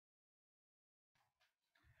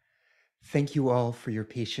Thank you all for your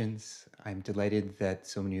patience. I'm delighted that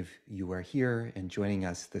so many of you are here and joining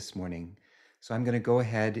us this morning. So I'm going to go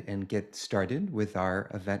ahead and get started with our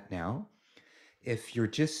event now. If you're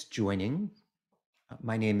just joining,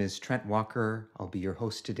 my name is Trent Walker. I'll be your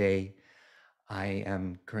host today. I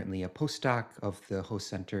am currently a postdoc of the Host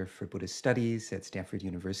Center for Buddhist Studies at Stanford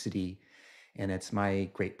University, and it's my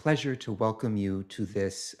great pleasure to welcome you to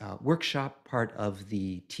this workshop, part of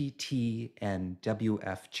the TT and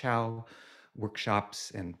WF Chao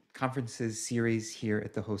workshops and conferences series here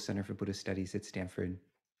at the Host Center for Buddhist Studies at Stanford.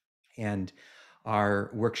 And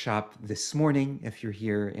our workshop this morning, if you're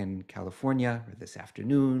here in California, or this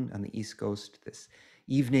afternoon on the East Coast, this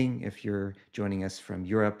evening if you're joining us from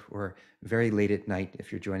Europe, or very late at night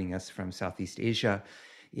if you're joining us from Southeast Asia,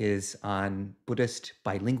 is on Buddhist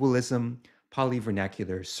bilingualism,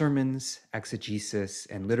 Pali-Vernacular sermons, exegesis,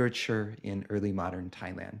 and literature in early modern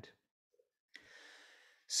Thailand.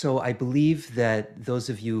 So I believe that those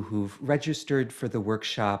of you who've registered for the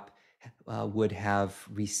workshop would have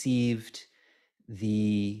received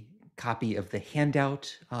the copy of the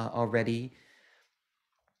handout already.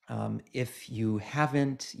 If you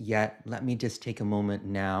haven't yet, let me just take a moment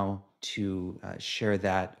now to share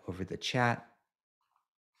that over the chat.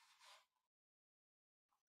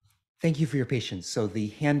 Thank you for your patience. So the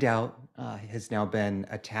handout has now been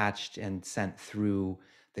attached and sent through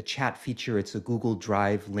the chat feature. It's a Google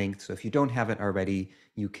Drive link. So if you don't have it already,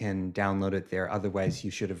 you can download it there. Otherwise, you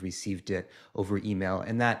should have received it over email.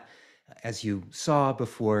 And that, as you saw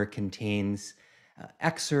before, contains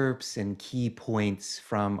excerpts and key points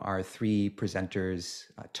from our three presenters'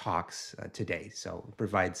 talks today. So it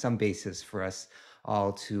provides some basis for us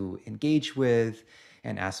all to engage with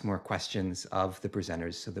and ask more questions of the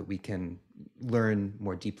presenters so that we can learn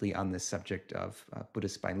more deeply on this subject of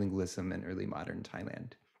Buddhist bilingualism in early modern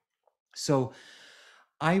Thailand. So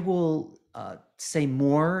I will say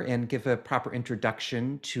more and give a proper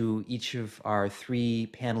introduction to each of our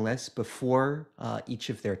three panelists before each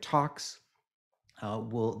of their talks.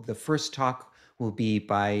 The first talk will be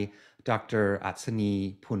by Dr.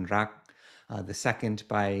 Atsani Punrak, the second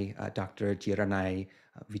by Dr. Jiranai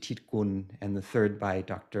Vichitkun, and the third by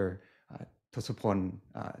Dr. Tosapon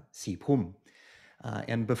Sipum.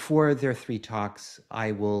 And before their three talks,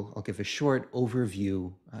 I'll give a short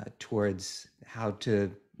overview towards how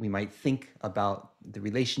we might think about the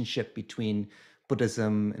relationship between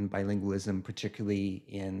Buddhism and bilingualism, particularly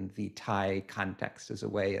in the Thai context, as a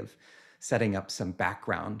way of setting up some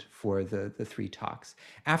background for the three talks.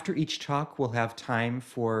 After each talk, we'll have time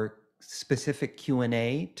for specific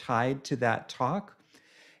Q&A tied to that talk.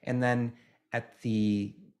 And then at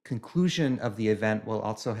the conclusion of the event, we'll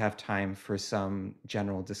also have time for some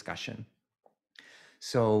general discussion.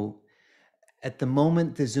 So at the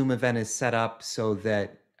moment, the Zoom event is set up so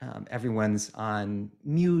that everyone's on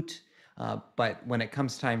mute. But when it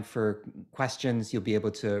comes time for questions, you'll be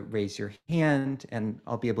able to raise your hand and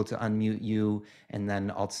I'll be able to unmute you. And then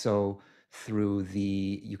also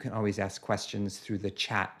you can always ask questions through the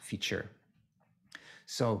chat feature.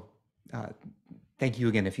 So thank you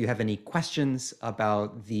again. If you have any questions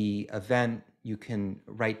about the event, you can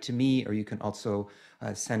write to me, or you can also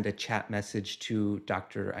send a chat message to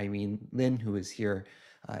Dr. Irene Lin, who is here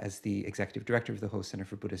as the Executive Director of the Host Center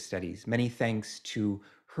for Buddhist Studies. Many thanks to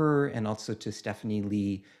her and also to Stephanie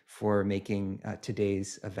Lee for making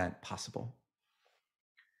today's event possible.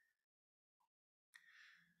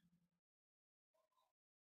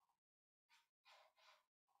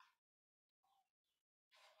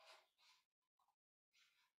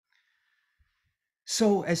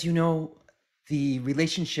 So, as you know, the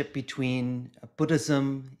relationship between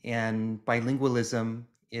Buddhism and bilingualism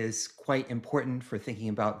is quite important for thinking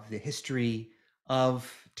about the history of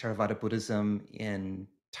Theravada Buddhism in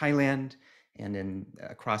Thailand and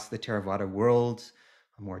across the Theravada world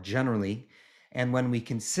more generally. And when we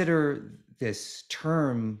consider this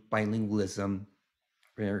term bilingualism,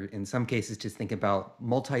 or in some cases to think about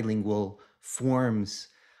multilingual forms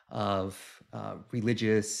of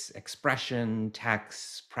religious expression,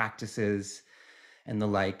 texts, practices, and the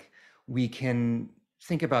like, we can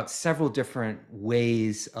think about several different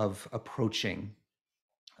ways of approaching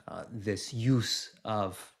this use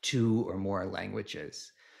of two or more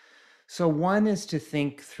languages. So one is to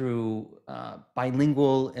think through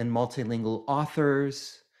bilingual and multilingual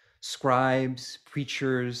authors, scribes,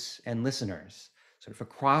 preachers, and listeners. Sort of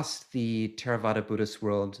across the Theravada Buddhist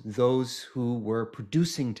world, those who were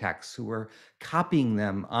producing texts, who were copying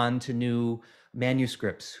them onto new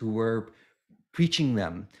manuscripts, who were preaching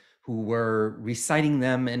them, who were reciting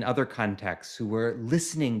them in other contexts, who were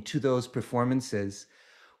listening to those performances,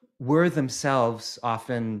 were themselves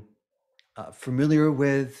often familiar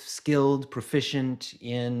with, skilled, proficient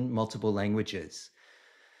in multiple languages.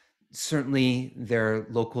 Certainly their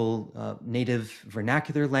local native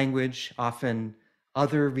vernacular language, often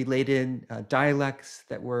other related dialects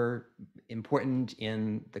that were important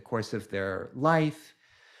in the course of their life.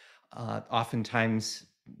 Oftentimes,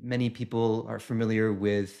 many people are familiar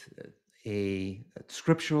with a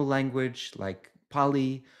scriptural language like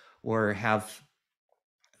Pali, or have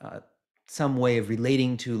uh, some way of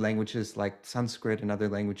relating to languages like Sanskrit and other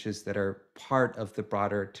languages that are part of the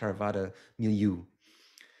broader Theravada milieu.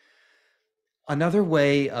 Another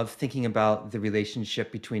way of thinking about the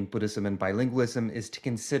relationship between Buddhism and bilingualism is to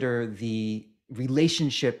consider the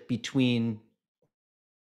relationship between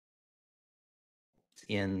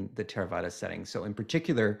in the Theravada setting. So in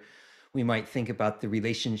particular, we might think about the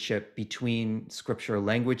relationship between scriptural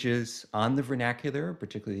languages on the vernacular,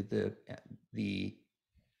 particularly the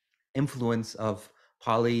influence of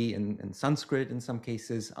Pali and Sanskrit in some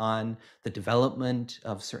cases on the development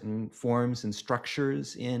of certain forms and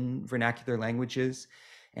structures in vernacular languages.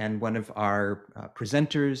 And one of our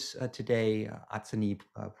presenters today, Atsani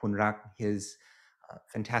Punrak, his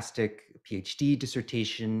fantastic PhD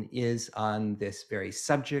dissertation is on this very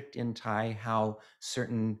subject in Thai, how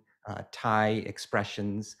certain Thai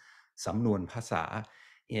expressions, samnuan phasa,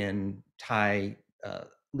 in Thai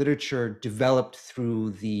literature developed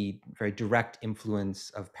through the very direct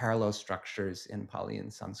influence of parallel structures in Pali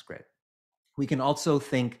and Sanskrit. We can also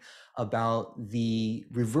think about the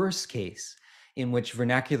reverse case in which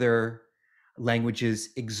vernacular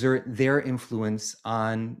languages exert their influence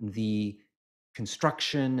on the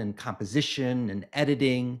construction and composition and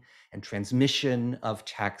editing and transmission of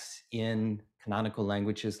texts in canonical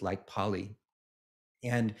languages like Pali.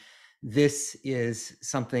 And this is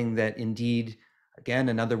something that indeed, again,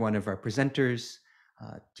 another one of our presenters,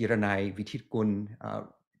 Tiranai Vitirkun,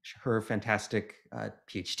 her fantastic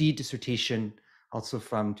PhD dissertation, also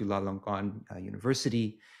from Chulalongkorn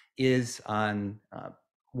University, is on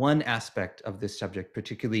one aspect of this subject,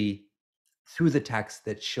 particularly through the text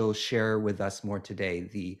that she'll share with us more today,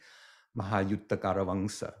 the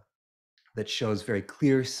Mahayuttha that shows very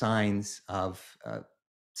clear signs of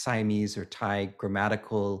Siamese or Thai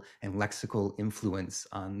grammatical and lexical influence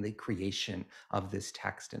on the creation of this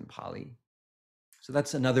text in Pali. So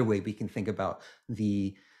that's another way we can think about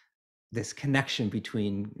this connection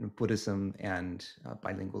between Buddhism and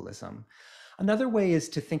bilingualism. Another way is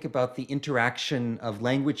to think about the interaction of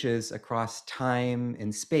languages across time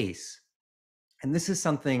and space. And this is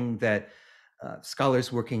something that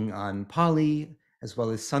scholars working on Pali, as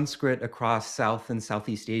well as Sanskrit across South and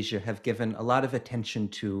Southeast Asia, have given a lot of attention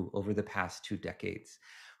to over the past 2 decades.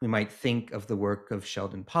 We might think of the work of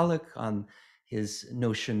Sheldon Pollock on his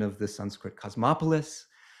notion of the Sanskrit cosmopolis.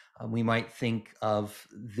 We might think of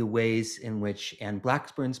the ways in which Anne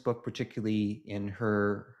Blackburn's book, particularly in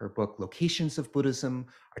her book Locations of Buddhism,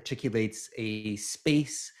 articulates a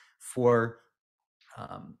space for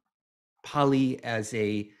Pali as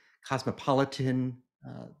a cosmopolitan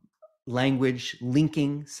language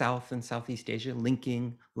linking South and Southeast Asia,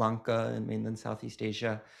 linking Lanka and mainland Southeast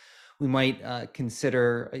Asia. We might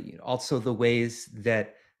consider also the ways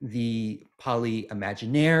that the Pali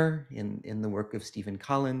imaginaire in the work of Stephen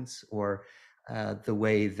Collins, or the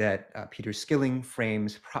way that Peter Skilling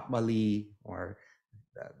frames Pratmali, or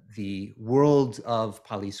the world of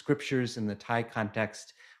Pali scriptures in the Thai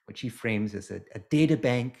context, which he frames as a data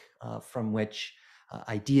bank from which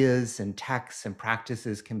ideas and texts and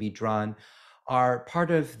practices can be drawn, are part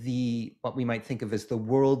of what we might think of as the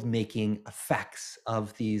world-making effects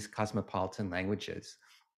of these cosmopolitan languages.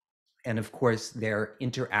 And of course, their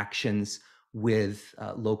interactions with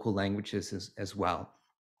local languages as well.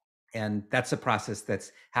 And that's a process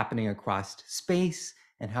that's happening across space,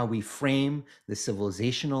 and how we frame the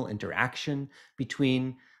civilizational interaction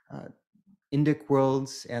between Indic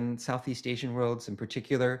worlds and Southeast Asian worlds in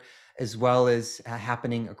particular, as well as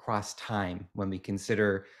happening across time when we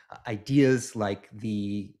consider ideas like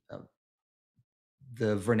the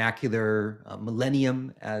vernacular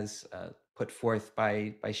millennium as put forth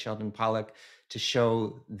by Sheldon Pollock, to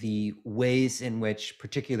show the ways in which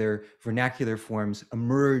particular vernacular forms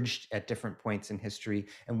emerged at different points in history,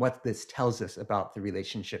 and what this tells us about the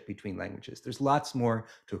relationship between languages. There's lots more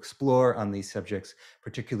to explore on these subjects,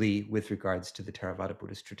 particularly with regards to the Theravada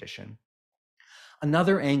Buddhist tradition.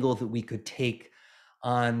 Another angle that we could take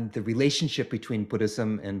on the relationship between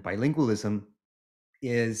Buddhism and bilingualism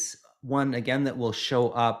is one, again, that will show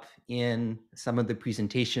up in some of the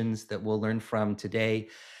presentations that we'll learn from today.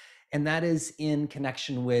 And that is in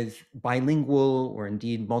connection with bilingual, or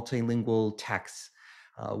indeed multilingual texts.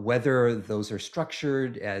 whether those are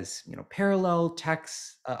structured as parallel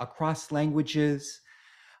texts across languages,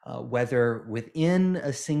 whether within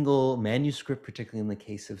a single manuscript, particularly in the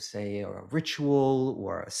case of, say, a ritual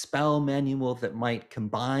or a spell manual that might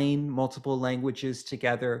combine multiple languages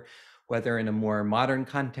together, whether in a more modern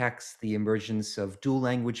context, the emergence of dual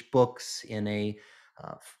language books in a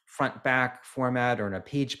front-back format or in a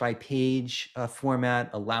page-by-page format,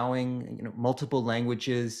 allowing multiple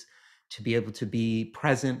languages to be able to be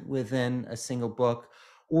present within a single book,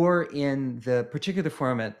 or in the particular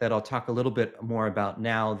format that I'll talk a little bit more about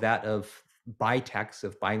now, that of bitexts,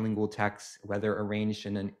 of bilingual texts, whether arranged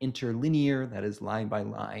in an interlinear, that is line by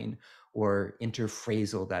line, or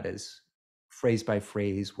interphrasal, that is phrase by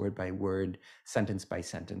phrase, word by word, sentence by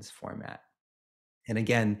sentence format. And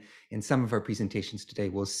again, in some of our presentations today,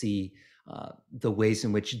 we'll see the ways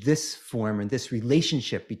in which this form and this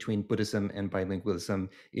relationship between Buddhism and bilingualism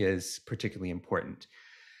is particularly important.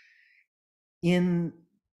 In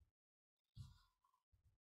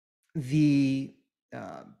the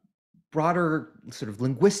broader sort of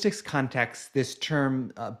linguistics context, this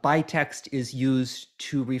term bitext is used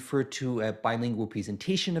to refer to a bilingual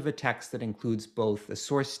presentation of a text that includes both the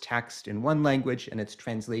source text in one language and its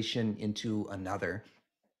translation into another.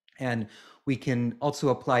 And we can also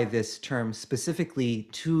apply this term specifically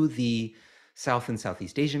to the South and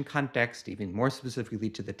Southeast Asian context, even more specifically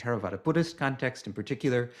to the Theravada Buddhist context in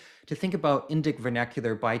particular, to think about Indic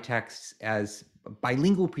vernacular bitexts as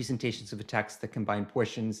bilingual presentations of a text that combine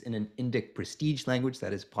portions in an Indic prestige language,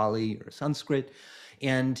 that is Pali or Sanskrit,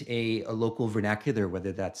 and a local vernacular,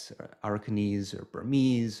 whether that's Arakanese or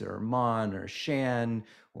Burmese or Mon or Shan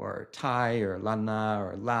or Thai or Lana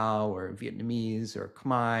or Lao or Vietnamese or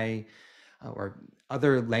Khmer or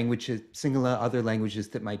other languages, Sinhala, other languages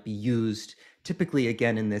that might be used, typically,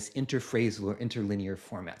 again, in this interphrasal or interlinear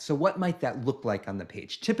format. So what might that look like on the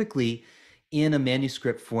page? Typically, in a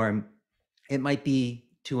manuscript form, it might be,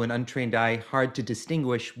 to an untrained eye, hard to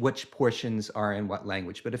distinguish which portions are in what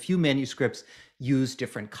language. But a few manuscripts use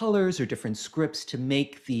different colors or different scripts to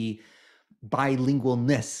make the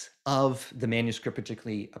bilingualness of the manuscript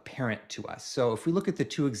particularly apparent to us. So if we look at the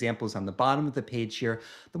two examples on the bottom of the page here,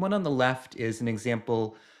 the one on the left is an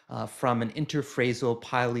example from an interphrasal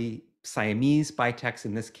Pali Siamese bitext,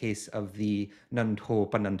 in this case of the Nanto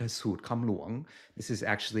Pananta Sut Kam Luang. This is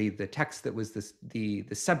actually the text that was the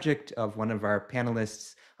subject of one of our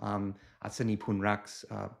panelists, Atsani Punrak's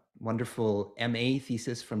wonderful MA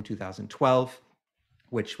thesis from 2012,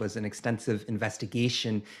 which was an extensive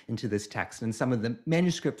investigation into this text. And some of the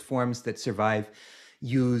manuscript forms that survive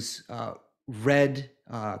use red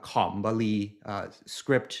Khambali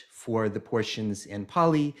script for the portions in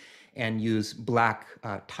Pali, and use black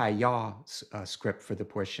Thai Ya script for the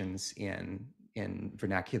portions in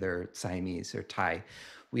vernacular Siamese or Thai.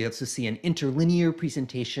 We also see an interlinear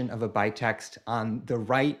presentation of a bitext on the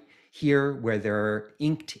right here, where there are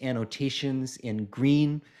inked annotations in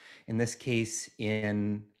green, in this case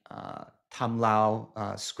in Tham Lao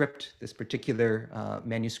script. This particular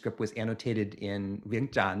manuscript was annotated in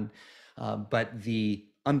Vientiane, but the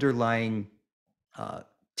underlying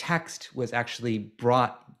text was actually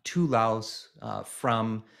brought to Laos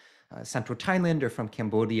from central Thailand or from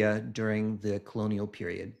Cambodia during the colonial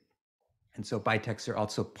period. And so bitexts are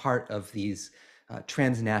also part of these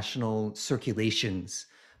transnational circulations,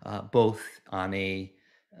 both on the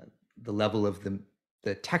level of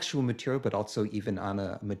the textual material, but also even on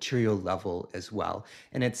a material level as well.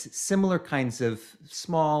 And it's similar kinds of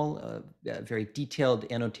small, very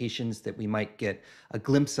detailed annotations that we might get a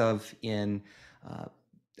glimpse of in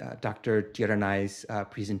Dr. Tiranai's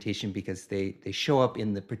presentation, because they show up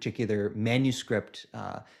in the particular manuscript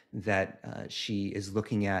that she is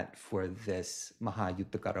looking at for this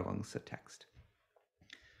Mahayuttakaravangsa text.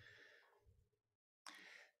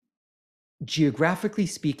 Geographically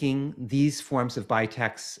speaking, these forms of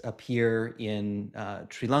bitexts appear in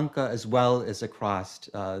Sri Lanka as well as across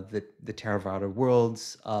the Theravada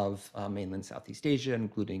worlds of mainland Southeast Asia,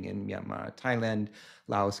 including in Myanmar, Thailand,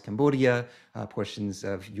 Laos, Cambodia, portions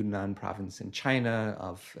of Yunnan province in China,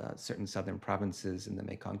 of certain southern provinces in the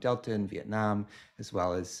Mekong Delta in Vietnam, as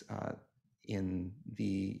well as in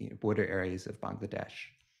the border areas of Bangladesh.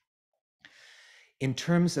 In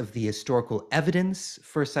terms of the historical evidence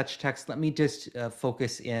for such texts, let me just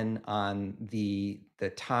focus in on the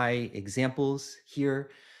Thai examples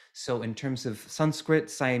here. So in terms of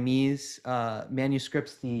Sanskrit, Siamese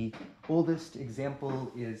manuscripts, the oldest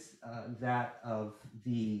example is that of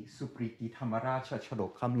the Supriti Thamaracha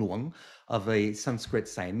Chadok Kam Luang, of a Sanskrit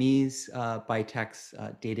Siamese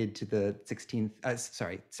bitext dated to the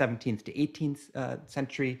 17th to 18th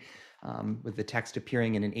century. with the text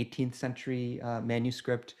appearing in an 18th century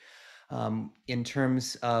manuscript. In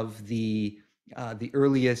terms of the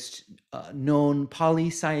earliest known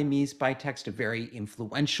Pali-Siamese bytext, a very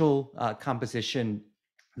influential composition,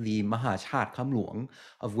 the Mahachat Kamluang,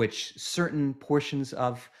 of which certain portions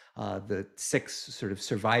of the 6 sort of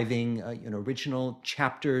surviving original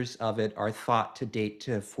chapters of it are thought to date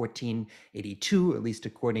to 1482, at least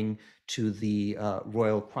according to the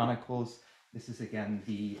Royal Chronicles. This is again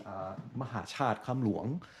the Mahachat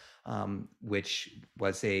Kamluang, which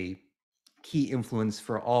was a key influence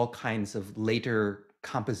for all kinds of later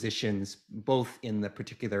compositions, both in the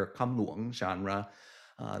particular Kamluang genre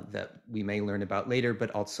that we may learn about later,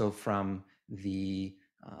 but also from the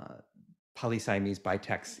Pali-Siamese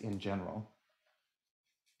bytexts in general.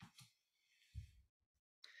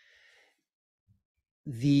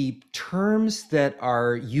 The terms that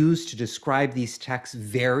are used to describe these texts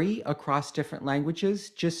vary across different languages.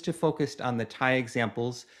 Just to focus on the Thai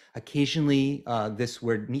examples, occasionally this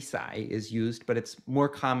word nisai is used, but it's more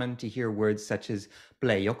common to hear words such as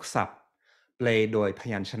ple yoksap, ple doi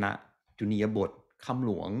payanchana, dunia bot,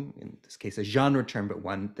 kamluang, in this case a genre term, but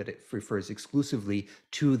one that it refers exclusively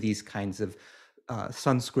to these kinds of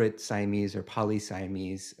Sanskrit Siamese or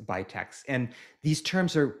Pali-Siamese bytexts. And these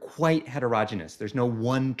terms are quite heterogeneous. There's no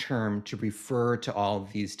one term to refer to all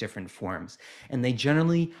of these different forms. And they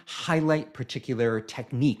generally highlight particular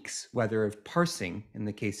techniques, whether of parsing, in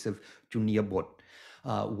the case of Juniabot,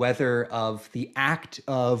 whether of the act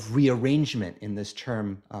of rearrangement in this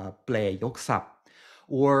term, ple yoksap,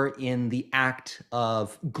 or in the act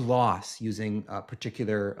of gloss, using a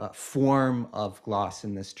particular form of gloss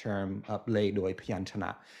in this term, ple doi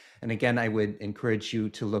pyantana. And again, I would encourage you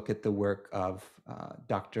to look at the work of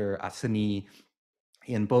Dr. Asani.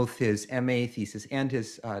 In both his MA thesis and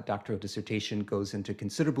his doctoral dissertation goes into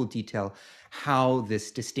considerable detail how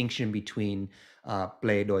this distinction between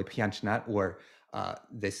ple doi pyantana, or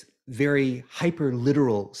this very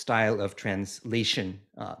hyper-literal style of translation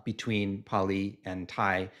between Pali and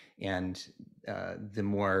Thai, and the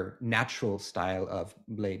more natural style of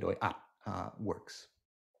ple doi at works.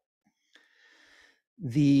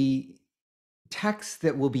 The texts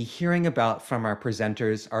that we'll be hearing about from our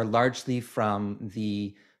presenters are largely from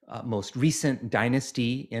the most recent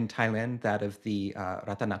dynasty in Thailand, that of the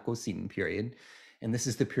Rattanakosin period. And this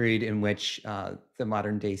is the period in which the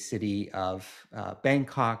modern day city of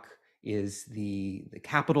Bangkok is the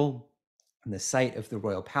capital and the site of the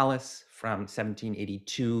royal palace from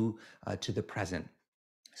 1782 to the present.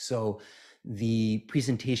 So the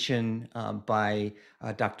presentation by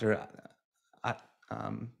Dr.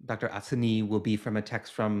 Asani will be from a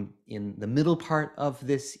text from in the middle part of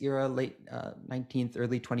this era, late 19th,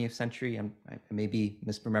 early 20th century. I may be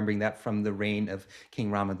misremembering that, from the reign of King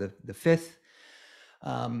Rama V.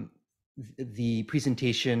 The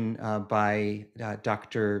presentation by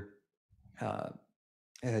Dr.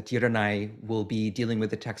 Jiranai will be dealing with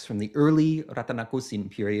the text from the early Rattanakosin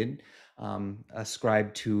period,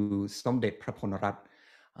 ascribed to Somdet Praponarat,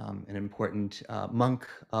 an important monk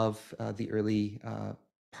of the early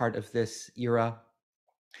part of this era.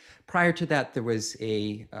 Prior to that, there was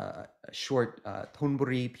a short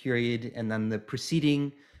Thonburi period, and then the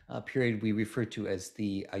preceding period we refer to as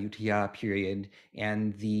the Ayutthaya period,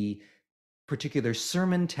 and the particular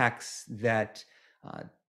sermon texts that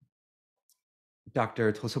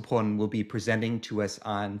Dr. Tosopon will be presenting to us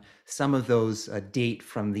on. Some of those date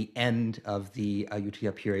from the end of the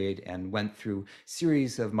Ayutthaya period and went through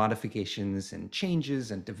series of modifications and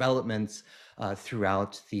changes and developments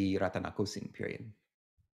throughout the Rattanakosin period.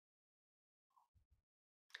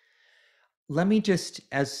 Let me just,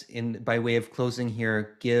 by way of closing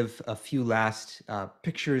here, give a few last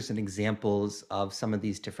pictures and examples of some of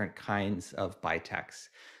these different kinds of bytexts.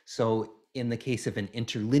 So in the case of an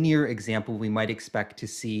interlinear example, we might expect to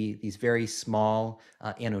see these very small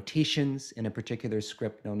annotations in a particular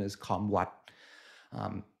script known as Kamwat,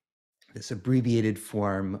 this abbreviated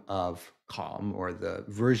form of Kam, or the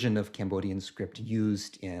version of Cambodian script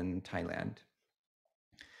used in Thailand.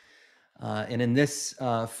 And in this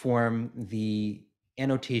form, the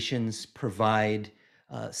annotations provide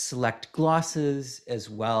select glosses as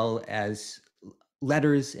well as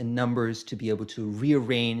letters and numbers to be able to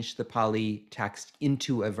rearrange the Pali text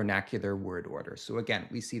into a vernacular word order. So again,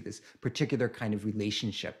 we see this particular kind of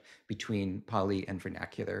relationship between Pali and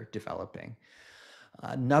vernacular developing.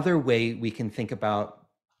 Another way we can think about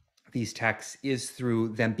these texts is through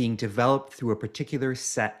them being developed through a particular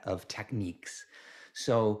set of techniques.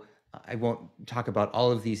 So I won't talk about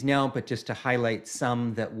all of these now, but just to highlight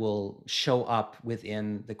some that will show up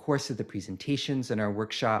within the course of the presentations in our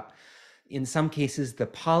workshop. in some cases, the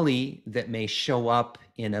Pali that may show up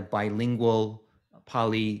in a bilingual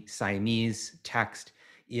Pali-Siamese text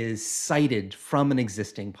is cited from an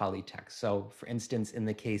existing Pali text. So for instance, in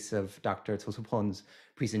the case of Dr. Tosupon's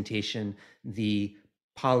presentation, the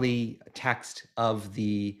Pali text of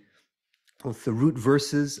both the root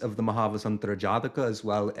verses of the Mahavasantra Jataka as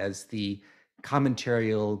well as the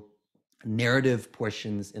commentarial narrative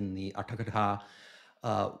portions in the Arthakatha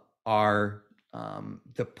are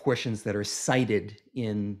the portions that are cited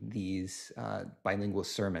in these bilingual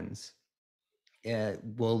sermons.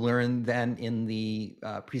 We'll learn then in the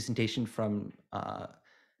presentation from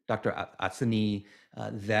Dr. Atsani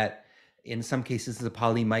that in some cases the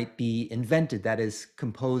Pali might be invented, that is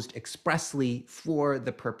composed expressly for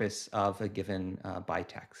the purpose of a given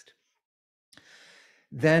bitext.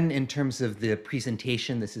 Then in terms of the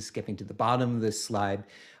presentation, this is skipping to the bottom of this slide.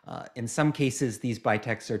 In some cases, these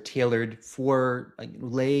bitexts are tailored for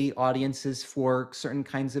lay audiences for certain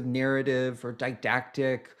kinds of narrative or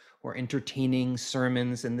didactic or entertaining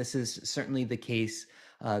sermons. And this is certainly the case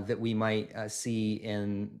that we might see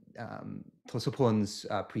in Tosopon's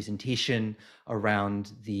presentation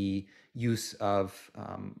around the use of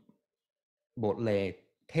Botle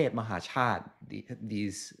Pet Mahachat,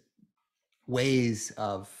 these ways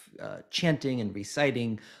of chanting and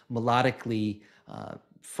reciting melodically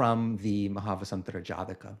from the Mahavasantra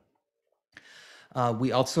Jataka.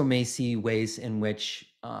 We also may see ways in which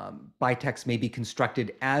bitexts may be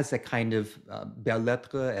constructed as a kind of belles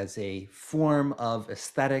lettres, as a form of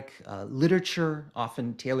aesthetic literature,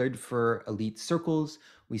 often tailored for elite circles.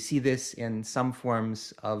 We see this in some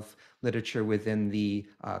forms of literature within the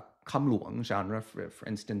Kamluang genre, for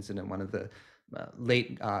instance, in one of the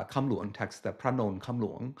late Kamluang texts, the Pranon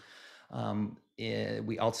Kamluang.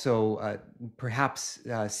 We also perhaps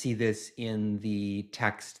see this in the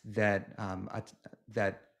text that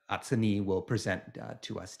that Atsani will present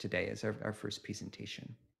to us today as our first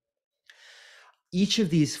presentation. Each of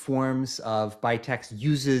these forms of bitext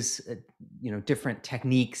uses different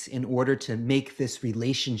techniques in order to make this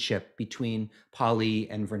relationship between Pali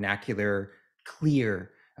and vernacular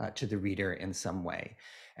clear to the reader in some way.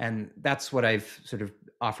 And that's what I've sort of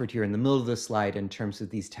offered here in the middle of the slide in terms of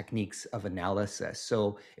these techniques of analysis.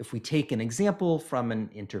 So if we take an example from an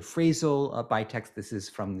interphrasal bitext, this is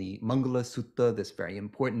from the Mangala Sutta, this very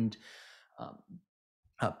important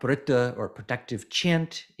Paritta or protective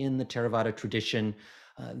chant in the Theravada tradition.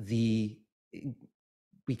 We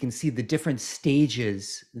can see the different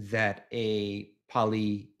stages that a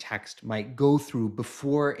Pali text might go through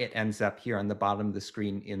before it ends up here on the bottom of the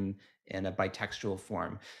screen in a bitextual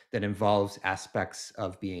form that involves aspects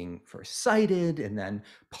of being first cited and then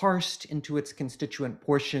parsed into its constituent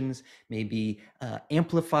portions, maybe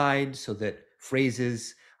amplified so that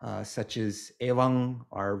phrases such as evang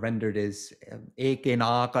are rendered as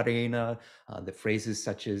ekena karena, the phrases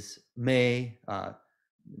such as me,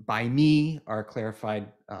 by me are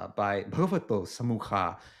clarified by bhavato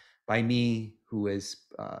samukha, by me who is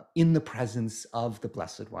in the presence of the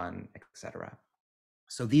Blessed One, etc.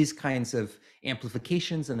 So these kinds of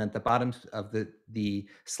amplifications, and at the bottom of the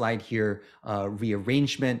slide here,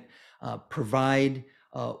 rearrangement, provide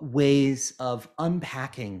ways of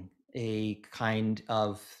unpacking a kind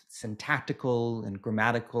of syntactical and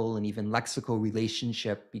grammatical and even lexical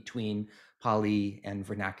relationship between Pali and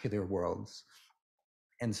vernacular worlds.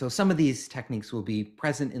 And so some of these techniques will be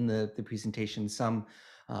present in the presentation. Some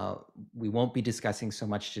we won't be discussing so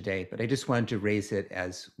much today, but I just wanted to raise it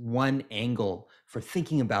as one angle for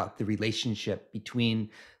thinking about the relationship between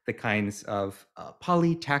the kinds of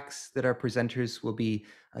Pali texts that our presenters will be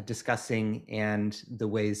discussing and the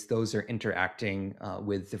ways those are interacting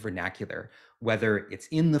with the vernacular, whether it's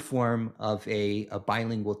in the form of a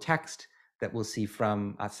bilingual text that we'll see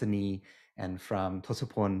from Atsani and from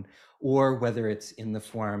Tosopon, or whether it's in the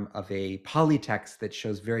form of a Pali text that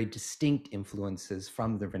shows very distinct influences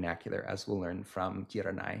from the vernacular, as we'll learn from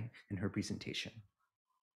Kiranai in her presentation.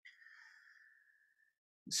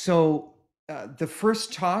 So the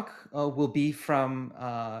first talk will be from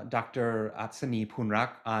Dr. Atsani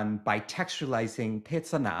Punrak on bitextualizing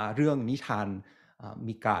Petsana Rung Nitan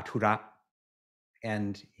Mika Tura.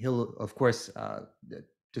 And he'll, of course,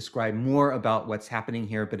 describe more about what's happening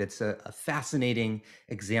here, but it's a fascinating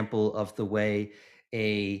example of the way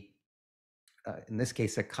in this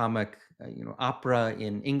case, a comic, opera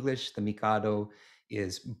in English, the Mikado,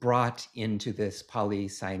 is brought into this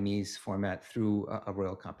Pali-Siamese format through a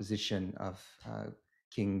royal composition of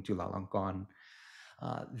King Chulalongkorn.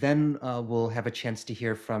 Then we'll have a chance to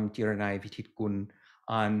hear from Tiranai Vititkun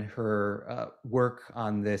on her work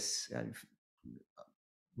on this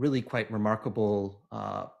really quite remarkable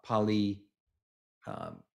Pali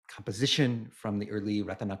composition from the early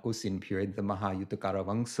Rattanakosin period, the Ayutthaya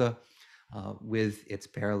Vangsa, with its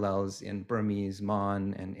parallels in Burmese,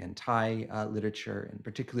 Mon, and Thai literature, and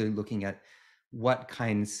particularly looking at what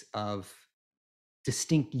kinds of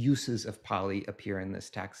distinct uses of Pali appear in this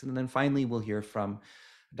text. And then finally, we'll hear from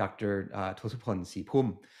Dr. Thosapon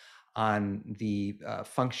Sipum on the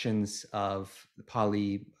functions of the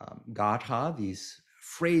Pali Gatha, these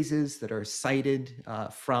phrases that are cited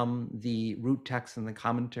from the root text and the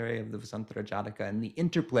commentary of the Vasantara Jataka, and the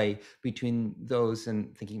interplay between those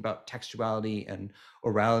and thinking about textuality and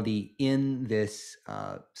orality in this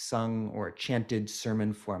sung or chanted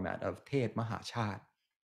sermon format of Theet Mahachat.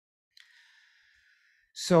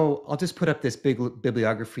 So I'll just put up this big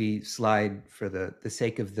bibliography slide for the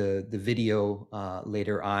sake of the video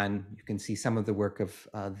later on. You can see some of the work of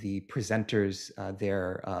the presenters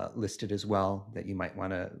there listed as well that you might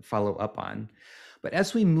want to follow up on. But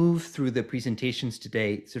as we move through the presentations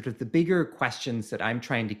today, sort of the bigger questions that I'm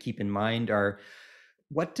trying to keep in mind are,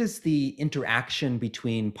 what does the interaction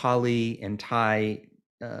between Pali and Thai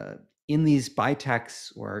in these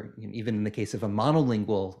bitexts, or even in the case of a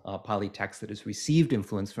monolingual Pali text that has received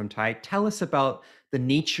influence from Thai, tell us about the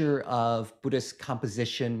nature of Buddhist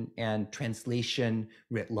composition and translation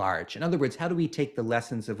writ large? In other words, how do we take the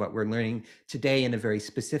lessons of what we're learning today in a very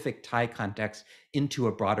specific Thai context into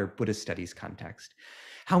a broader Buddhist studies context?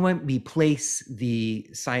 How might we place the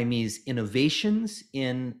Siamese innovations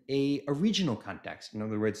in a regional context? In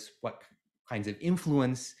other words, what kinds of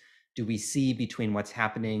influence do we see between what's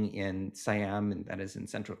happening in Siam, and that is in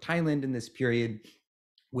central Thailand in this period,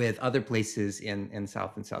 with other places in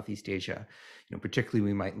South and Southeast Asia? Particularly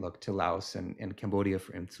we might look to Laos and Cambodia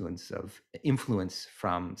for influence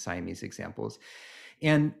from Siamese examples.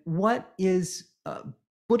 And what is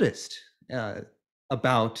Buddhist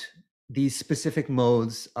about these specific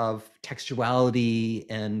modes of textuality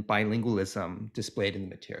and bilingualism displayed in the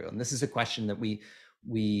material? And this is a question that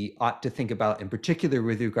we ought to think about, in particular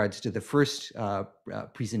with regards to the first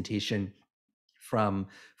presentation from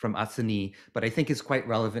Atsani, but I think is quite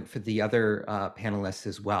relevant for the other panelists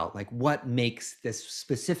as well. Like, what makes this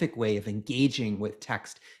specific way of engaging with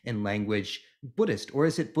text and language Buddhist, or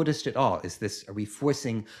is it Buddhist at all? Are we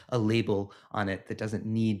forcing a label on it that doesn't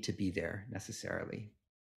need to be there necessarily?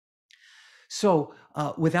 So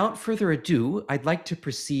without further ado, I'd like to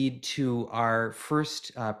proceed to our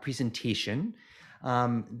first presentation.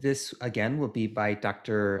 This, again, will be by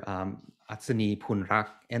Dr. Atsani Punrak.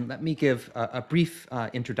 And let me give a brief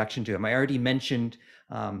introduction to him. I already mentioned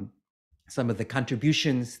some of the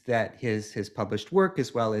contributions that his published work,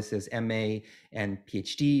 as well as his MA and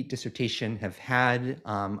PhD dissertation, have had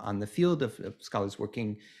on the field of scholars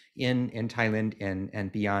working in Thailand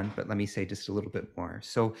and beyond, but let me say just a little bit more.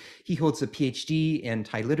 So he holds a PhD in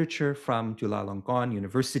Thai literature from Chulalongkorn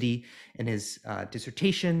University, and his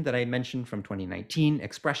dissertation that I mentioned from 2019,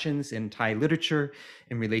 Expressions in Thai Literature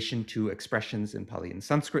in Relation to Expressions in Pali and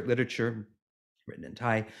Sanskrit Literature, written in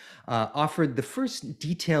Thai, offered the first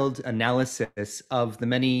detailed analysis of the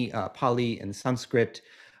many Pali and Sanskrit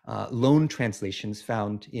loan translations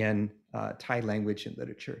found in Thai language and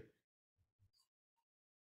literature.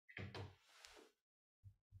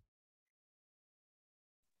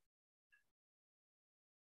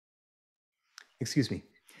 Excuse me.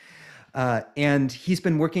 And he's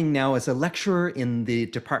been working now as a lecturer in the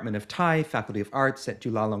Department of Thai, Faculty of Arts at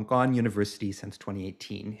Chulalongkorn University since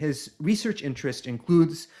 2018. His research interest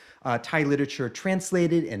includes Thai literature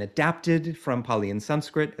translated and adapted from Pali and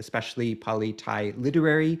Sanskrit, especially Pali-Thai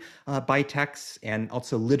literary bitexts, and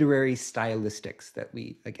also literary stylistics that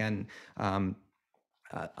we, again,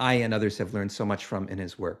 I and others have learned so much from in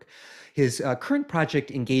his work. His current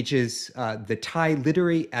project engages the Thai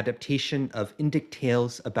literary adaptation of Indic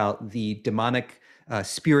tales about the demonic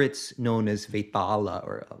spirits known as Vetala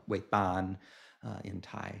or Vetan in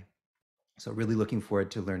Thai. So really looking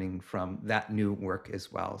forward to learning from that new work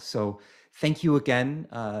as well. So thank you again,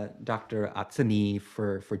 Dr. Atsani,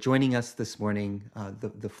 for joining us this morning.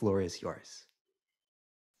 The floor is yours.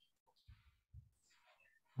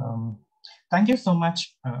 Thank you so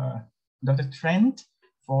much, Dr. Trent,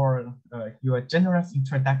 for your generous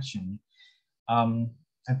introduction. And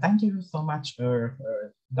thank you so much,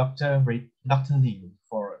 Dr. Lee,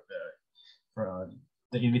 for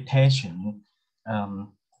the invitation.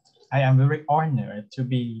 I am very honored to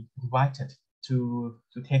be invited to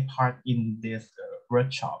take part in this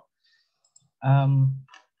workshop.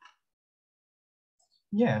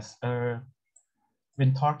 Yes,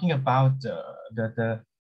 when talking about the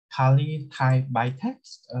Pali-Thai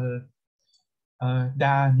bitexts, there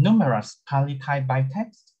are numerous Pali-Thai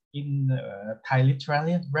bitexts in Thai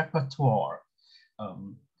literary repertoire,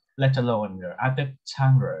 let alone other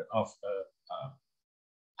genre of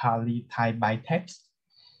Pali-Thai bitexts.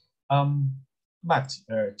 But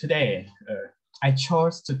today, I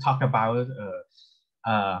chose to talk about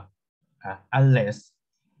a less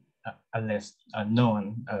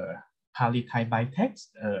known Pali-Thai bitexts,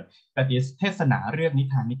 that is เทศนาเรื่องนิ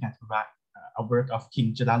ทานนิกายธุระ a work of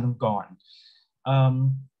King Chulalongkorn.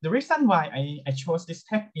 The reason why I chose this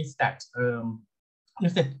text is that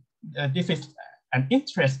this is an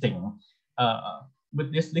interesting with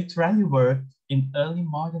this literary work in early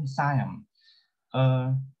modern Siam.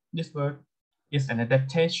 This work is an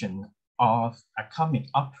adaptation of a comic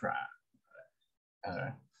opera.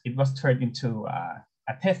 It was turned into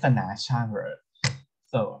a เทศนา genre.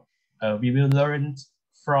 So we will learn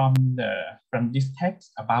from this text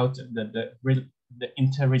about the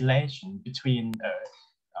interrelation between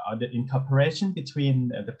the incorporation between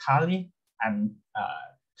the Pali and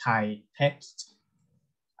Thai text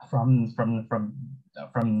from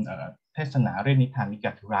เทศนาเรื่องนิทานนิก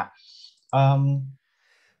ายธุระ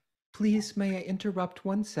Please, may I interrupt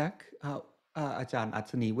one sec? Ajahn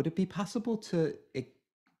Atsani, would it be possible to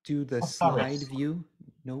do the slide view?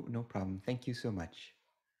 No problem. Thank you so much.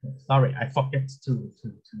 Sorry, I forget to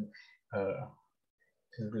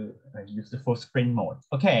use the full screen mode.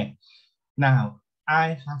 Okay, now I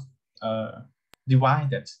have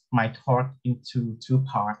divided my talk into two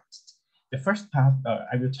parts. The first part,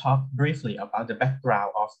 I will talk briefly about the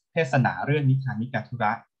background of เทศนาเรื่องนิทานนิกายธุร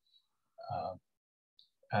ะ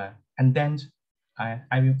and then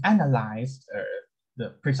I will analyze the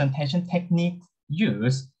presentation technique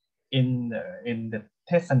used in the เ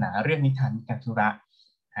ทศนาเรื่องนิทานนิกายธุระ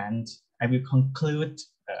and I will conclude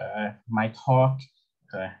my talk.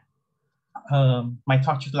 My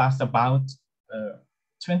talk should last about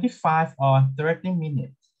 25 or 30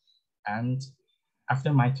 minutes. And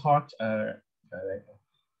after my talk,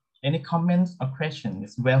 any comments or questions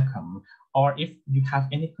is welcome. Or if you have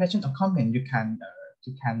any question or comment, you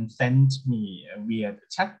can send me via the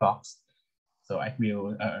chat box. So I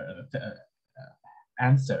will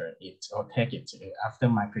answer it or take it after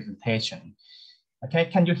my presentation. Okay,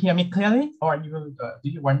 can you hear me clearly, or do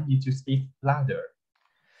you want me to speak louder?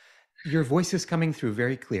 Your voice is coming through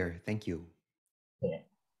very clear. Thank you. Okay.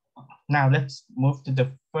 Now let's move to the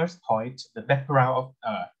first point, the background of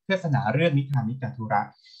เทศนาเรื่องนิทานนิกายธุระ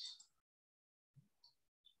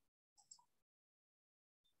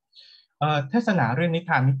เทศนาเรื่องนิ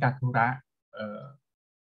ทานนิกายธุระ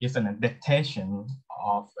is an adaptation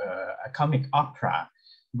of a comic opera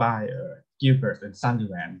by Gilbert and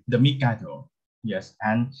Sullivan, The Mikado. Yes,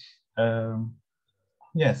 and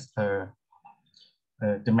yes,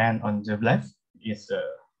 the man on the left is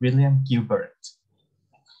William Gilbert,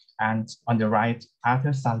 and on the right,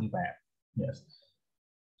 Arthur Sullivan. Yes,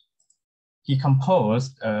 he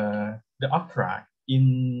composed the opera in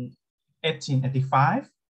 1885,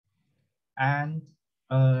 and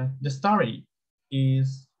the story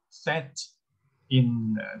is set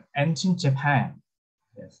in ancient Japan.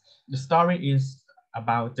 Yes, the story is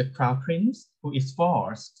about the crown prince who is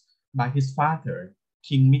forced by his father,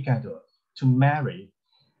 King Mikado, to marry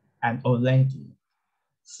an old lady.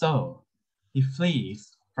 So he flees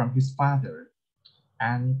from his father,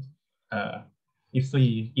 and he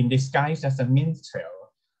flees in disguise as a minstrel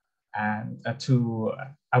and to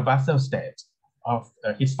a vassal state of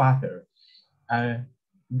his father.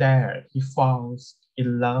 There he falls in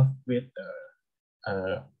love with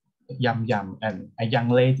Yam Yam and a young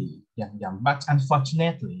lady, Yam Yam. But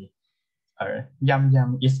unfortunately, Yam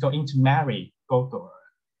Yam is going to marry Gogo,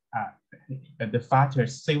 the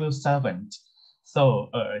father's civil servant. So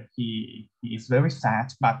he is very sad,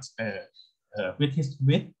 but with his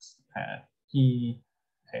wits, he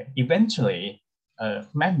eventually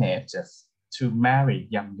manages to marry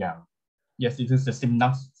Yam Yam. Yes, it is the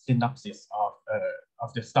synopsis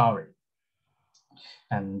of the story.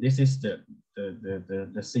 And this is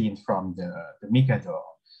the scene from the Mikado.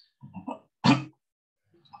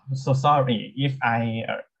 So sorry if I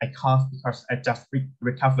cough, because I just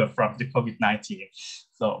recovered from the COVID-19.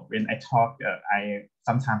 So when I talk,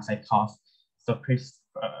 sometimes I cough. So please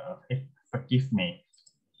forgive me.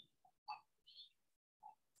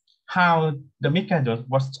 How the Mikado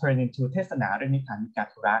was turned into เทศนาเรื่องนิทานนิกาย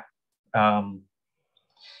ธุระ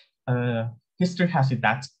history has it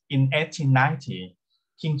that in 1890,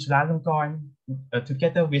 King Chulalongkorn,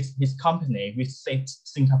 together with his company, visits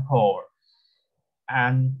Singapore,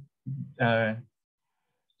 and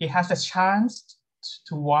he has a chance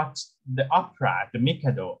to watch the opera, The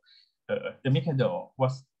Mikado. The Mikado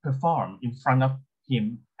was performed in front of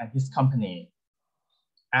him and his company.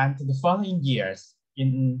 And the following years,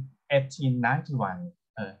 in 1891,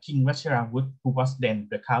 King Vajirawood, who was then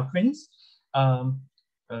the Crown Prince,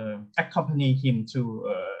 accompanied him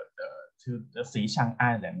to the Xishang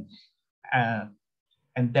Island.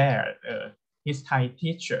 And there, his Thai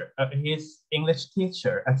teacher, his English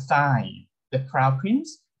teacher assigned the Crown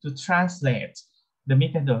Prince to translate the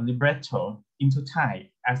Mikado libretto into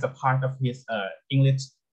Thai as a part of his English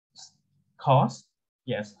course.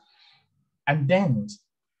 Yes. And then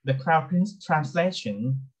the Crown Prince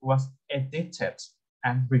translation was edited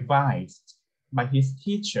and revised by his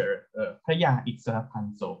teacher, Phaya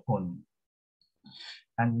Iksarapan Sopon.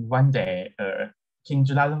 And one day, King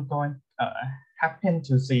Chulalongkorn happened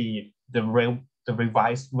to see the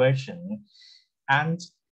revised version, and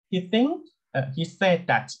he said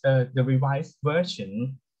that the revised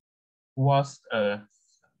version was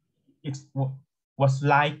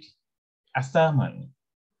like a sermon.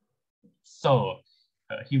 So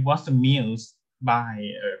he was amused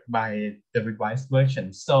by the revised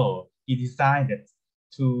version. So he decided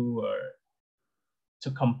to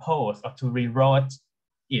compose or to rewrite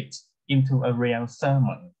it into a real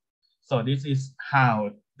sermon. So this is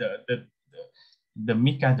how the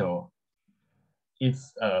Mikado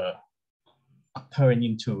is turned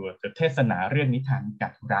into the Tesana เรื่องนิทานมิกา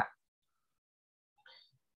ธุระ.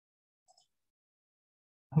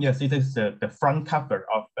 Yes, it is the front cover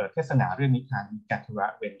of Tesana เรื่องนิทานมิกาธุระ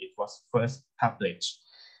when it was first published.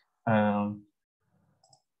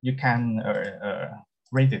 You can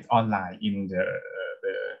read it online in the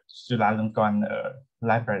Chulalongkorn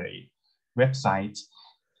library website.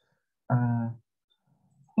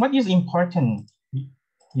 What is important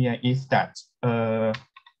here is that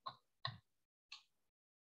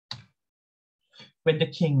when the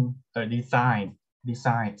king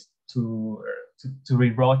decides to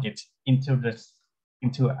rewrite it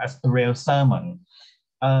into a real sermon,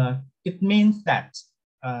 it means that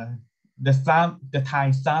the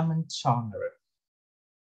Thai sermon genre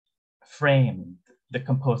framed the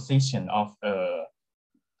composition of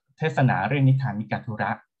Tesana เรื่องนิทานมิกาธุร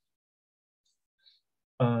ะ.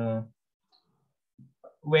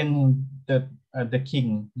 When the king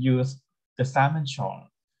used the sermon genre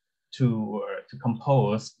to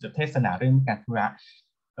compose the Tesana เรื่องมิกาธุระ,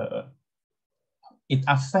 it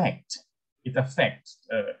affects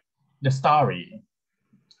the story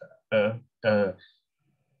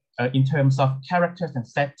in terms of characters and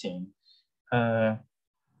setting.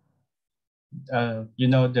 You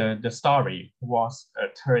know, the story was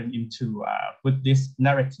turned into Buddhist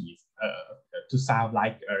narrative to sound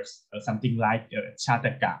like something like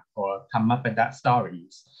Chataka or Dhammapada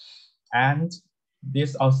stories. And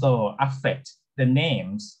this also affects the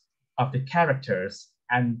names of the characters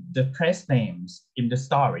and the place names in the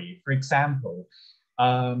story. For example,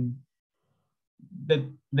 the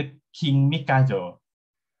King Mikado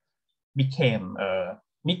became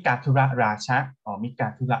Mikathura Racha or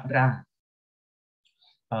Mikathura Ra.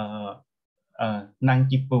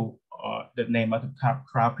 Nankipu, the name of the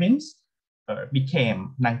Crown Prince,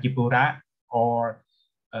 became Nankipura, or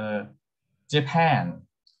Japan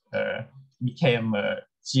became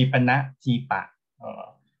Chipana Tipa,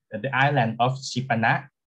 the island of Chipana,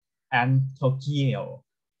 and Tokyo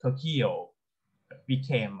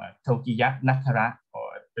became Tokiya Nakara,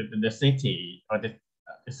 or the city, or the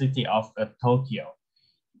city of Tokyo.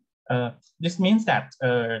 This means that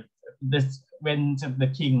when the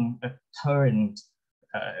king turned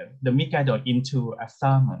the Mikado into a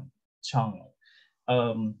sermon genre,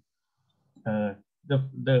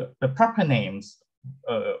 the proper names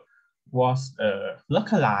were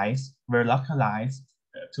localized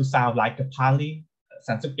to sound like a Pali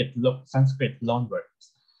Sanskrit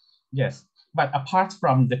loanwords. Yes, but apart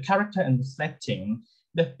from the character and the setting,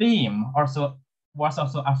 the theme was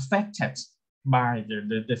also affected by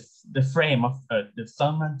the frame of the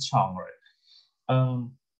sermon genre.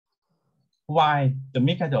 Why the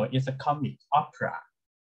Mikado is a comic opera,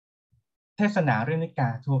 Tesana เรื่องมิกา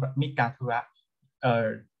ธุระ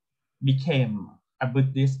became a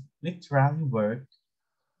Buddhist literary work.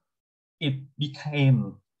 It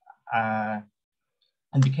became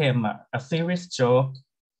a serious joke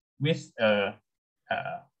with the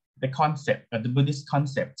concept, the Buddhist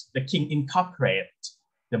concept. The king incorporated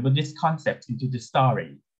the Buddhist concept into the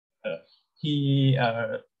story. He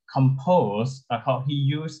composed, how he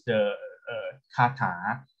used the kata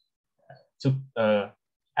to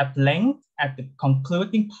at length at the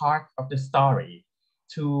concluding part of the story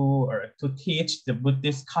to teach the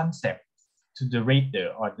Buddhist concept to the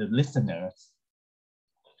reader or the listeners.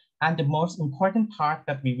 And the most important part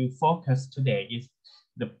that we will focus today is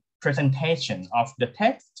the presentation of the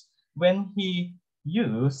text when he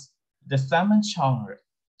used the sermon genre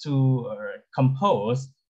to compose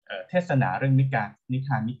เทศนาเรื่องนิท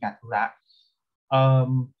านมิกาธุระ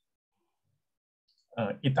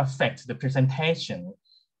it affects the presentation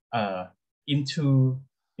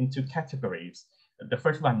into categories. The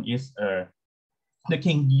first one is the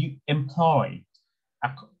king employed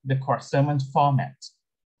the court sermon format,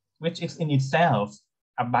 which is in itself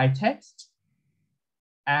a bytext,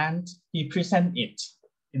 and he present it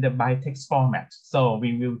in the bytext format. So we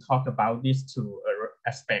will talk about these two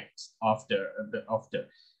aspects of the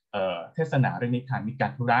เทศนาเรื่องนิทานมิกา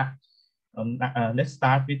ธุระ let's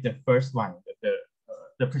start with the first one,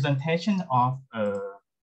 the presentation of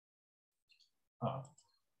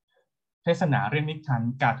เทศนาเรื่องนิทาน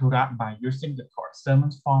มิกาธุระ by using the court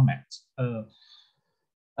sermon format.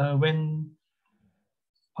 When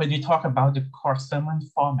we talk about the court sermon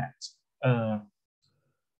format,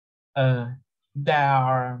 there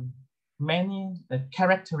are many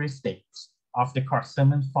characteristics of the court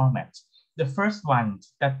sermon format. The first one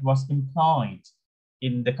that was employed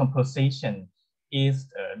in the composition is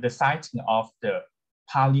the citing of the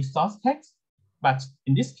Pali source text, but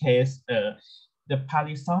in this case, the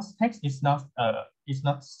Pali source text is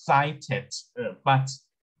not cited, but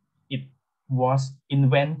it was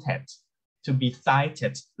invented to be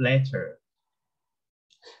cited later.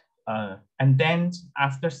 And then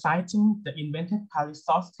after citing the invented Pali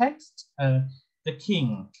source text, the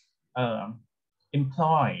king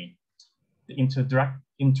employed the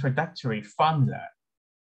introductory formula.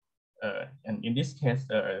 And in this case,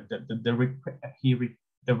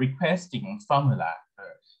 the requesting formula,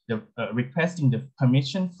 requesting the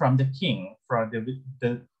permission from the king for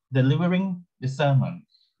the delivering the sermon.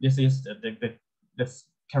 This is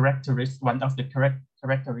one of the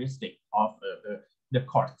characteristic of the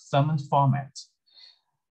court sermon format.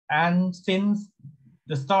 And since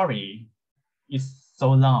the story is so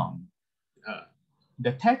long,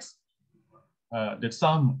 the text, the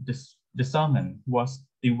sermon was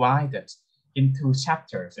divided into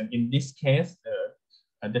chapters, and in this case,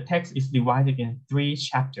 the text is divided in 3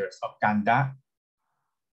 chapters of Kanda.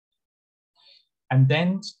 And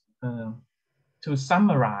then to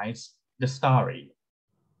summarize the story,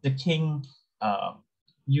 the king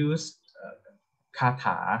used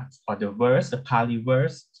kata, or the verse, the Pali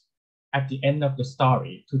verse, at the end of the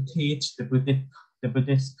story to teach the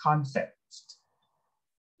Buddhist concepts.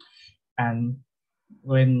 And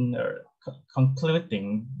when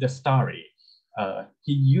concluding the story,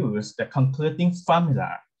 he used the concluding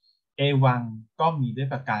formula, เอวังก็มีด้วย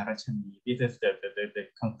ประการฉะนี้. This is the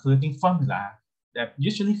concluding formula that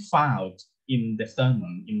usually found in the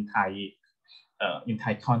sermon in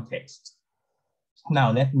Thai context. Now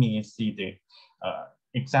let me see the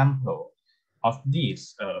example of these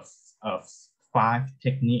 5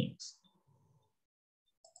 techniques.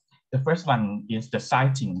 The first one is the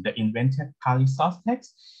citing the invented Pali source text.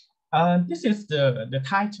 This is the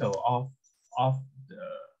title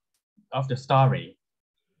of the story.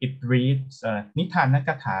 It reads นิทานก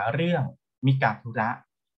ถาเรื่องมิกาธุระ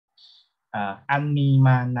อันมีม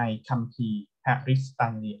าในคัมภีร์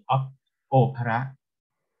Haristanli of Opera.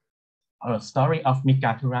 A story of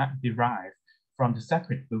Mikathura derived from the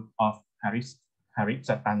sacred book of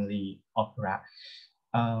Haristanli Opera.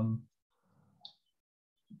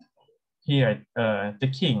 Here, the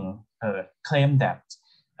king claimed that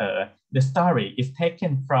the story is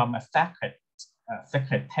taken from a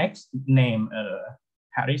sacred text named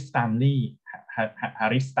Haristanli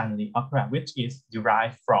Opera, which is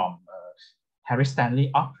derived from Haristanli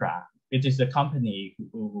Opera, which is the company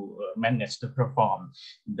who managed to perform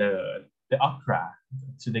the opera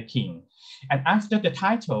to the king. And after the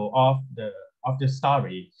title of the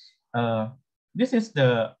story, this is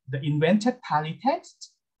the invented Pali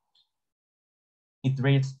text. It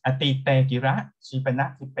reads อติเตกิระชีปนะ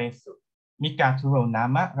ทิเปสุมิกาทุโรนา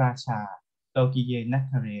มะราชาโตกิเยนั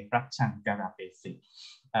ทเรรักชังการาเปสิ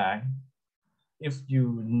If you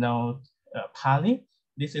know Pali,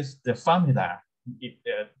 this is the formula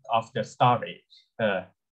of the story.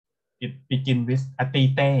 It begins with อติ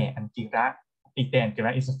เต and กิระ อติเต and กิร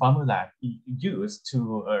ะ is a formula used to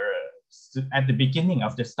at the beginning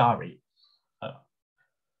of the story.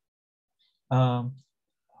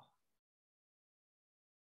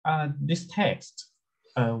 This text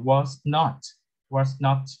was not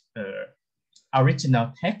original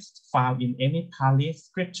text found in any Pali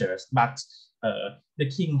scriptures, but the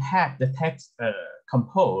king had the text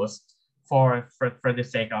composed for the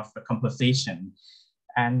sake of the composition.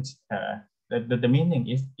 And the meaning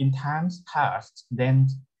is, in times past, then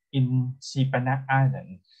in Sipanak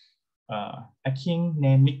Island, a king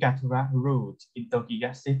named Mikathura ruled in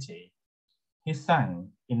Togiya city. His son,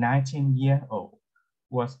 a 19-year-old,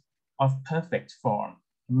 was of perfect form,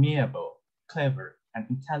 amiable, clever, and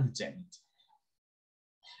intelligent.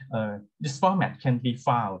 This format can be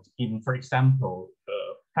found in, for example,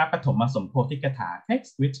 พระปฐมสมโพธิกถา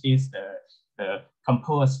text, which is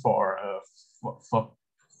composed for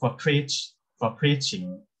preaching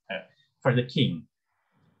for the king.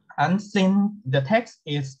 And since the text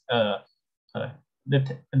is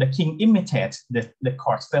the king imitates the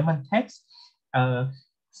court sermon text,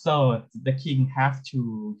 so the king have to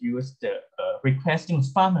use the requesting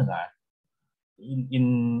formula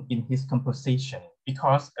in his composition,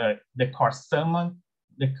 because the court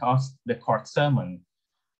sermon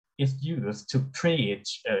is used to preach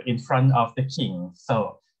in front of the king. So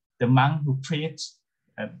the monk who preach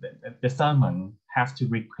the sermon have to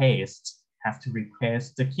request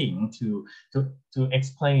the king to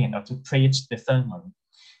explain or to preach the sermon.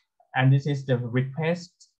 And this is the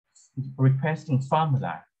requesting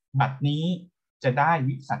formula. บัดนี้จะได้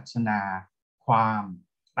วิสัชนาความ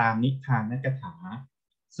ตามนิทานกถา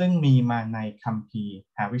ซึ่งมีมาในคัมภีร์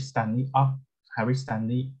Harry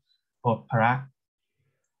Stanley Opera.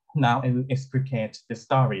 Now I will explicate the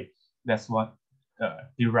story that's what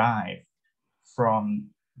derived from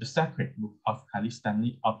the sacred book of Harry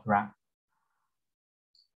Stanley Opera.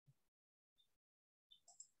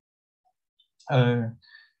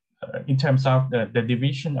 In terms of the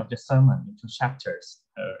division of the sermon into chapters,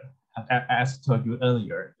 as told you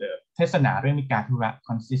earlier, the เทศนาเรื่องมิกาธุระ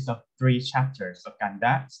consists of 3 chapters of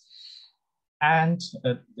Kandas. And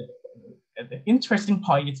the interesting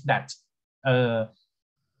point is that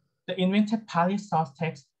the invented Pali source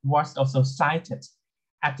text was also cited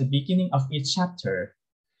at the beginning of each chapter,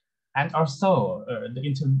 and also the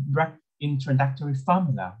introductory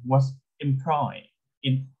formula was employed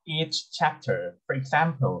in each chapter. For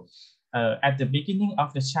example, at the beginning of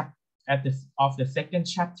the second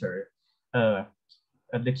chapter,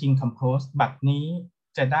 the king composed บัดนี้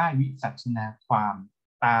จะได้วิสัชนาความ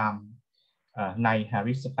ตามใน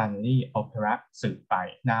Harry Stanley Opera สืบไป.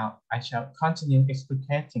 Now I shall continue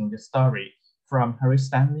explicating the story from Harry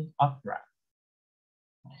Stanley Opera.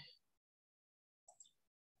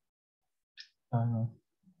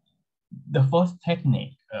 The fourth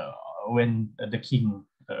technique when the king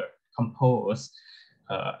composed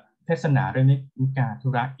เทศนาเรื่องมิกาธุ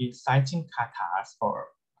ระ is citing kathas or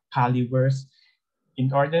Pali verse in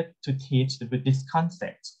order to teach the Buddhist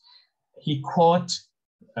concept. He quotes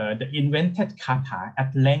the invented katha at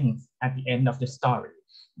length at the end of the story.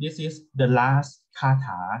 This is the last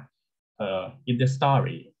katha in the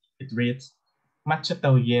story. It reads, มัชโต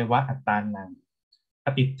เยวะอัตตานังป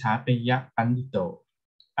ฏิฐาเปยะปันดิโต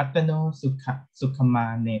อัตโนสุขมา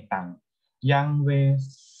เนตังยังเว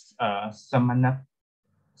ส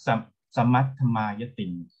มัตถมายติ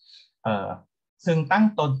งซึ่งตั้ง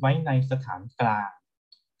ตนไว้ในสถานกลาง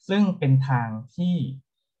ซึ่งเป็นทางที่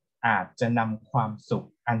อาจจะนำความสุข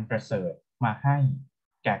อันประเสริฐมาให้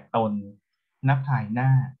แก่ตนณภายหน้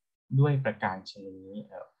าด้วยประการชนี้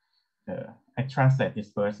I translate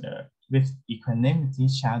this verse with equanimity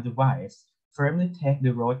shall the wise firmly take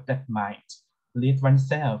the road that might lead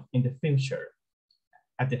oneself in the future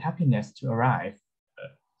at the happiness to arrive.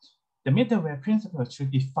 The middle way principle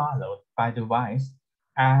should be followed by the wise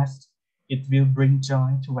as it will bring joy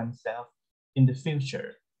to oneself in the future.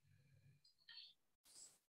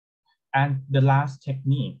 And the last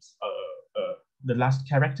techniques, the last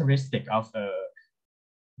characteristic of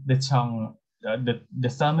the Chong,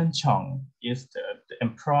 the sermon Chong is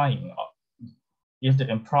the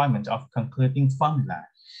employment of concluding formula.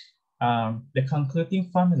 The concluding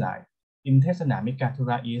formula in เทศนามิกาธุ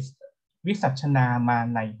ระ is วิสัชนามา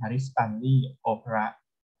ใน Harry Stanley Opera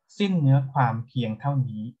สิ้นเนื้อความเพียงเท่า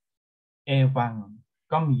นี้เอวัง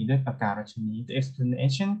ก็มีด้วยประการฉนี้ The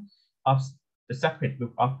explanation of the sacred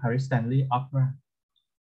book of Harry Stanley Opera,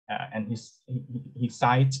 and he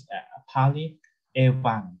cites Pali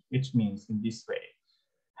Evang, which means in this way,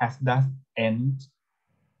 has that end.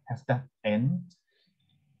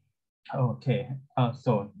 Okay,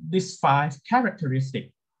 so these 5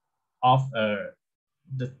 characteristics of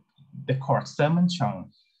the court sermon Chong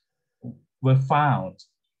were found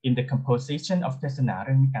in the composition of เทศนาเ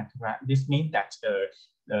รื่องมิกาธุระ. This means that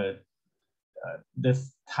the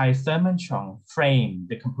Thai sermon Chong frame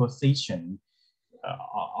the composition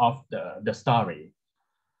of the story.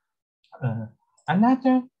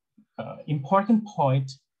 Another important point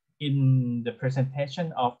in the presentation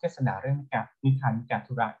of เทศนาเรื่องนิทานมิกา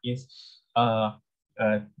ธุระ is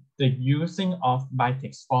the using of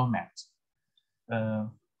bitexts format.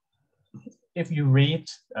 If you read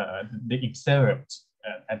the excerpt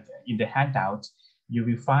in the handout, you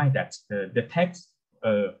will find that the text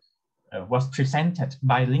was presented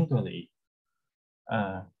bilingually.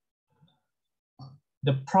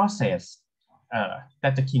 The process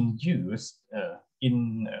that the king used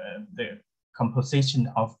in the composition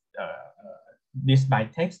of this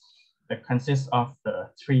bitexts consists of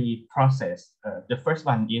three processes. The first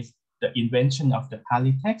one is the invention of the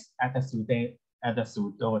Pali text at the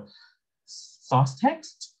pseudo source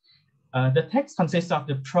text. The text consists of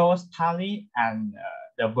the prose Pali and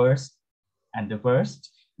the verse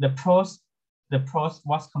The prose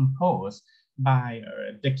was composed by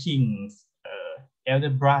the king's elder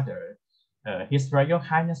brother, His Royal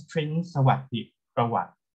Highness Prince Sawati Prawat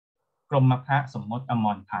Kromapha Sammot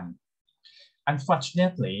Amonpan.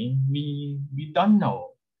 Unfortunately, we don't know,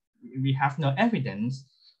 we have no evidence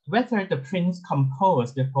whether the prince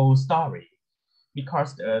composed the whole story,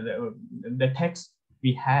 because the text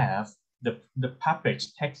we have, the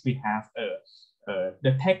published text we have,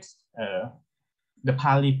 the text, the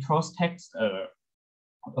Pali prose text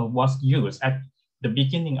was used at the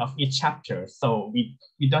beginning of each chapter. So we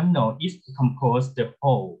don't know if he composed the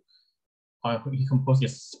whole or he composed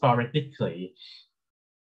it sporadically.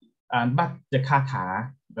 But the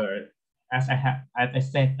Katha, as I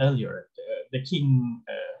said earlier, the king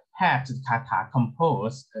had the Katha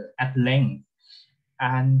composed at length,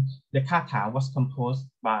 and the Katha was composed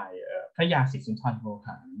by Phaya Sisunthan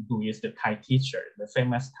Mohan, who is the Thai teacher, the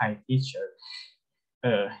famous Thai teacher.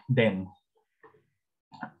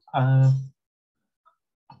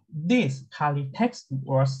 This Pali text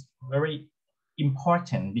was very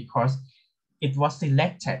important because it was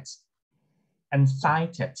selected and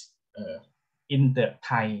cited in the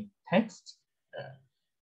Thai text.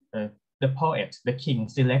 The poet, the king,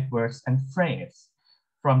 select words and phrase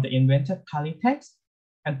from the invented Pali text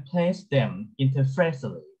and place them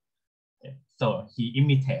interphrasally. So he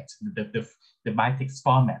imitates the bitext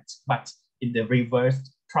format, but in the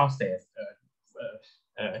reversed process.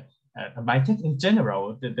 Bitext in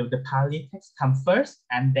general, the Pali text comes first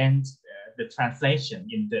and then the translation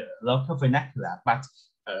in the local vernacular. But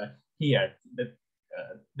here,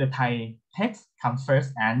 the Thai text comes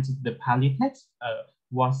first and the Pali text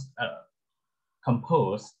was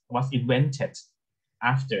invented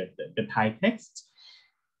after the Thai text.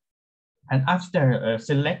 And after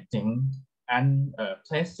selecting and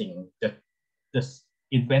placing the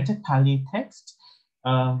invented Pali text,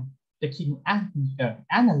 the king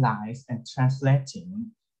analyzed and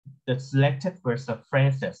translating the selected words of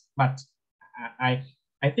phrases. But I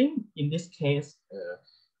think in this case,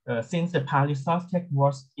 since the Pali source text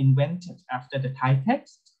was invented after the Thai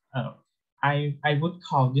text, I would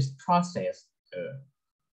call this process,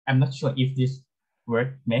 I'm not sure if this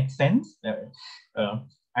word makes sense.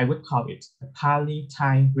 I would call it a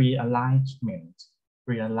Pali-Thai realignment,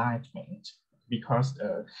 because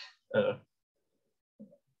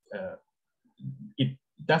it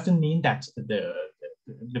doesn't mean that the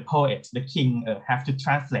poet, the king, have to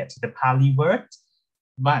translate the Pali word,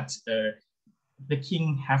 but the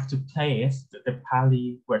king have to place the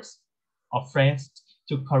Pali words or phrase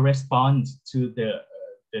to correspond to the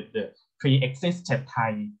pre-existed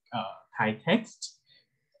Thai text.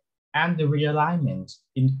 And the realignment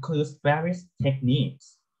includes various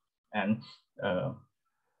techniques. And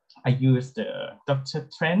I used Dr.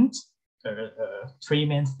 Trent, three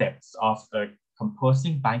main steps of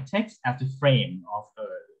composing bitext as the frame of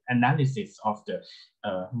analysis of the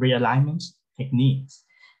realignment techniques.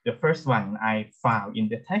 The first one I found in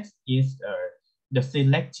the text is the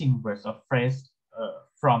selecting words of phrase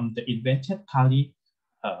from the invented Pali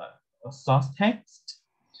source text.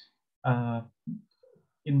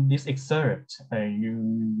 In this excerpt,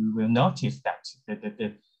 you will notice that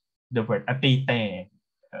the word atite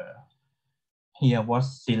here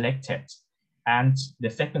was selected, and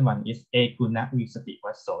the second one is eguna visati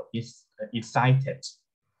vaso is cited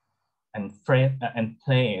and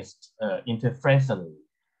placed interphrasally.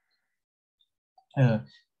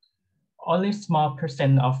 Only small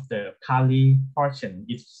percent of the Pali portion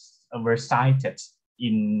were cited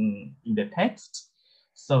in the text.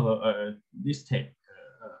 So this text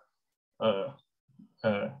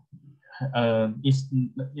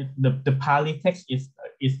the Pali text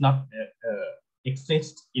is not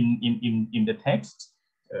exist in the text.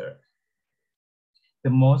 The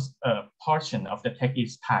most portion of the text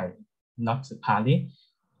is Thai, not Pali.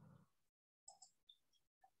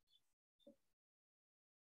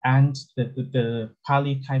 And the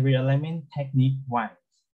Pali-Thai realignment technique one,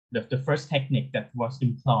 the first technique that was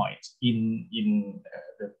employed in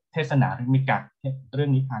the Tesana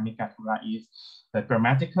is the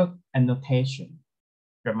grammatical annotation.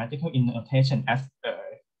 Grammatical annotation as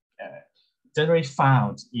generally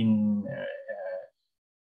found in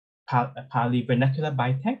Pali-Vernacular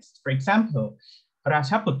bitexts. For example, รา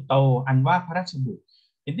ชบุตรโตอันว่าพระราชบุตร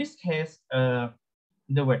In this case,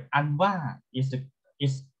 the word อันว่า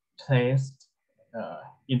is placed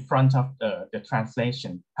in front of the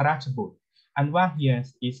translation พระราชบุตร อันว่า here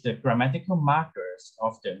is the grammatical markers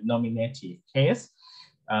of the nominative case.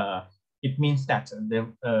 It means that the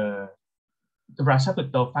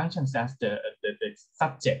Rashabutto functions as the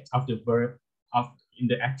subject of the verb in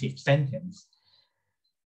the active sentence.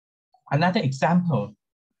 Another example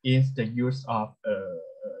is the use of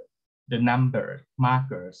the number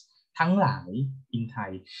markers ทั้งหลาย in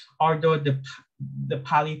Thai. Although the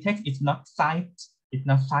Pali text is not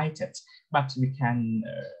cited, but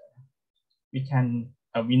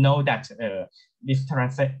we know that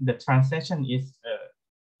the translation is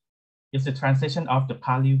the translation of the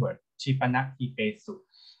Pali word ชีปนะทีเปสุ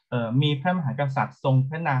มีพระมหากษัตริย์ทรง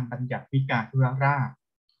พระนามบัญญัติวิกาธุรราช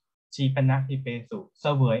ชีปนะทีเปสุเส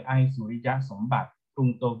วยไอสุริยะสมบัติกรุง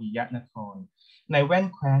โตกิยนครในแว่น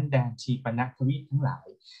แคว้นแดนชีปนะทวีปทั้งหลาย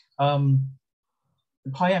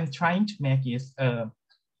The point I'm trying to make is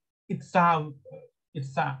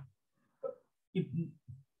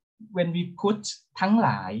when we put ทั้งหล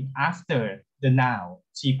าย after the noun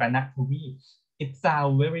ชีปนะทวีป it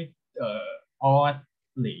sounds very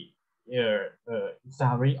oddly it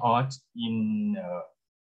sounds very odd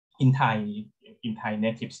in Thai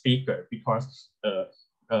native speaker because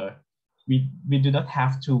we do not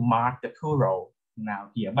have to mark the plural now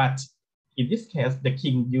here, but in this case the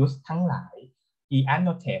king used ทั้งหลาย he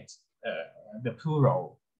annotates the plural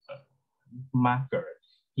marker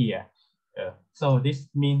here. So this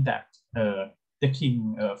means that the king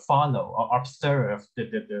follow or observe the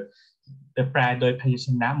แปลโดยพยัญช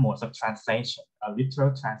นะ modes of translation, a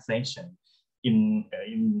literal translation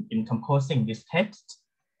in composing this text.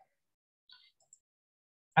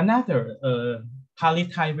 Another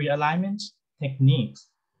Pali-Thai realignment techniques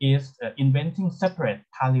is inventing separate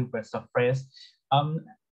Pali words of phrase.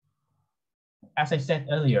 As I said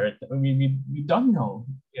earlier, we don't know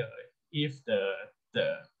if the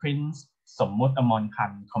Prince สมมติอมรพั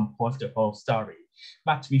นธ์ composed the whole story,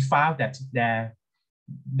 but we found that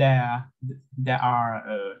there are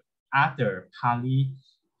other Pali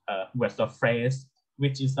words of phrase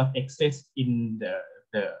which is not exist in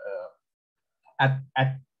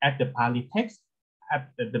at the Pali text at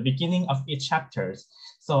the beginning of each chapters.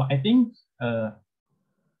 So I think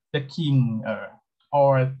the king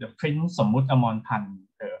or the prince สมมุติอมรพันธ์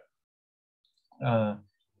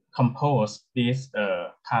composed this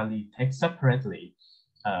Pali text separately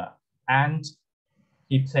and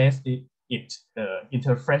he placed it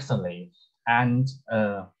interphrasally and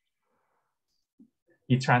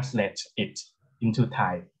he translates it into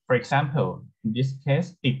Thai. For example, in this case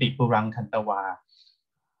ติติปุรังคันตวา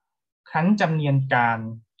ครั้นจำเนียนการ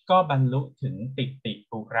ก็บรรลุถึงติติ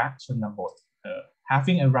ปุระชนบท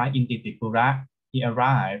having arrived in ติติปุระ he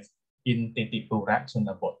arrived in ติติปุระชน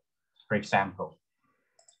บท for example.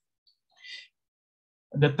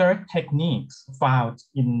 The third technique found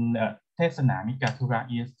in Tesana Mikathura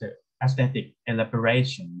is the aesthetic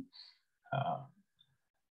elaboration.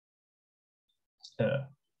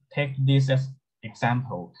 Take this as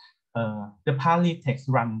example. The Pali text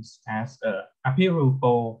runs as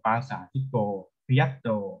Apirupo, Pasatiko,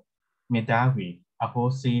 Priyatto, Medavi,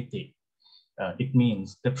 Ahositi. It means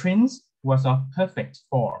the prince was of perfect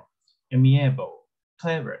form, amiable,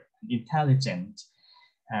 clever, intelligent,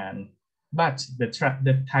 but the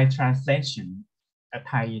Thai translation, a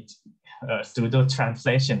Thai pseudo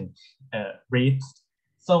translation reads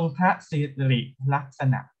ทรงพระสิริลักษ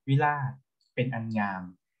ณะวิลาศเป็นอันงาม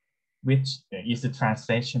which is the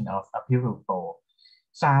translation of Apirupo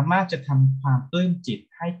สามารถจะทำความปลื้มจิต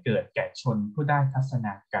ให้เกิดแก่ชนผู้ได้ทัศน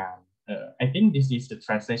าการ I think this is the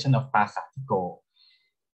translation of Pasatiko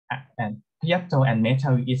and Piatto and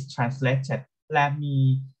Metal is translated และมี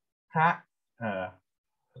พระ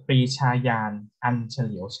ปรีชาญาณอันเฉ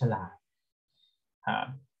ลียวฉลาด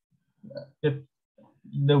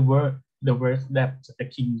the words that the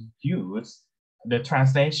king used, the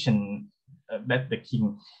translation that the king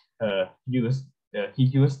used, he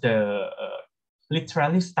used the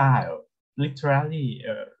literary style, literary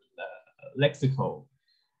lexical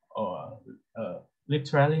or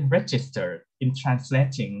literary register in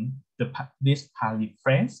translating this Pali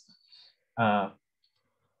phrase.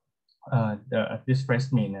 This phrase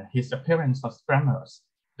means his appearance was glamorous.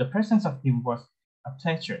 The presence of him was a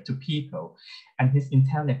pleasure to people, and his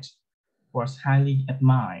intellect was highly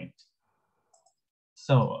admired.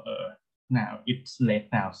 So now it's late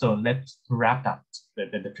now, so let's wrap up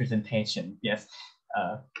the presentation. Yes,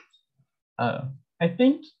 I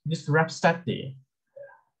think this rough study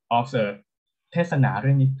of the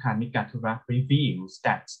Theravada reveals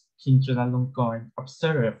that King Chulalongkorn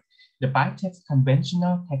observed the bytext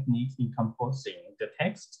conventional techniques in composing the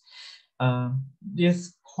text.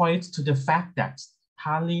 This points to the fact that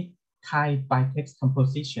Pali-Thai bytext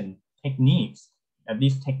composition techniques,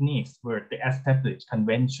 these techniques were the established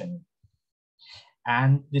convention.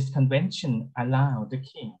 And this convention allowed the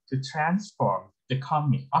king to transform the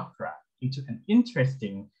comic opera into an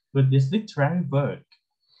interesting Buddhist literary work.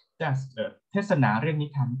 Thus, the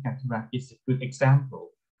Theravada is a good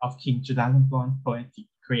example of King Chulalongkorn's poetic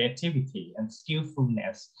creativity and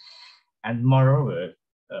skillfulness. And moreover,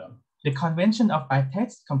 the convention of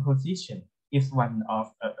bytext composition is one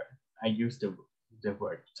of, I use the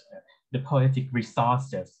word, the poetic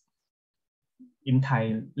resources in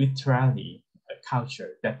Thai literary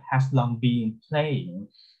culture that has long been playing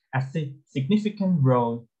a significant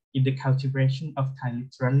role in the cultivation of Thai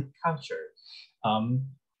literary culture.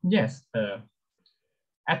 Yes,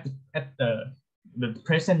 at the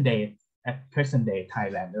present day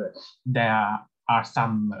Thailand, there are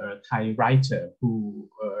some Thai writers who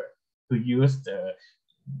use the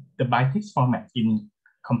bytext format in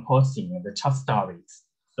composing the short stories.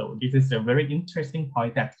 So this is a very interesting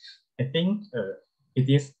point that I think it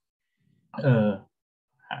is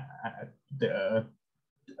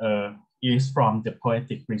is from the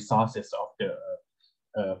poetic resources of the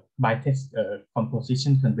bytext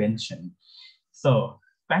composition convention. So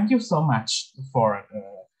thank you so much for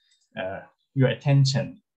your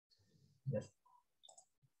attention. Yes.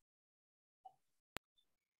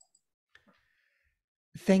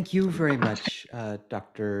 Thank you very much,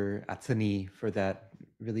 Dr. Atsani, for that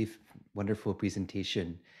really wonderful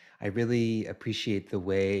presentation. I really appreciate the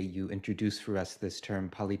way you introduced for us this term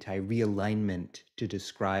Pali-Thai realignment to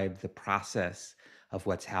describe the process of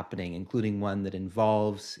what's happening, including one that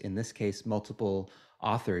involves, in this case, multiple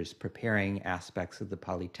authors preparing aspects of the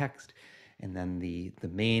Pali text, and then the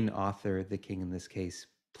main author, the king in this case,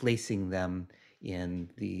 placing them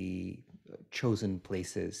in the chosen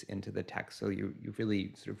places into the text. So you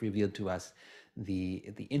really sort of revealed to us the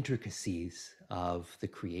intricacies of the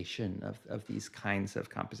creation of these kinds of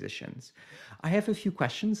compositions. I have a few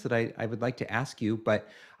questions that I would like to ask you, but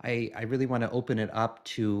I really want to open it up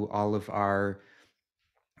to all of our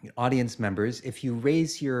audience members. If you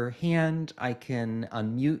raise your hand, I can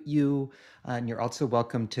unmute you, and you're also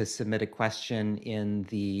welcome to submit a question in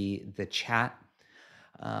the chat.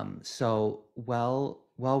 So while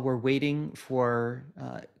we're waiting for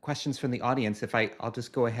questions from the audience, I'll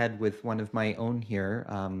just go ahead with one of my own here,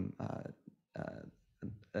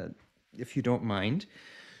 if you don't mind.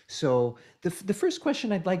 So the first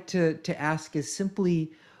question I'd like to ask is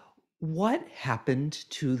simply, what happened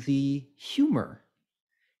to the humor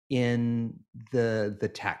in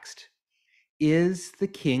the text? Is the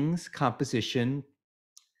king's composition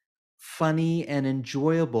funny and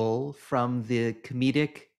enjoyable from the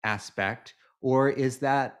comedic aspect, or is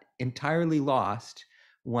that entirely lost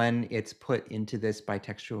when it's put into this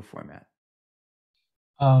bitextual format?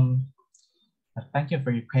 Thank you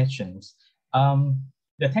for your questions.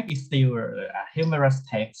 The text is still a humorous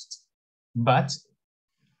text, but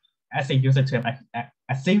as I use the term,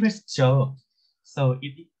 a serious joke. So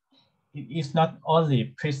it is not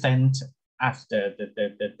only present as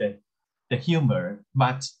the humor,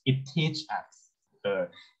 but it teaches us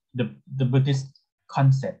the Buddhist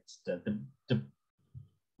concept, the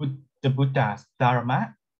Buddha's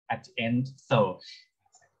Dharma at the end. So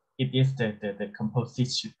it is the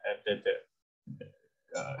composition,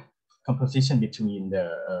 composition between the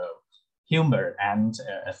humor and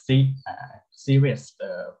a serious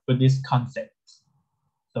Buddhist concept.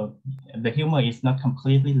 So the humor is not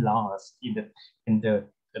completely lost in the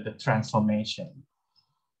transformation.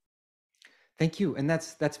 Thank you. And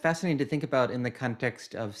that's fascinating to think about in the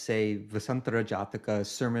context of, say, Vasantara Jataka,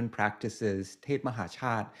 sermon practices, Tet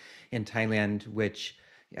Mahachat in Thailand, which,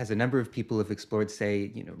 as a number of people have explored,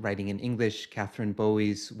 say, writing in English, Catherine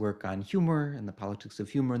Bowie's work on humor and the politics of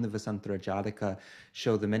humor in the Vasantara Jataka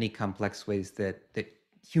show the many complex ways that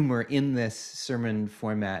humor in this sermon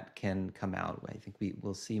format can come out. I think we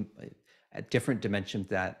will see at different dimensions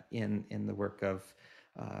that in the work of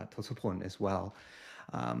Tosopon as well.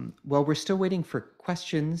 Well, we're still waiting for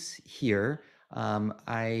questions here.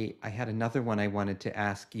 I had another one I wanted to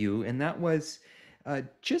ask you, and that was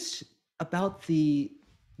just about the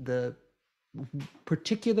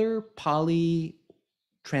particular Pali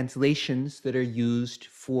translations that are used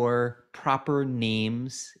for proper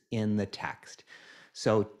names in the text.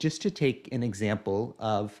 So just to take an example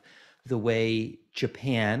of the way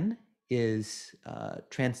Japan is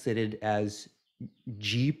translated as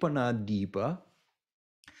Jipana Dipa.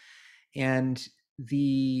 And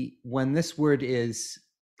when this word is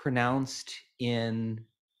pronounced in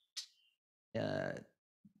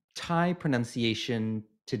Thai pronunciation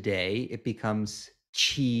today, it becomes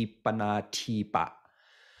Chi Pana Tipa,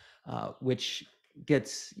 which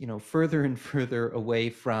gets further and further away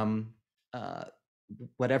from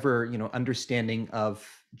whatever understanding of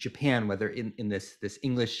Japan, whether in this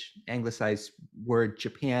English anglicized word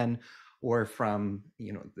Japan, or from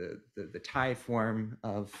the Thai form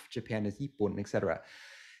of Japan as Ippon, etc.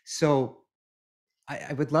 So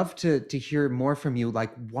I would love to hear more from you.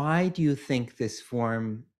 Like, why do you think this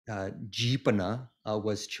form Jipana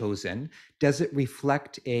was chosen? Does it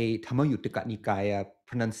reflect a Thammayuttaka Nikaya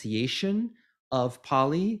pronunciation of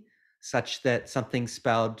Pali, such that something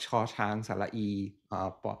spelled Chaw Tang Salai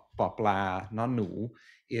Popla Nanu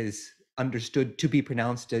is understood to be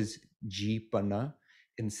pronounced as Jipana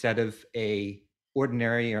instead of a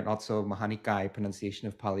ordinary or also Mahanikai pronunciation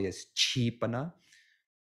of Pali as Chipana?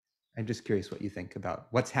 I'm just curious what you think about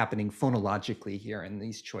what's happening phonologically here in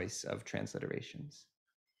these choice of transliterations.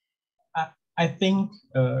 I think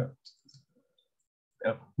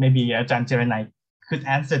maybe Ajahn Jeranai could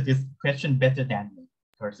answer this question better than me,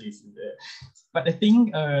 because but I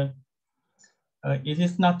think it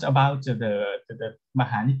is not about the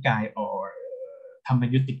Mahanikai or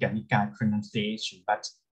Thammayuttaka Nikaya pronunciation, but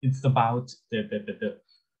it's about the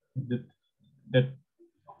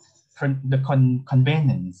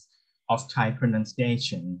convenience of Thai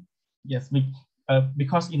pronunciation. Yes,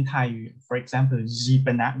 because in Thai, for example,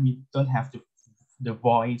 Jipana, we don't have the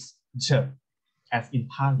voice ch as in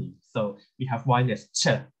Pali. So we have voiceless ch.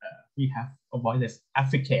 We have a voiceless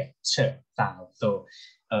affricate ch sound. So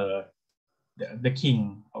the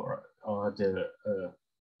king or the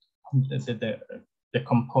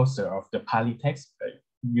composer of the Pali text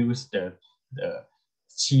used the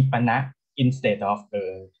Chipana instead of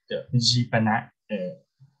the Jipana.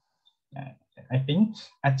 I think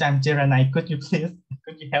Ajahn Jeranai, could you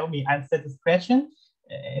help me answer this question?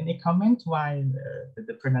 Any comment why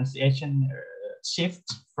the pronunciation shift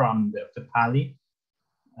from the Pali?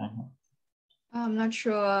 I'm not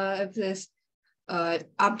sure if this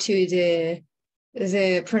up to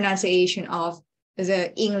the pronunciation of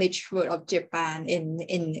the English word of Japan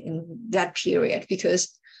in that period,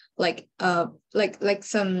 because like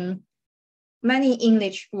some many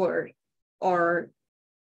English word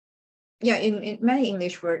in many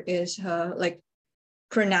English word is like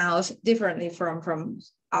pronounced differently from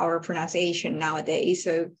our pronunciation nowadays.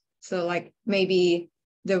 So like maybe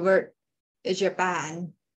the word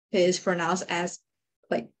Japan is pronounced as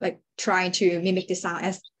like trying to mimic the sound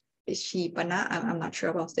as Shipana. I'm not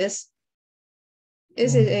sure about this.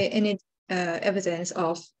 Is it any evidence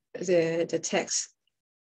of the text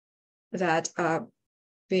that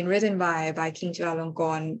been written by King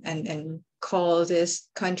Chulalongkorn and call this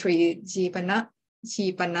country Jipana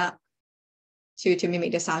to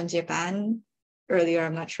mimic the sound Japan earlier?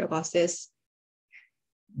 I'm not sure about this.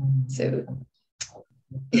 So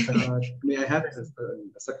may I have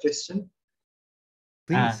a suggestion?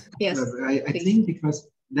 Please. Yes. I think because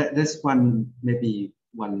there's maybe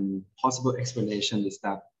one possible explanation is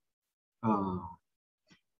that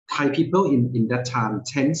Thai people in that time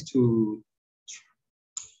tends to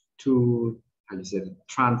how you say,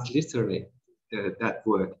 transliterate that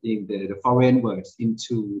word in the foreign words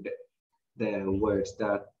into the words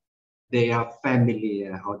that they are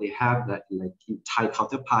familiar or they have that like in Thai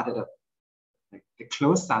counterpart of like the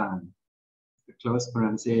close sound, the close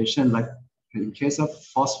pronunciation. Like in case of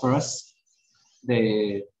phosphorus,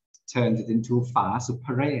 they turned it into fa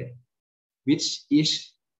supare, which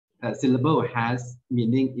each syllable has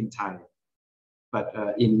meaning in Thai. But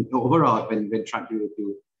in overall, when trying to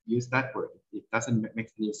use that word, it doesn't make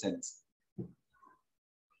any sense.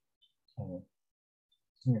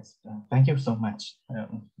 Yes, thank you so much.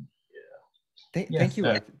 Thank you.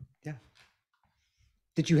 Yeah.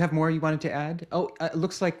 Did you have more you wanted to add? Oh, it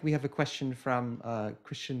looks like we have a question from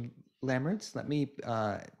Christian Lammerts. Let me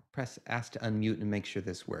press ask to unmute and make sure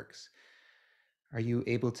this works. Are you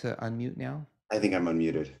able to unmute now? I think I'm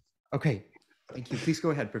unmuted. Okay. Thank you. Please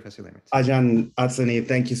go ahead, Professor Lammerts. Ajahn Atsani,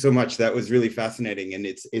 thank you so much. That was really fascinating, and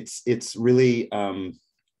it's really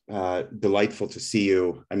delightful to see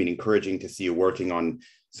you. I mean, encouraging to see you working on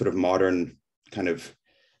sort of modern kind of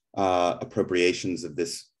appropriations of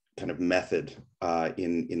this kind of method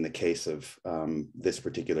in the case of this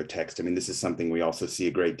particular text. I mean, this is something we also see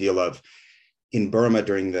a great deal of in Burma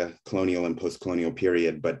during the colonial and post-colonial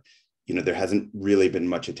period, but there hasn't really been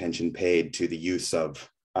much attention paid to the use of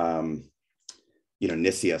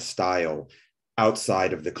Nisya style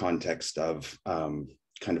outside of the context of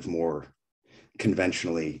kind of more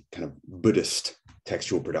conventionally kind of Buddhist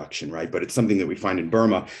textual production, right? But it's something that we find in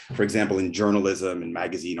Burma, for example, in journalism and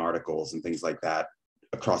magazine articles and things like that,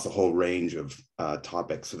 across a whole range of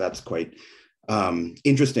topics. So that's quite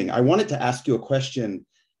interesting. I wanted to ask you a question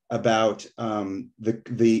about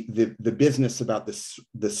the business about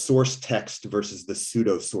the source text versus the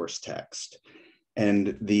pseudo source text,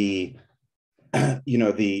 and the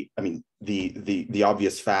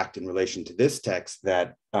obvious fact in relation to this text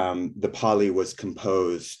that the Pali was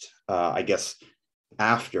composed, I guess,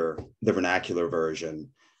 after the vernacular version.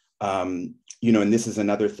 And this is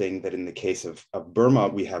another thing that in the case of Burma,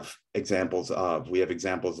 we have examples of. We have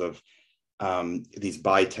examples of these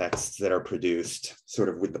bitexts that are produced sort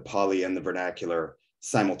of with the Pali and the vernacular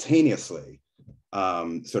simultaneously,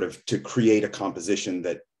 sort of to create a composition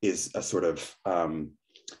that is a sort of,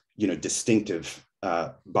 distinctive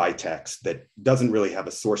bitext that doesn't really have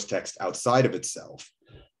a source text outside of itself,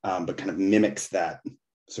 but kind of mimics that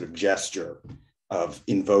sort of gesture of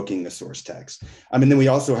invoking the source text. And then we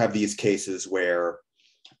also have these cases where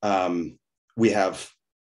we have,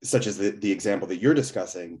 such as the example that you're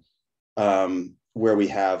discussing, where we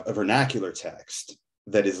have a vernacular text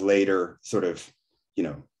that is later sort of,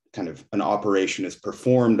 kind of an operation is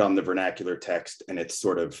performed on the vernacular text, and it's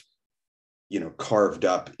sort of, carved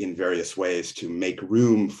up in various ways to make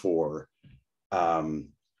room for, the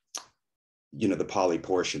Pali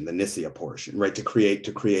portion, the Nisya portion, right? To create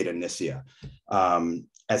a Nisya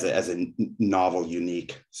as a novel,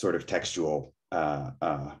 unique sort of textual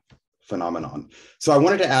phenomenon. So I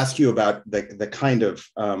wanted to ask you about the kind of,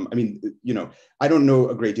 I don't know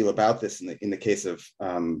a great deal about this in the case of,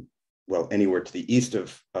 anywhere to the east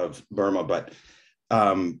of Burma, but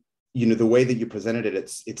the way that you presented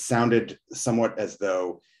it, it sounded somewhat as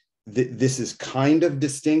though this is kind of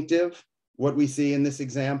distinctive, what we see in this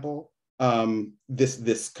example.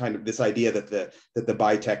 This idea that the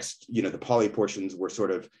bitext, the Pali portions were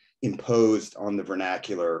sort of imposed on the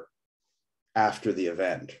vernacular after the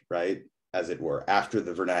event, right? As it were, after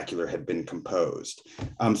the vernacular had been composed.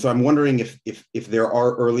 So I'm wondering if there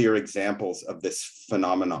are earlier examples of this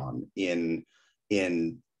phenomenon in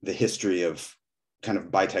the history of kind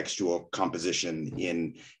of bitextual composition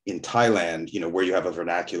in Thailand, where you have a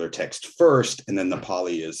vernacular text first, and then the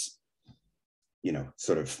Pali is,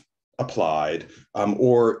 sort of applied,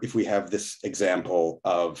 or if we have this example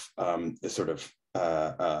of the sort of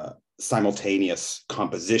simultaneous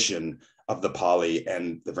composition of the Pali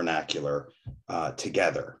and the vernacular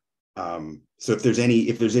together. So if there's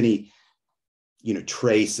any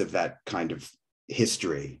trace of that kind of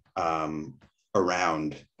history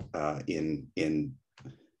around in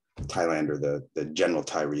Thailand or the general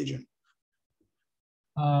Thai region.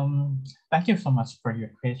 Thank you so much for your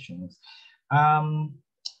questions. I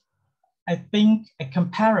think a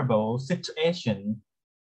comparable situation,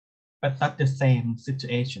 but not the same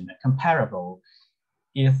situation, a comparable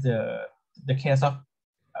is the case of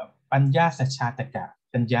Panya Sachataka,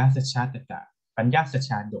 Panya Sachataka, Panya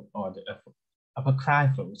Sachaduk, or the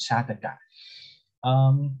apocryphal Chataka.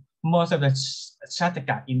 Most of the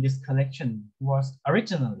Chataka in this collection was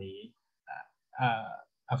originally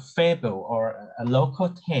a fable or a local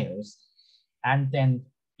tales, and then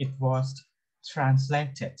it was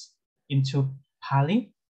translated into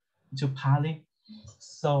Pali.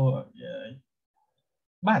 So,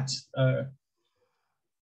 but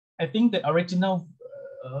I think the original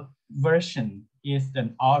version is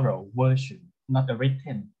an oral version, not a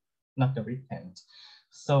written.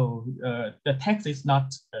 So the text is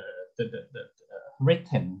not the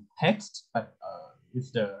written text, but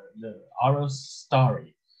it's the oral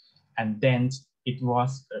story, and then it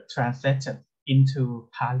was translated into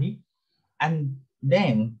Pali, and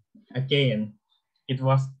then again it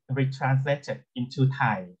was retranslated into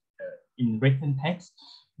Thai in written text.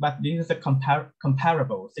 But this is a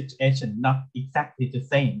comparable situation, not exactly the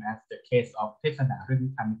same as the case of Tesana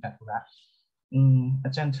Rintamitatura.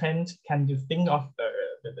 Ajahn Trent, can you think of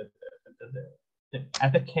the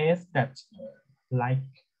other case that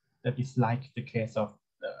is like the case of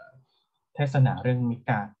Tesana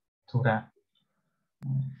Rintamitatura?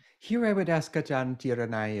 Here I would ask Ajahn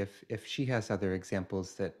Tiranai if she has other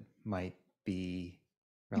examples that might be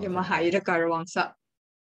relevant. Ayutthaya.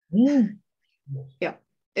 Yeah,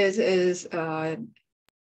 it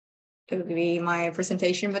would be my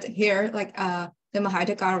presentation, but here, like the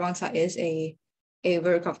Mahayuttha is a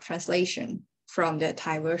work of translation from the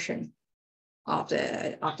Thai version of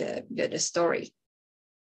the story.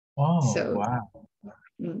 Oh, so, wow.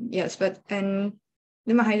 Yes, and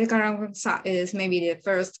the Mahayuttha is maybe the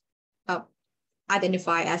first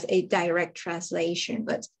identify as a direct translation,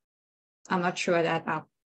 but I'm not sure that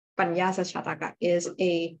Panya Sachataka is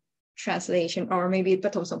a translation, or maybe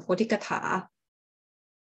Pathom Sampodhikatha,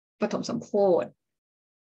 Pathom Sampod.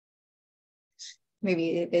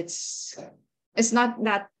 Maybe it's not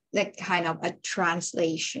that like kind of a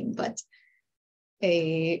translation, but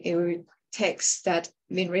a text that's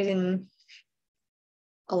been written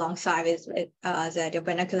alongside with the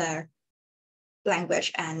vernacular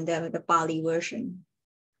language and the Pali version.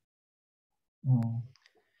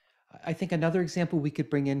 I think another example we could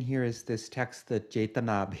bring in here is this text, the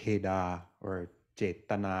Jetana Bheda or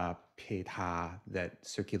Jetana Pedha, that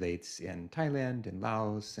circulates in Thailand and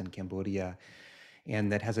Laos and Cambodia,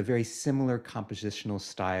 and that has a very similar compositional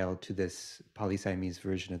style to this Pali-Siamese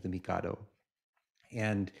version of the Mikado.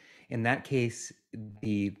 And in that case,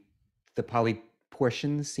 the Pali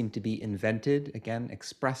portions seem to be invented, again,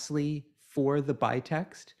 expressly for the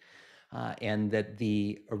bitext, and that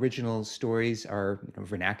the original stories are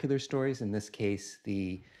vernacular stories. In this case,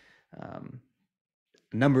 the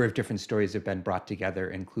number of different stories have been brought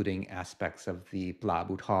together, including aspects of the Bla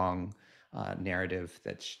Butong narrative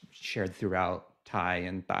that's shared throughout Thai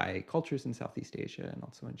and Thai cultures in Southeast Asia and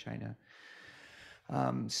also in China.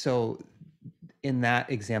 So in that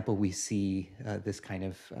example, we see this kind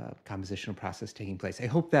of compositional process taking place. I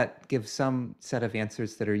hope that gives some set of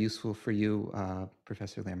answers that are useful for you,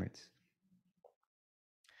 Professor Lammertz.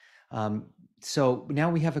 So now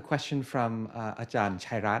we have a question from Ajahn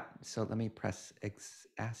Chairat. So let me press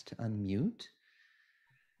ask to unmute.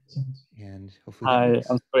 And hopefully that Hi, works.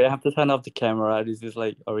 I'm sorry, I have to turn off the camera. This is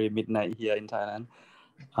like already midnight here in Thailand.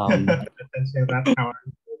 What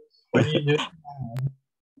do you do?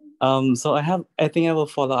 So I think I will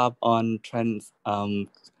follow up on Trent's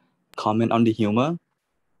comment on the humor.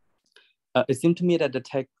 It seemed to me that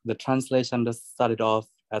the translation just started off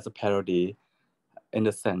as a parody, in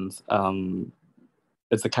the sense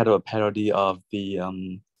it's a kind of a parody of the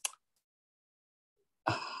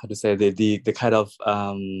how to say the kind of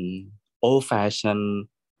old-fashioned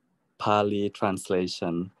Pali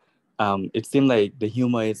translation. It seemed like the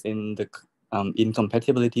humor is in the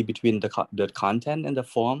incompatibility between the content and the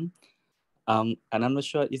form, and I'm not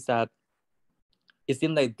sure is that it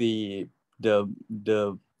seemed like the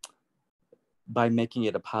by making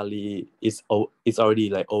it a Pali is already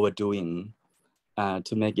like overdoing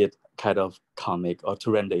to make it kind of comic or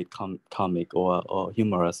to render it comic or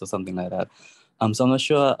humorous or something like that. So I'm not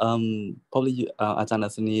sure. Probably Ajahn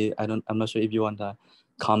Asani, I'm not sure if you want to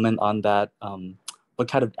comment on that. What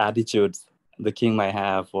kind of attitudes the king might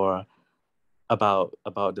have, or about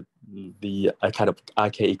the kind of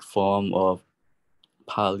archaic form of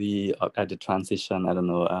Pali at the transition. I don't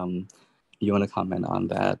know. You want to comment on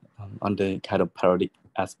that, on the kind of parodic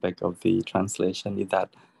aspect of the translation? Is that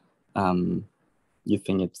you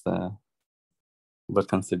think it's worth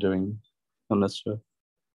considering? I'm not sure.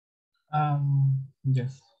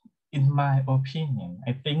 Yes, in my opinion,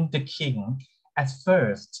 I think the king at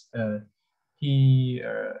first he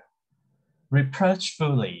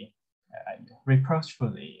reproachfully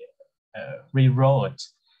rewrote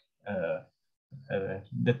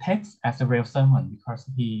the text as a real sermon, because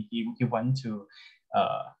he wanted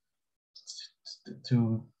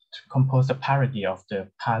to compose a parody of the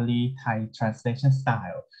Pali-Thai translation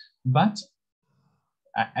style. But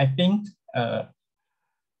I think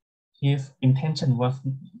his intention was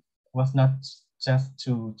not just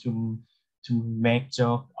to make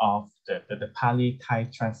joke of the Pali-Thai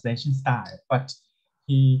translation style, but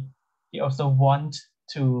he also want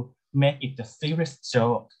to make it a serious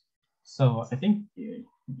joke. So I think it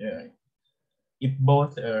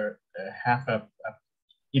both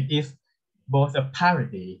it is both a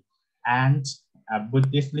parody and a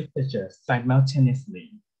Buddhist literature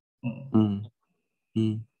simultaneously.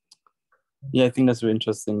 Yeah, I think that's really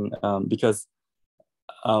interesting because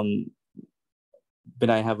but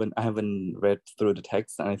I haven't read through the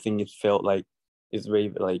text, and I think it felt like it's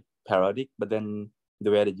very like parodic. But then the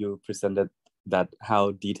way that you presented that,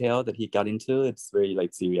 how detailed that he got into, it's very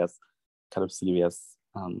like serious, kind of serious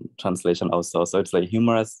translation also. So it's like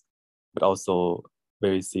humorous, but also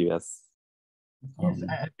very serious. Yes,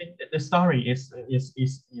 I think that the story is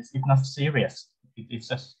not serious. It's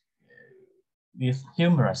just it's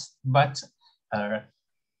humorous, but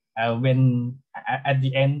when at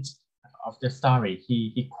the end of the story,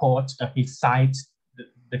 he quotes, he cites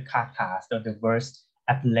the kathas, the verse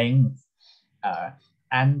at length,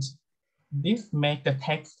 and this makes the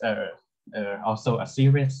text also a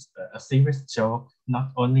serious joke,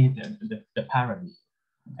 not only the parody.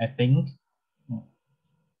 I think.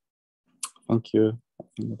 Thank you. I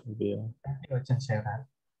think that will be Thank you, Ajahn Chairat.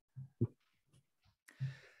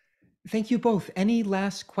 Thank you both. Any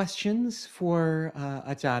last questions for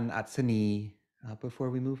Ajahn Atsani before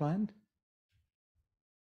we move on?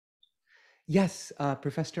 Yes,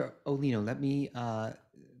 Professor Olino, let me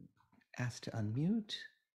ask to unmute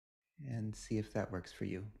and see if that works for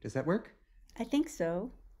you. Does that work? I think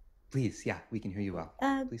so. Please, yeah, we can hear you well.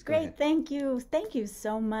 Please go Great, ahead. thank you. Thank you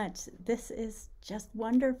so much. This is just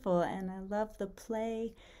wonderful, and I love the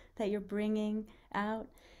play that you're bringing out.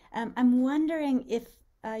 I'm wondering if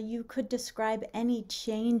you could describe any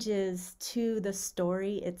changes to the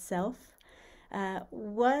story itself.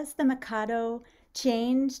 Was the Mikado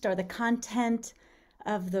changed, or the content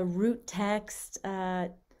of the root text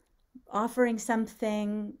offering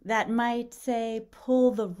something that might, say,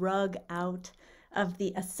 pull the rug out of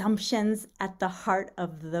the assumptions at the heart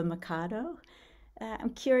of the Mikado? I'm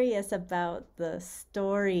curious about the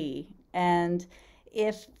story and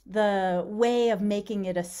if the way of making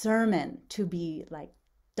it a sermon to be like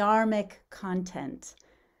dharmic content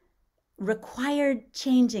required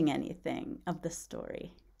changing anything of the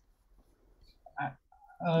story.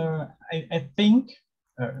 I think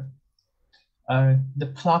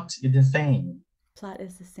the plot is the same. Plot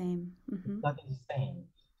is the same. Mm-hmm. The plot is the same,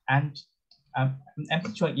 and I'm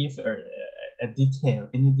not sure if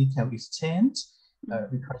any detail is changed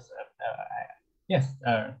because yes.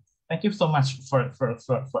 Thank you so much for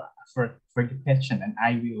the question, and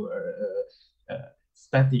I will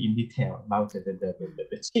study in detail about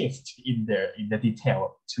the shift in the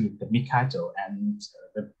detail to the Mikado and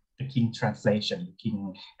the King translation, the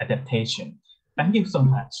King adaptation. Thank you so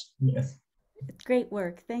much. Yes. It's great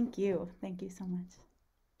work. Thank you. Thank you so much.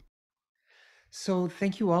 So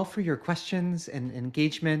thank you all for your questions and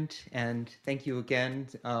engagement. And thank you again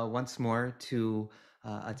once more to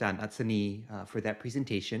Ajahn Atsani for that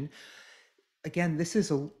presentation. Again, this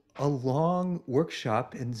is a long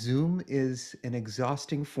workshop, and Zoom is an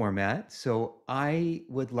exhausting format. So I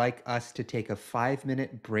would like us to take a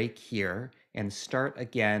 5-minute break here and start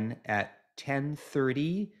again at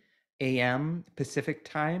 10:30 a.m. Pacific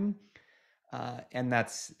time. And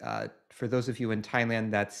that's, for those of you in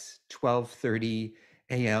Thailand, that's 12:30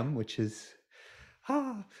 a.m., which is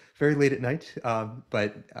very late at night.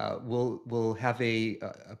 But we'll have a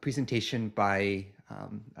presentation by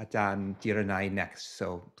Ajahn Jiranai next.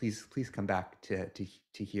 So please come back to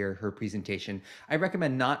hear her presentation. I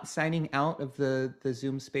recommend not signing out of the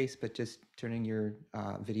Zoom space, but just turning your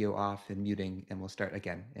video off and muting, and we'll start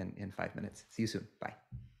again in 5 minutes. See you soon. Bye.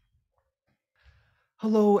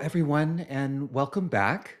 Hello, everyone, and welcome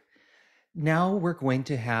back. Now we're going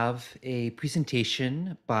to have a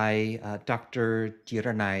presentation by Dr.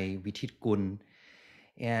 Jiranai Wititkun,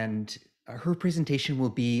 and her presentation will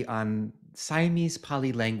be on Siamese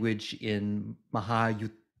Pali language in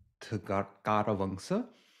Ayutthaya,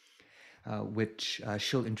 which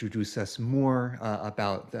she'll introduce us more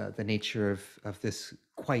about the nature of this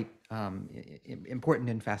quite important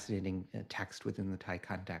and fascinating text within the Thai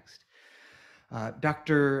context.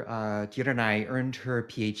 Dr. Jiranai earned her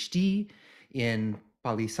PhD in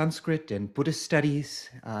Pali Sanskrit and Buddhist studies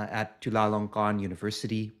at Chulalongkorn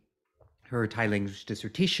University. Her Thai language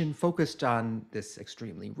dissertation focused on this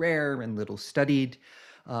extremely rare and little studied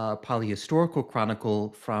Pali historical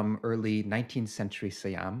chronicle from early 19th century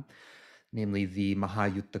Siam, namely the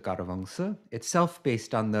Ayutthaya, itself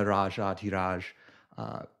based on the Rajadhiraj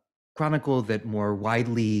chronicle that more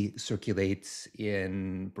widely circulates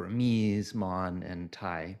in Burmese, Mon, and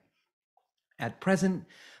Thai. At present,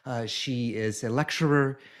 she is a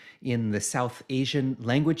lecturer in the South Asian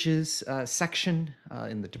Languages section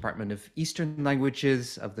in the Department of Eastern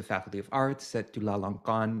Languages of the Faculty of Arts at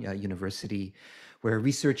Chulalongkorn University, where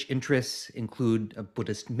research interests include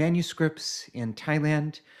Buddhist manuscripts in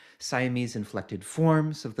Thailand, Siamese inflected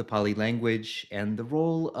forms of the Pali language, and the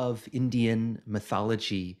role of Indian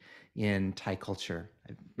mythology in Thai culture.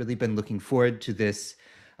 I've really been looking forward to this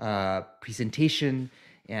presentation,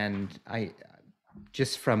 and I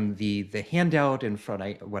just from the handout and from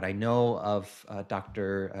what I know of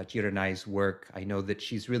Dr. Jiranai's work, I know that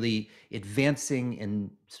she's really advancing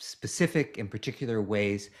in specific and particular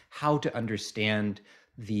ways how to understand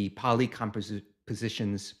the Pali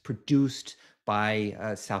compositions produced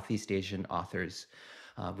by Southeast Asian authors,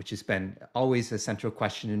 which has been always a central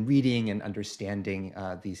question in reading and understanding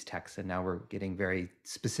these texts. And now we're getting very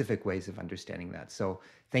specific ways of understanding that. So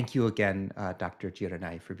thank you again, Dr.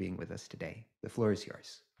 Jiranai, for being with us today. The floor is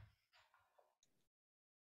yours.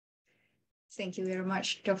 Thank you very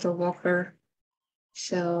much, Dr. Walker.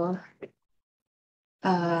 So,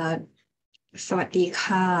 สวัสดี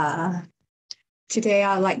ค่ะ Today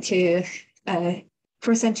I'd like to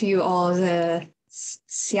present to you all the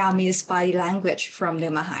Siamese body language from the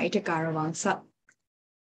Ayutthaya Wangsa.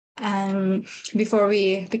 And before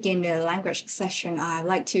we begin the language session, I'd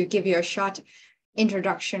like to give you a short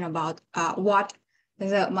introduction about what the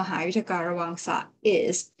Ayutthaya Wangsa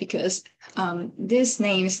is, because this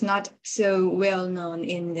name is not so well known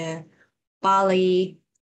in the Pali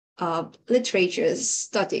literature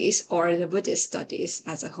studies or the Buddhist studies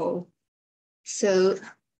as a whole. So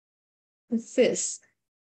this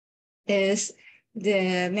is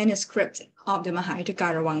the manuscript of the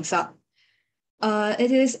Ayutthaya Wangsa.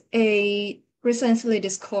 It is a recently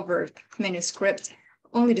discovered manuscript,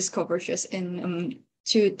 only discovered just in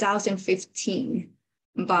 2015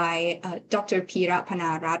 by Dr. P.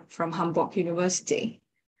 Rattanakosin from Hamburg University.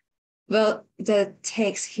 Well, the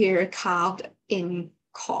text here carved in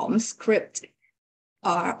calm script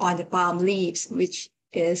on the palm leaves, which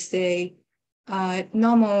is the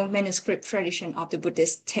normal manuscript tradition of the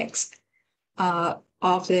Buddhist text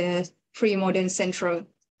of the pre-modern central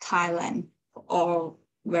Thailand, or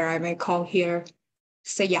where I may call here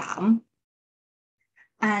Siam.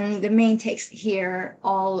 And the main text here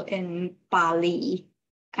all in Pali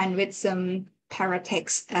and with some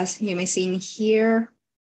paratext, as you may see here.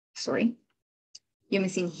 Sorry, you may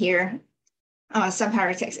see here. Some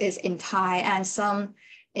paratext is in Thai and some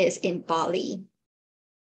is in Pali.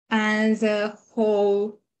 And the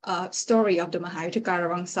whole story of the Ayutthaya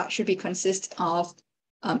Wangsa should be consist of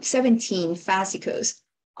 17 fascicles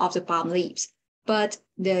of the palm leaves. But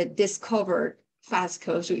the discovered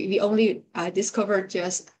fascicles, we only discovered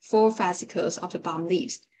just 4 fascicles of the palm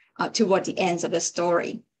leaves toward the ends of the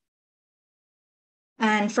story.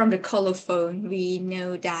 And from the colophon, we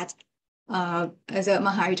know that the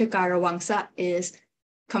Ayutthaya Wangsa is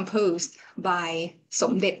composed by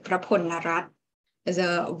Somdet Praponnarat,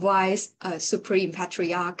 the vice supreme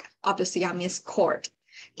patriarch of the Siamese court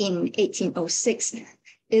in 1806.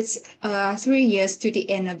 It's 3 years to the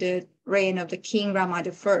end of the reign of the King Rama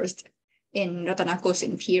I in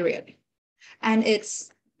Rattanakosin period. And it's,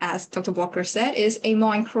 as Dr. Walker said, is a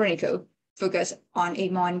Mon chronicle focused on a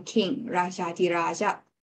Mon king, Raja.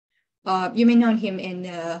 You may know him in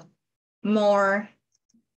the more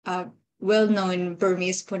well-known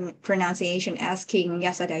Burmese pronunciation as King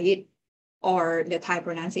Yasadayit, or the Thai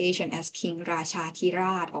pronunciation as King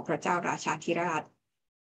Rachathirad or Prachao Rachathirad.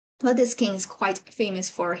 Well, this king is quite famous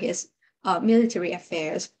for his military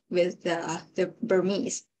affairs with the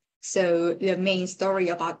Burmese. So the main story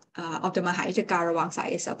about of the Ayutthaya Wangsa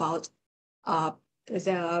is about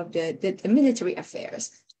the military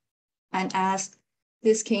affairs. And as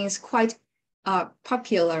this king is quite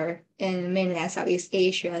popular in mainland Southeast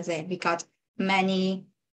Asia, then we got many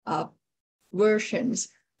versions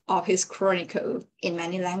of his chronicle in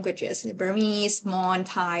many languages. The Burmese, Mon,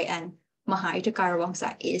 Thai, and Ayutthaya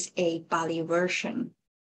Wangsa is a Pali version.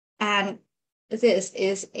 And this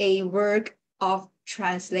is a work of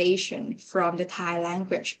translation from the Thai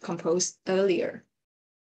language composed earlier.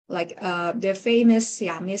 Like the famous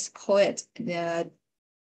Siamese poet, the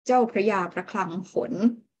Chao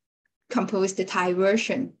Conferences composed the Thai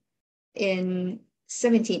version in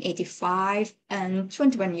 1785, and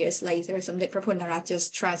 21 years later, Somdet Praponnarat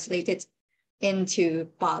just translated into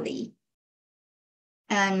Pali.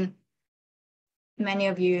 And many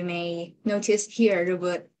of you may notice here the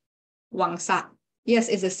word Wangsa. Yes,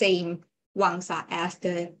 it's the same Wangsa as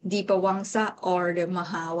the Deepa Wangsa or the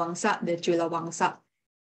Maha Wangsa, the Jula Wangsa.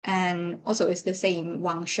 And also it's the same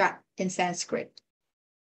Wangsha in Sanskrit.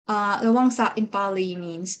 The Wangsa in Pali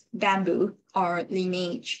means bamboo or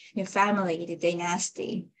lineage, the family, the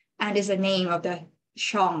dynasty, and is the name of the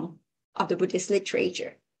Shong of the Buddhist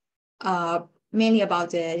literature, mainly about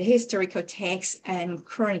the historical texts and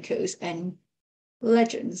chronicles and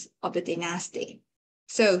legends of the dynasty.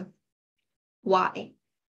 So why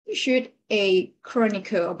should a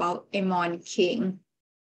chronicle about a Mon king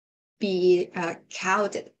be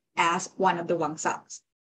counted as one of the Wangsas?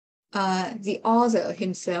 The author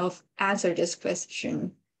himself answered this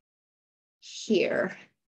question here.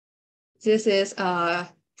 This is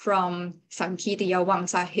from Sankitiya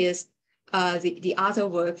Wangsa, the other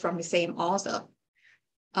work from the same author.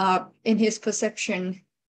 In his perception,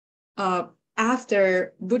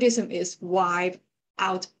 after Buddhism is wiped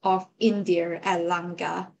out of India and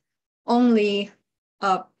Lanka, only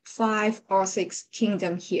 5 or 6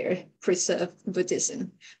 kingdoms here preserve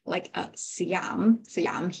Buddhism, like Siam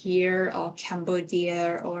here, or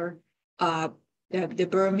Cambodia, or the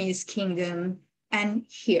Burmese kingdom, and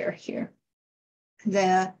here.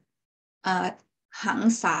 The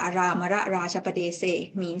Hangsa Ramara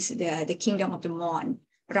Rajapadese means the kingdom of the Mon.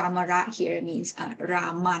 Ramara here means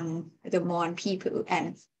Raman, the Mon people,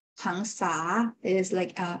 and Hangsa is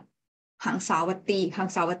like Hangsawati,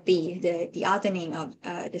 the other name of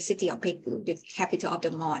the city of Pegu, the capital of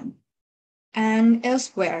the Mon. And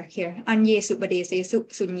elsewhere here, Anye Subadesesu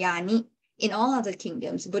Sunyani, in all other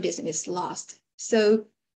kingdoms, Buddhism is lost. So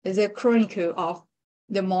the chronicle of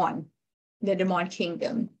the Mon, the Mon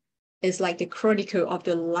kingdom, is like the chronicle of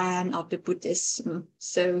the land of the Buddhism.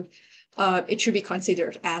 So it should be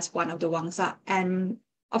considered as one of the Wangsa, and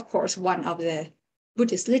of course, one of the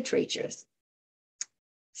Buddhist literatures.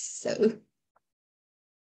 So,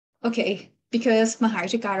 okay, because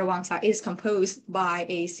Mahayajikara Wangsa is composed by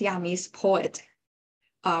a Siamese poet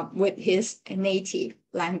with his native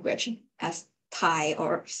language as Thai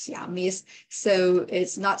or Siamese. So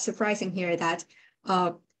it's not surprising here that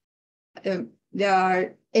there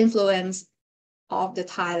are influence of the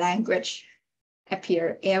Thai language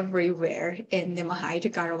appear everywhere in the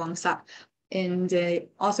Mahayajikara Wangsa, in the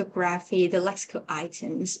orthography, the lexical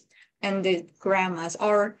items, and the grammars,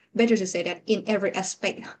 or better to say that in every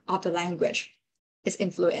aspect of the language is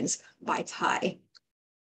influenced by Thai.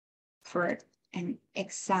 For an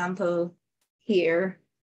example here,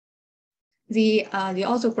 the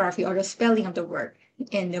orthography or the spelling of the word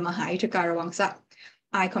in the Mahayajikara Wangsa,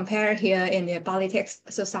 I compare here in the Pali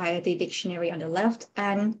Text Society Dictionary on the left,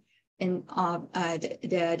 and in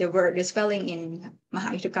the word, the spelling in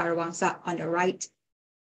Mahayajikara Wangsa on the right.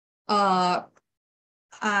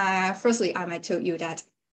 Firstly, I might tell you that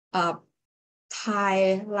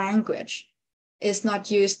Thai language is not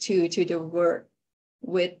used to the word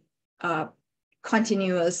with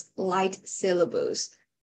continuous light syllables.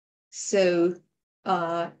 So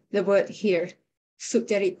the word here,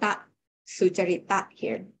 sujarita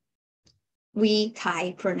here, we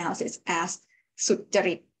Thai pronounce it as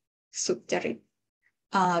sujarit.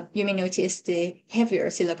 You may notice the heavier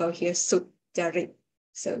syllable here, sujarit.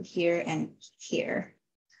 So here and here.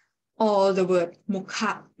 Or the word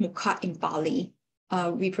mukha in Pali,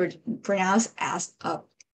 we pronounce as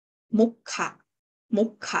mukha,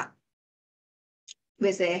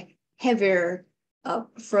 with a heavier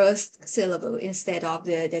first syllable instead of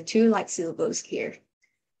the two light syllables here.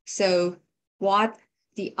 So what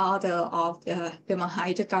the author of the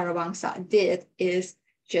Mahayajikara Wangsa did is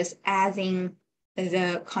just adding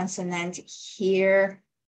the consonant here,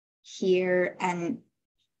 and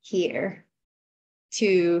here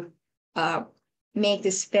to make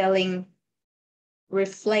the spelling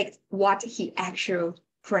reflect what he actually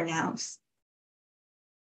pronounced.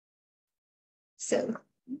 So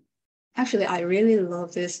actually, I really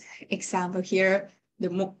love this example here, the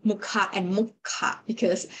mukha and mukha,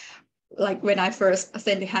 because like when I first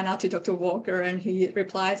sent the handout to Dr. Walker, and he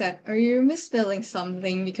replied that, are you misspelling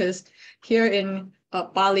something? Because here in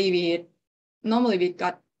Pali, normally we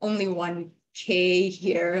got only one K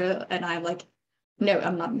here, and I'm like, no,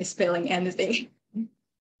 I'm not misspelling anything.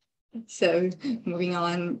 So moving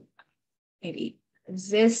on, maybe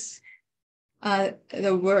this,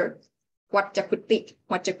 the word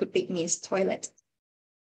Wajakutik means toilet,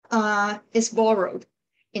 is borrowed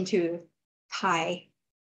into Thai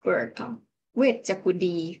word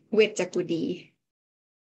Wetjakudi,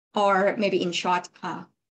 or maybe in short,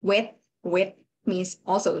 wet means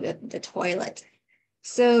also the toilet.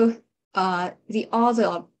 So the author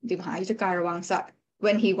of the Mahayajikara Wangsa,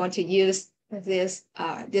 when he want to use this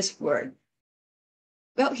word,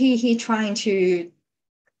 well, he trying to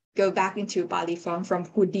go back into Pali form from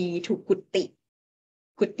hudi to kuti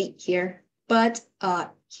here, but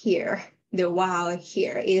here the vowel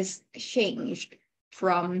here is changed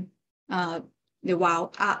from the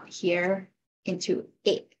vowel up here into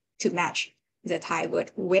it to match the Thai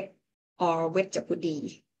word wet or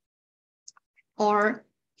wetjakudi. Or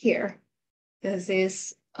here, there's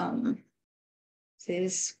this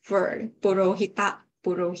word purohita,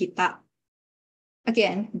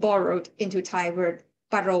 again borrowed into Thai word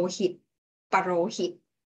parohit.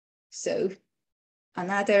 So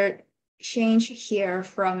another change here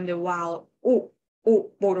from the vowel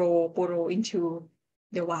poro into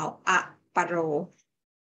the vowel paro,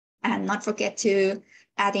 and not forget to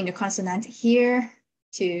add in the consonant here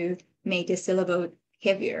to make the syllable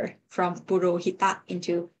heavier from purohita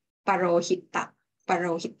into parohita.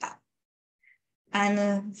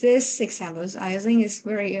 And this examples, I think, is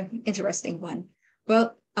very interesting one.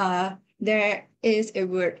 Well, there is a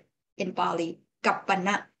word in Pali,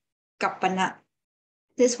 kappana.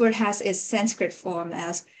 This word has its Sanskrit form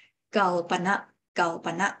as kalpana,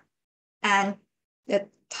 and the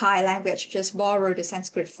Thai language just borrowed the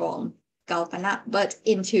Sanskrit form kalpana, but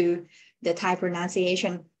into the Thai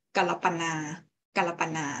pronunciation kalapana.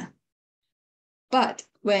 But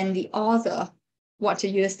when the author want to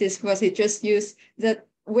use this word, he just used the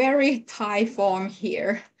very Thai form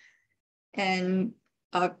here, and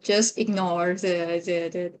just ignore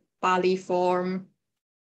the Pali form.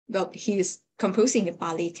 Well, he's composing the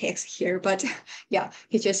Pali text here, but yeah,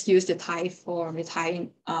 he just used the Thai form, the Thai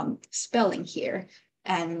spelling here,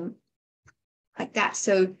 and like that.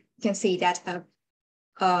 So you can see that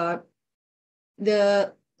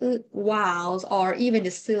the vowels or even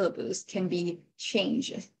the syllables can be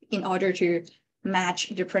changed in order to match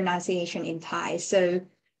the pronunciation in Thai. So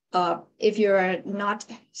if you're not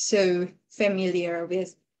so familiar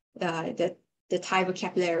with the Thai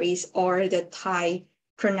vocabularies or the Thai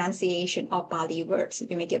pronunciation of Pali words,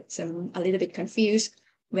 you may get a little bit confused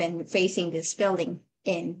when facing the spelling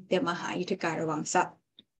in the Ayutthaya Vangsa.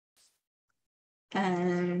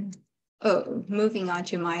 And moving on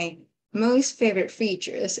to my most favorite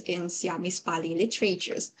features in Siamese Pali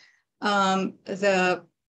literatures, the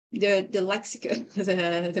lexicon,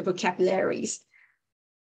 the vocabularies.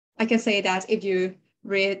 I can say that if you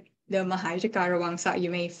read the Ayutthaya Vangsa,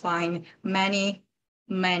 you may find many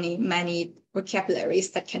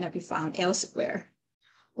vocabularies that cannot be found elsewhere,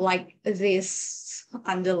 like these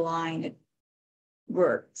underlined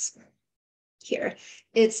words here.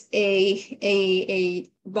 It's a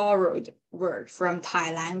borrowed word from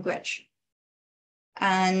Thai language.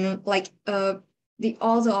 And like the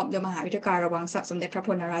author of the Ayutthaya Vangsa, Somdet Phra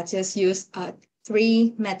Phonara, just used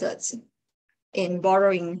 3 methods in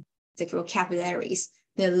borrowing the vocabularies: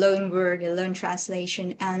 the loan word, the loan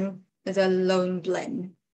translation, and the loan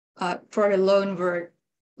blend. For the loan word,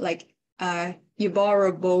 like you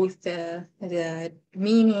borrow both the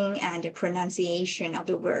meaning and the pronunciation of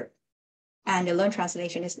the word. And the loan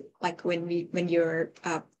translation is like when you're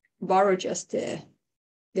borrow just the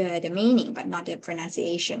meaning but not the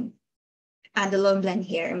pronunciation. And the loan blend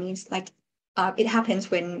here means like it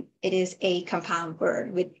happens when it is a compound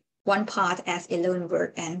word with one part as a loan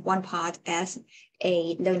word and one part as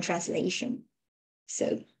a loan translation.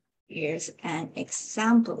 So here's an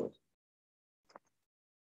example.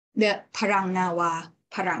 The Parang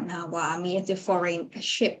Nawa means the foreign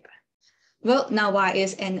ship. Well, Nawa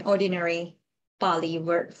is an ordinary Pali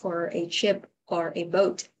word for a ship or a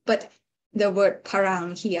boat, but the word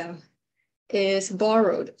Parang here is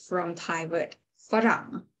borrowed from Thai word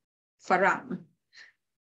Farang.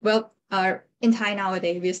 Well, in Thai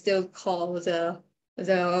nowadays, we still call the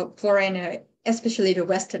foreigner, especially the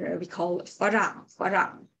Westerner, we call it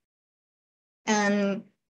Farang. And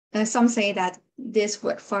some say that this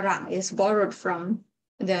word Farang is borrowed from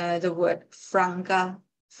the word Franca.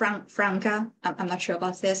 I'm not sure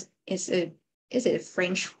about this. Is it a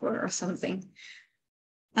French word or something?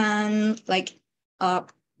 And like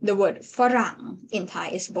the word Farang in Thai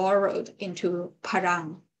is borrowed into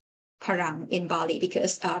Parang in Bali,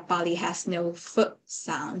 because Bali has no f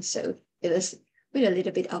sound. So it is with a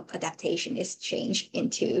little bit of adaptation, it's changed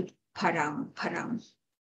into Parang.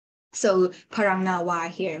 So Parang Nawa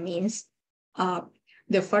here means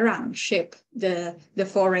the Farang ship, the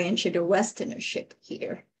foreign ship, the Westerner ship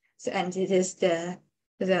here. So, and it is the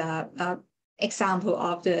example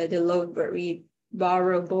of the loan where we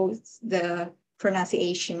borrow both the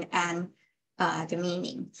pronunciation and the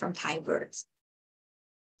meaning from Thai words.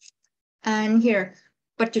 And here,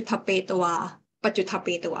 Pachutapetua.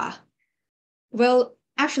 Well,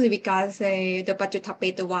 actually, because the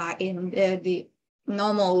Pachutapetua in the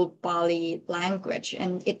normal Pali language,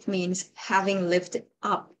 and it means having lifted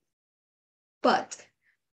up. But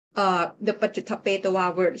the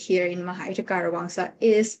Pachutapetua word here in Ayutthaya Vangsa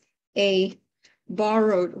is a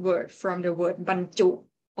borrowed word from the word Banchu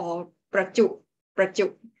or Prachu.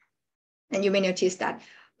 And you may notice that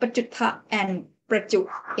Pachuta and Prachu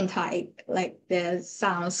in Thai, like the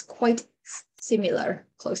sounds quite similar,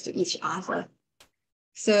 close to each other.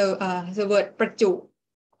 So the word Prachu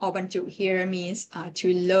or Banchu here means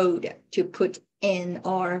to load, to put in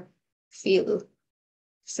or fill.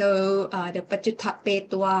 So the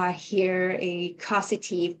Pachutapetua here, a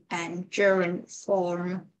causative and gerund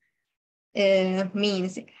form,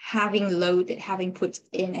 means having loaded, having put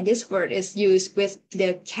in. And this word is used with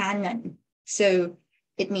the canon. So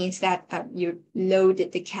it means that you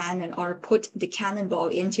loaded the cannon or put the cannonball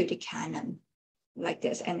into the cannon, like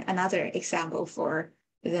this. And another example for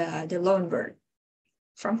the loan word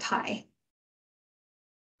from Thai.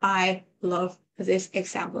 I love this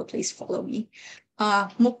example. Please follow me.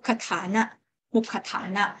 Mukhatana.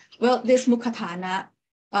 Well, this Mukhatana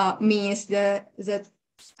means the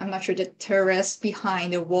I'm not sure, the terrace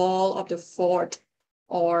behind the wall of the fort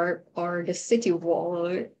or the city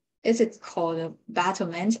wall. Is it called a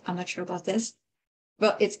battlement? I'm not sure about this.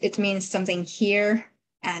 Well, it means something here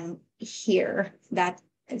and here that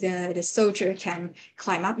the soldier can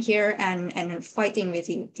climb up here and fighting with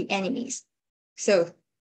the enemies. So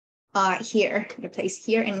here, the place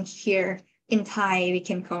here and here in Thai we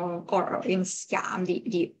can call, or in Siam,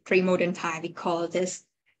 the pre-modern Thai, we call this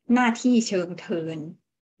หน้าที่เชิงเทิน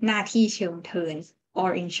หน้าที่เชิงเทิน or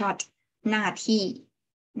in short หน้าที่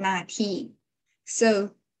so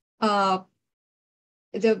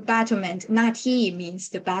the battlement, หน้าที่ means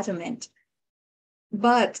the battlement,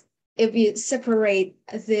 but if we separate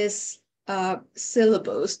this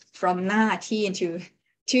syllables from หน้าที่ into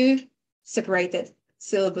two separated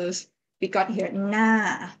syllables, we got here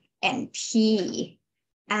na and t,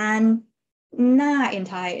 and na in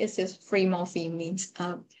Thai is this free morpheme, means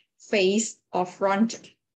face or front,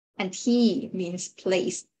 and t means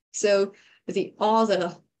place. So the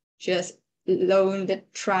author just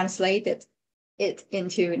translated it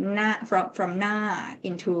into na, from na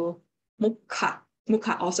into mukha.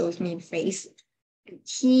 Mukha also means face.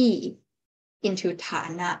 T into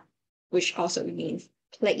thana, which also means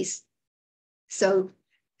place. So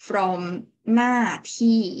from na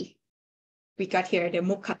ti, we got here the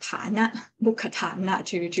mukhatana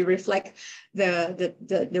to reflect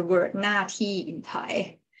the word na ti in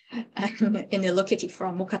Thai, in the locative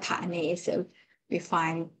from mukhatane. So we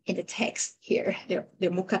find in the text here the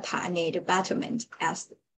mukhatane, the battlement,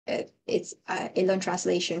 as it's a long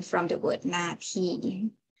translation from the word na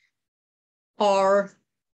ti. Or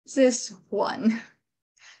this one,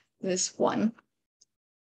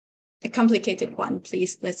 a complicated one,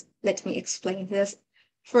 please. Let me explain this.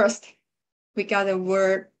 First, we got a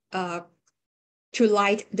word to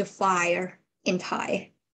light the fire in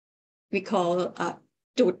Thai. We call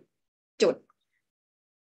dut.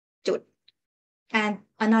 And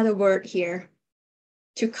another word here,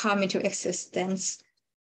 to come into existence,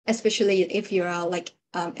 especially if you are like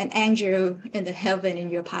an angel in the heaven in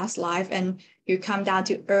your past life, and you come down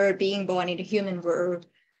to earth, being born in the human world,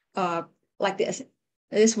 like this.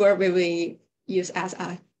 This word will be used as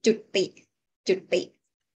a jutti.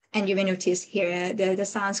 And you may notice here the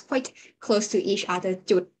sounds quite close to each other,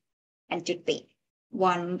 jut and jutti.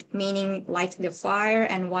 One meaning light the fire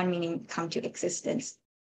and one meaning come to existence.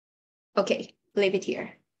 Okay, leave it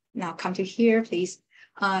here. Now come to here, please.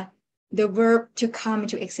 The verb to come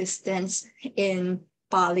into existence in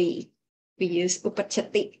Pali, we use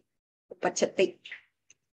upachati,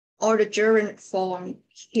 or the gerund form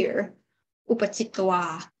here,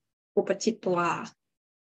 upachitwa.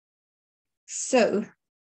 So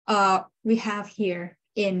we have here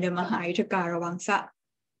in the Ayutthaya Vangsa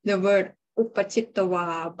the word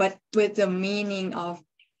upachitwa, but with the meaning of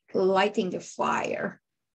lighting the fire.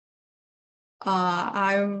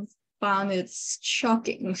 I found it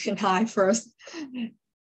shocking when I first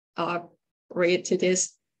read to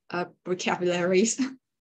this vocabularies.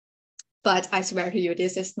 But I swear to you,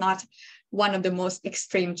 this is not one of the most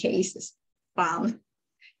extreme cases found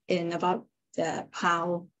in about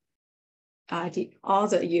how the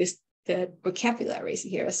author used the vocabularies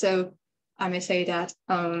here. So I may say that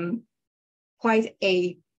quite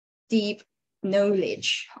a deep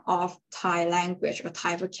knowledge of Thai language or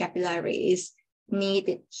Thai vocabulary is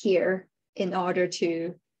needed here in order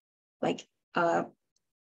to like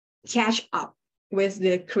catch up with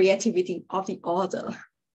the creativity of the author.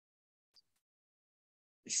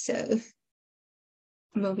 So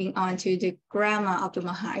moving on to the grammar of the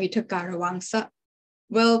Ayutthaya Vangsa.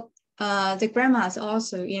 Well, the grammar is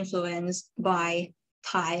also influenced by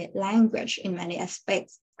Thai language in many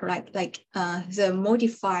aspects, right? Like the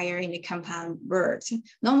modifier in the compound words.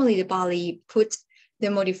 Normally the Pali put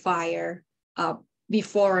the modifier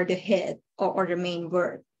before the head or the main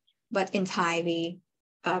word, but in Thai we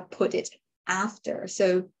put it after.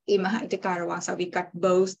 So in Ayutthaya Vangsa we got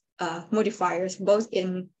both modifiers, both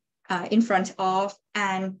in front of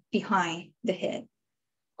and behind the head,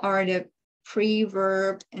 or the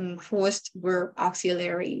pre-verb and post-verb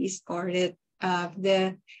auxiliaries, or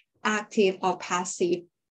the active or passive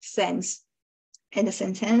sense in the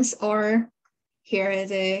sentence, or here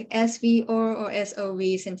the SV or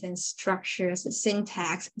SOV sentence structures, the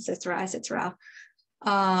syntax, etc.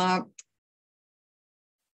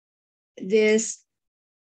 This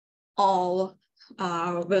all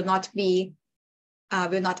will not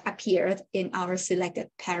appear in our selected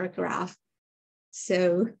paragraph.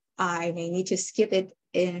 So I may need to skip it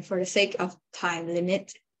in for the sake of time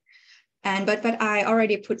limit. But I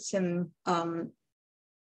already put some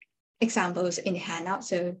examples in the handout,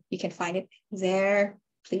 so you can find it there.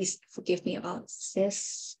 Please forgive me about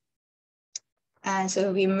this. And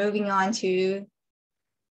so we're moving on to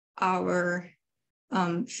our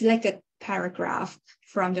selected paragraph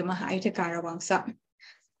from the Ayutthaya Vangsa.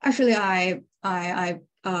 Actually, I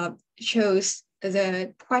shows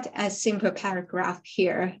quite a simple paragraph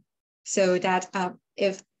here, so that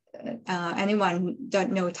if anyone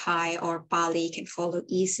don't know Thai or Pali can follow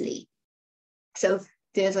easily. So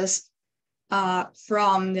this is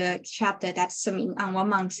from the chapter that Saming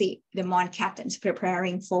Angwamangsi, the Mon captains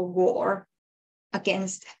preparing for war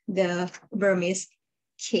against the Burmese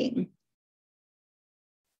king.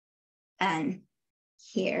 And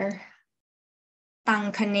here,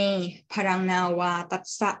 Tangkane Parangnawa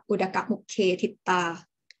Tatsa Udaka Mukke Titta.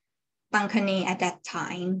 Tangkane at that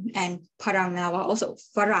time, and Parangnawa, also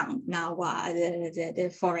Farang Nawa, the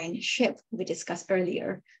foreign ship we discussed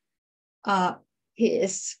earlier.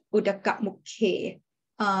 Is Udaka Mukke.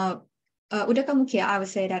 Udaka Mukke, I would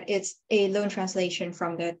say that it's a loan translation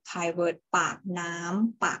from the Thai word Pak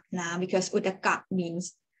Nam, because Udaka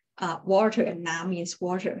means water and Nam means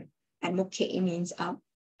water, and Mukke means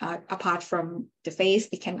apart from the face,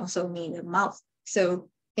 it can also mean the mouth. So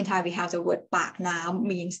in Thai, we have the word Pak Nam,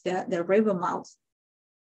 means the river mouth.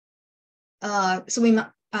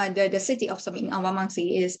 The city of Saming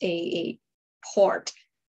Angwamangsi is a port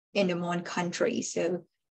in the Mon country. So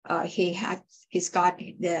he's got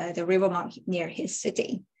the river mouth near his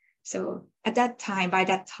city. So by that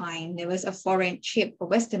time, there was a foreign ship, a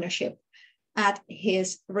Westerner ship, at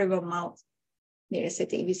his river mouth near the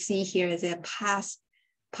city. We see here the past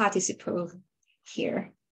participle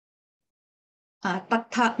here.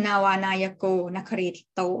 Tattha Nawanayako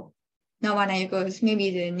Nakaretito. Nawanayako is maybe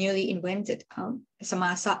the newly invented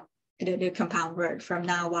samasa, the compound word from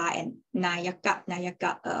Nawa, and Nayaka,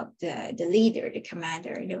 the leader, the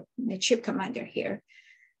commander, the ship commander here.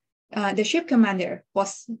 The ship commander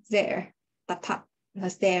was there, Tattha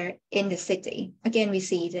was there in the city. Again, we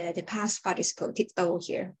see the past participle Tito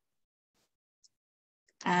here.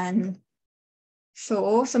 And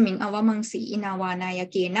so Saming Angwamangsi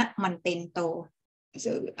Inawanayakena Mantento.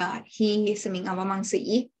 So Saming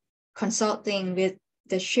Angwamangsi, consulting with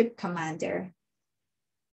the ship commander,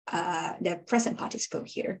 the present participle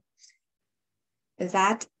here,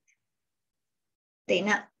 that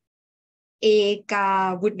Tena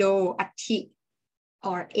Eka Wudo Ati,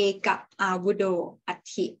 or Eka Awudo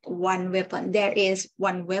Ati, one weapon. There is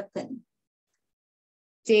one weapon.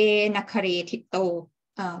 Te Nakare Tito.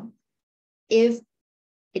 If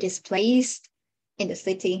it is placed in the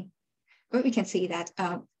city, but we can see that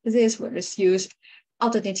this word is used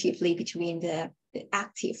alternatively between the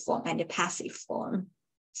active form and the passive form.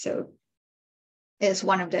 So it's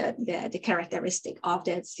one of the characteristic of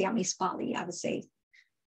the Siamese Pali, I would say,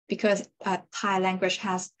 because Thai language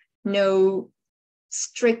has no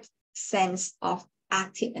strict sense of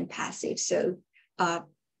active and passive. So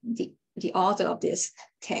the author of this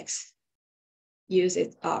text use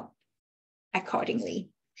it accordingly.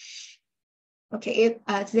 Okay,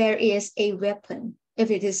 if there is a weapon,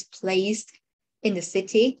 if it is placed in the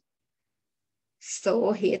city,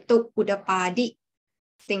 so hetu udapadi,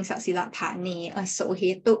 things that silathani, so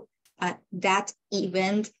hetu, that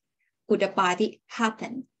event udapadi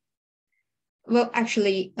happened. Well,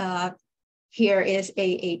 actually, here is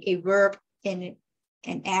a verb in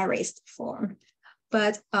an aorist form,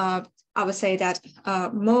 but I would say that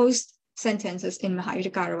most sentences in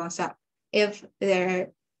Ayutthaya, if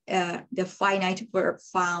the finite verb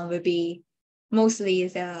found will be mostly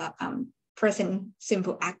the present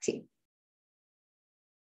simple active,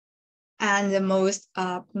 and the most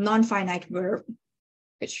non-finite verb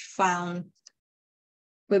which found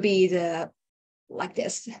will be the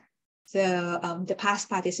past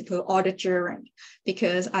participle or the gerund,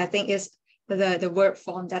 because I think it's the verb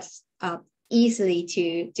form that's easily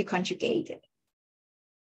to conjugate it.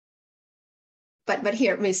 But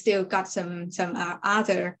here we still got some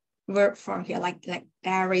other verb form here, like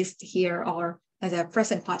aorist here, or the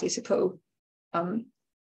present participle in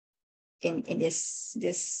this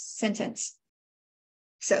sentence.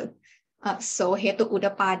 So hetu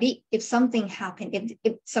udapadi, if something happened,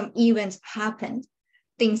 if some events happened,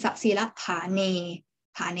 things that sila thane,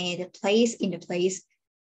 the place, in the place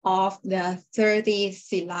of the 30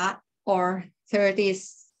 sila or 30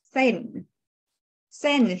 sen.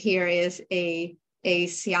 Sen here is a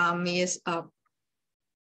Siamese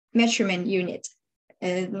measurement unit,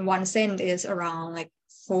 and 1 sen is around like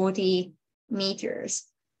 40 meters.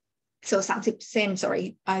 So 30 sen,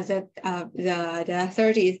 sorry, the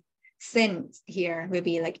 30 sen here will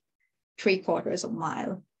be like 3/4 of a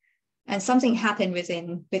mile, and something happened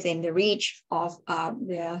within the reach of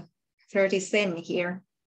the 30 sen here.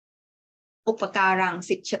 Upakarang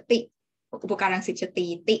sichati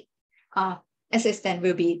ti. Assistant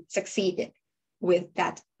will be succeeded with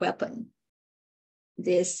that weapon.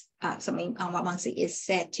 This Saming Angwamangsi is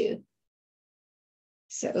said to.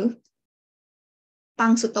 So,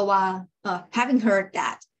 Pang Sutawa, having heard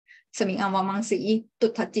that, Saming Amamangsi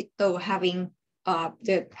Tutatito, having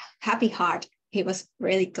the happy heart, he was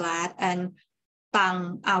really glad. And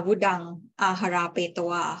Pang Awudang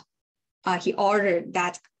Aharapetawa, he ordered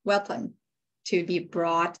that weapon to be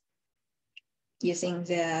brought using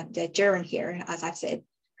the gerund here, as I've said.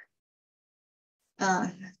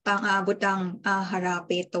 Pang Awudang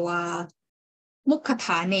Aharapetawa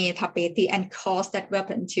Mukhatane Tapeti, and caused that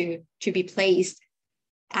weapon to be placed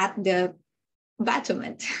at the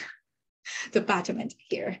battlement, the battlement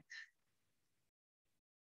here.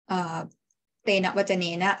 Tena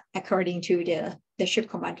Vatanena, according to the ship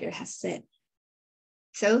commander has said.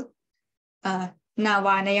 So,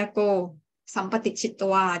 Navanayako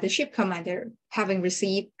Sampatichitwa, the ship commander, having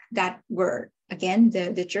received that word, again,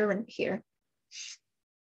 the gerund here.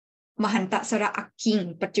 Mahanta Sara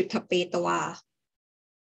Aking Patutapetawa.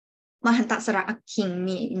 Mahanta Sara Aking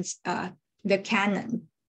means the cannon,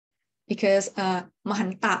 because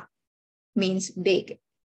Mahanta means big,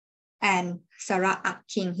 and Sara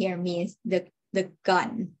Aking here means the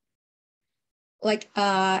gun. Like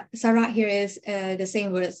Sara here is the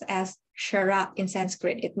same word as Shara in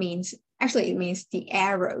Sanskrit. It means the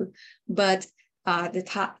arrow, but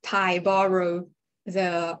the Thai borrow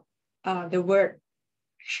the word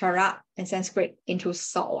Shara in Sanskrit into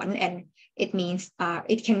Son, and it means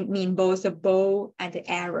it can mean both the bow and the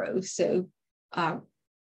arrow. So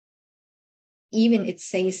even it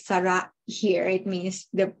says Sara here, it means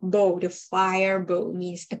the bow, the fire bow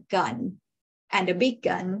means a gun, and the big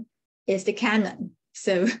gun is the cannon.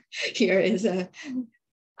 So here is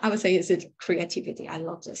I would say it's a creativity. I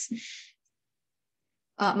love this.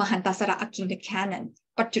 Mahanta Sara Aking, the cannon,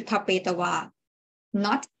 Patutapetawa,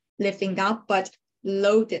 not lifting up, but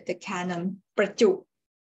loaded the cannon, Pratu,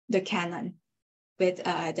 the cannon, with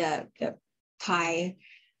the Thai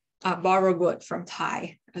borrowed word from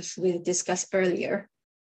Thai, as we discussed earlier.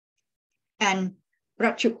 And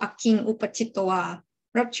Rachu Aking Upachitawa.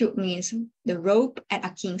 Rachu means the rope, and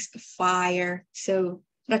Aking's fire. So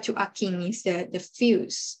Rachu Aking means the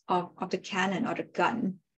fuse of the cannon or the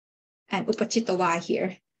gun. And Upachitawa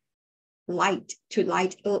here, light the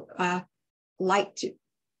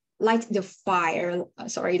fire,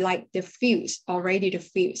 light the fuse, already the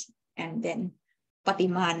fuse. And then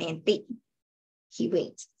Patiman and Pit, he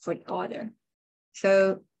waits for the order.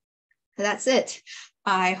 So that's it.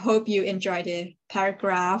 I hope you enjoyed the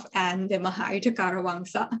paragraph and the Ayutthaya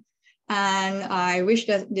Vangsa. And I wish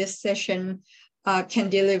that this session can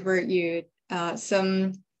deliver you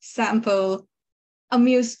some sample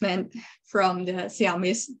amusement from the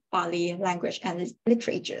Siamese Pali language and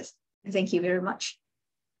literatures. Thank you very much.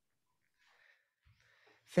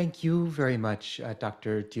 Thank you very much,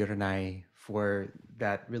 Dr. Tiranai, for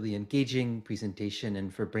that really engaging presentation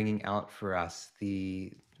and for bringing out for us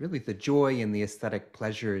the joy and the aesthetic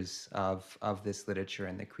pleasures of this literature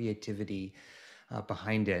and the creativity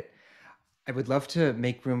behind it. I would love to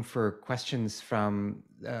make room for questions from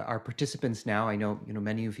our participants now. I know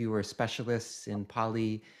many of you are specialists in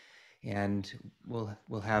Pali, and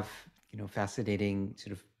we'll have fascinating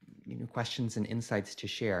sort of questions and insights to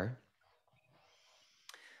share.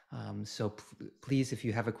 So please, if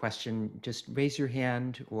you have a question, just raise your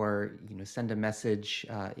hand or send a message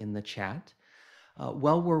in the chat.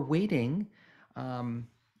 While we're waiting,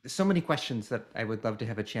 so many questions that I would love to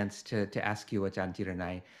have a chance to ask you, Ajahn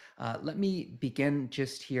Tiranai. Let me begin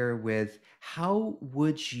just here with, how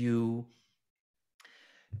would you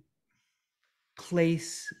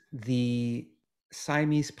place the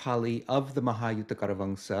Siamese Pali of the Ayutthaya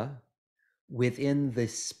Vangsa within the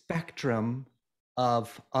spectrum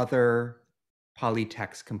of other Pali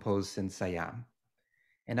texts composed in Siam?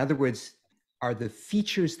 In other words, are the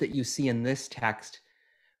features that you see in this text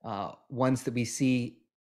ones that we see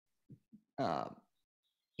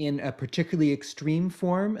in a particularly extreme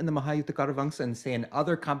form in the Ayutthaya Vangsa, and say in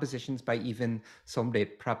other compositions by even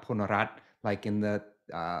Somdet Praponarat, like in the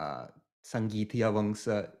Sangitya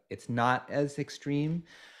Vangsa, it's not as extreme?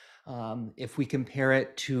 If we compare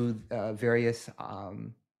it to various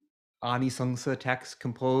Anisangsa texts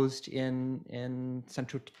composed in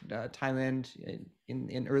central Thailand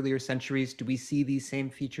in earlier centuries, do we see these same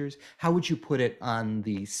features? How would you put it on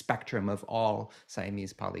the spectrum of all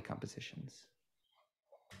Siamese Pali compositions?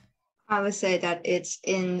 I would say that it's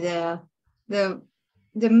in the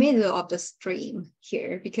middle of the stream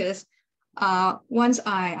here, because once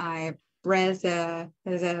I read the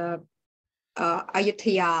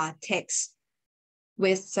Ayutthaya text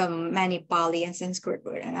with many Pali and Sanskrit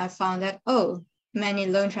words, and I found that many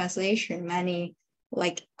loan translation, many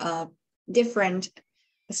different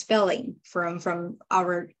spelling from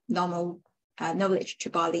our normal knowledge to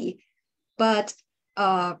Pali. But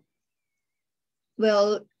Somdet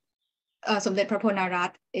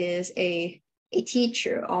Praponarat is a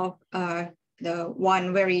teacher of the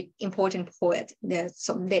one very important poet, the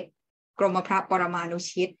Somdet Gromapra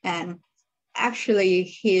Paramanuchit, and actually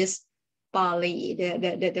his Pali,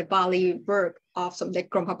 the Pali work of Somdet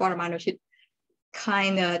Gromapra Paramanuchit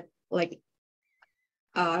kind of like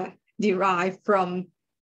derived from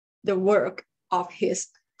the work of his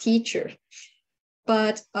teacher.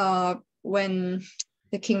 But when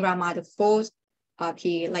the King Rama IV,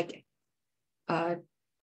 he like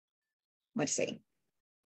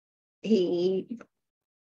he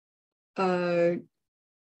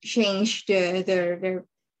changed the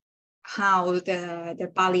how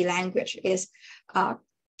the Pali language is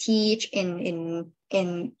teach in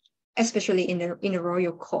especially in the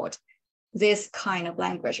royal court. This kind of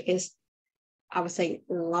language is, I would say,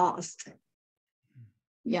 lost.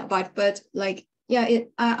 Yeah, but like I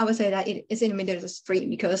would say that it is in the middle of the stream,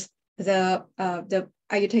 because the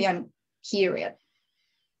Ayutthaya period,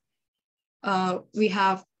 we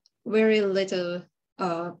have very little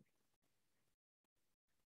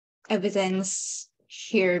evidence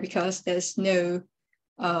here, because there's no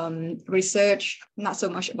research, not so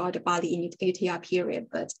much about the Pali in Ayutthaya period,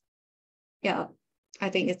 but yeah, I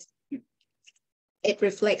think it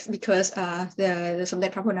reflects, because the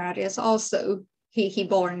Somdet Praponarat is also he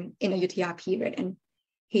born in Ayutthaya period, and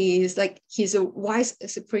he's a wise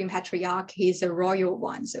supreme patriarch. He's a royal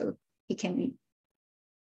one, so he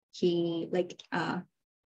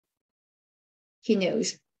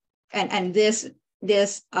knows, and this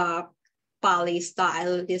Pali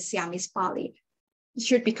style, this Siamese Pali,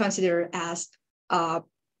 should be considered as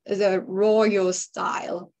the royal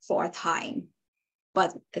style for a time,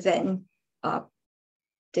 but then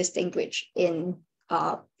distinguished in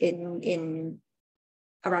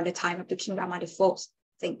around the time of the King Rama IV, I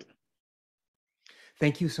think.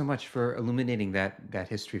 Thank you so much for illuminating that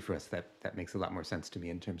history for us. That makes a lot more sense to me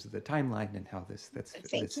in terms of the timeline and how this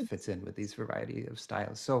fits in with these variety of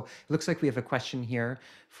styles. So it looks like we have a question here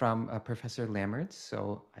from Professor Lammerts.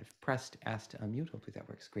 So I've pressed ask to unmute. Hopefully that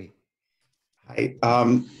works. Great. Hi,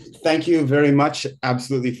 thank you very much.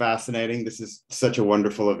 Absolutely fascinating. This is such a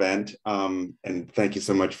wonderful event. And thank you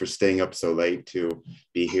so much for staying up so late to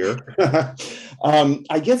be here.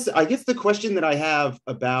 I guess the question that I have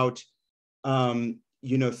about,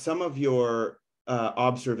 some of your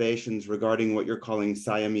observations regarding what you're calling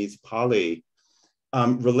Siamese Pali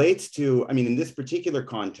relates to, in this particular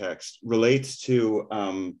context, relates to,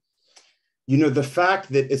 the fact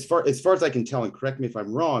that as far as I can tell, and correct me if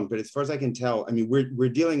I'm wrong, but as far as I can tell, we're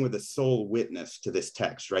dealing with a sole witness to this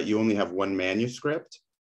text, right? You only have one manuscript,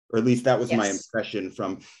 or at least that was my impression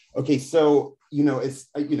from. Okay, so it's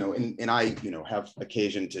and I have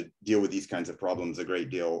occasion to deal with these kinds of problems a great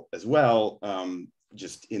deal as well,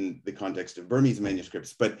 just in the context of Burmese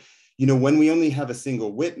manuscripts. But when we only have a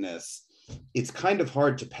single witness, it's kind of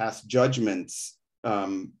hard to pass judgments,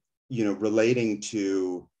 relating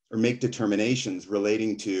to, or make determinations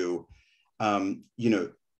relating to,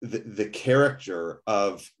 the character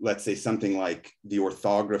of, let's say, something like the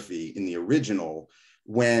orthography in the original,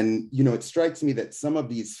 when, it strikes me that some of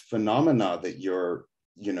these phenomena that you're,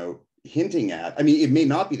 hinting at, it may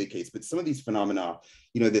not be the case, but some of these phenomena,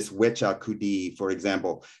 this wecha kudi, for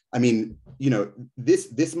example,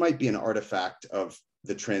 this might be an artifact of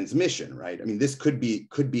the transmission, right? This could be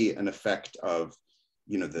an effect of,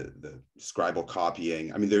 the scribal copying.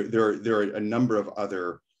 There are a number of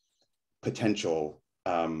other potential,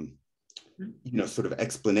 sort of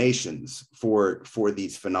explanations for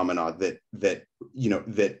these phenomena that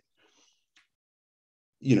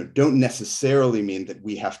don't necessarily mean that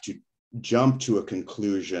we have to jump to a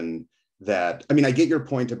conclusion that, I get your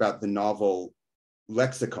point about the novel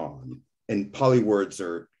lexicon, and Pali words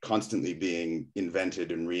are constantly being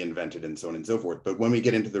invented and reinvented and so on and so forth. But when we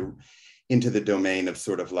get into the domain of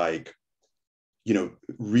sort of like,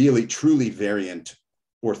 really truly variant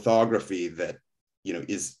orthography that,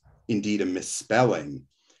 is indeed a misspelling,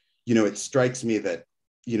 it strikes me that,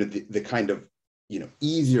 the kind of,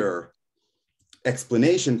 easier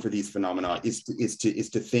explanation for these phenomena is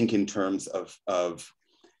to think in terms of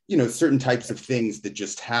certain types of things that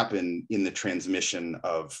just happen in the transmission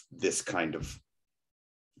of this kind of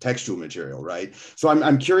textual material, right? So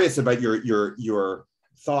I'm curious about your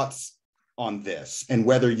thoughts on this, and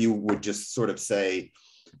whether you would just sort of say,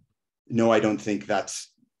 no, I don't think that's,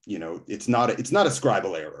 it's not a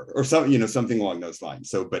scribal error or something, something along those lines.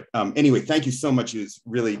 So, but anyway, thank you so much. It was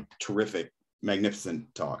really terrific,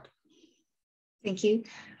 magnificent talk. Thank you.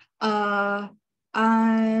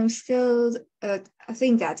 I'm still, I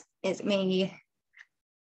think that it may,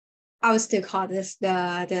 I would still call this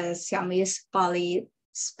the Siamese Pali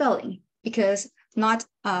spelling, because not,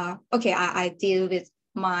 okay, I deal with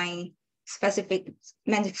my specific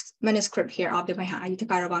manuscript here of the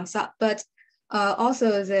Ayutthaya, but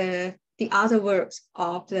also the other works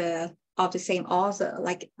of the same author,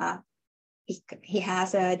 like he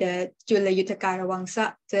has the Jula Yuttaka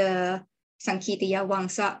Wangsa, the Sankitiya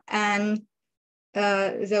Wangsa, and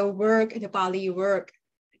the Pali work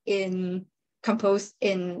composed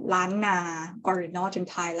in Lanna or northern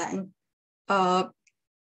Thailand,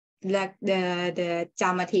 like the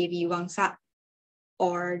Jamatevi Wangsa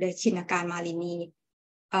or the Chinakan Malini,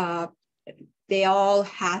 they all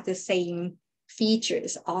have the same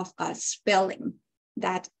features of spelling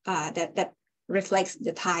that reflects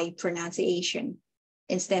the Thai pronunciation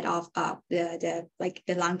instead of the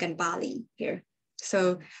Lankan Bali here.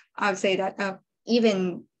 So I would say that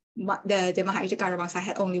even the Mahayuttaka Wangsa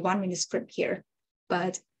had only one manuscript here,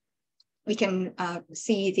 but we can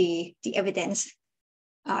see the evidence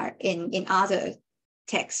in other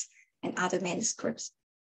texts and other manuscripts.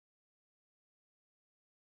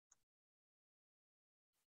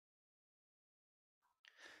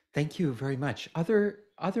 Thank you very much.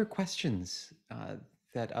 Other questions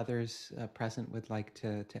that others present would like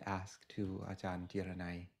to ask to Ajahn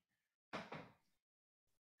Dhiranai?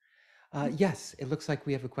 Yes, it looks like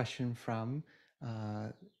we have a question from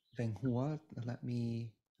Veng Hua. Let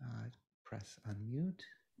me press unmute.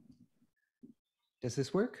 Does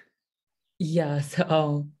this work? Yes.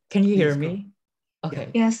 Can you hear me? Okay.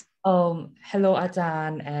 Yes. Hello,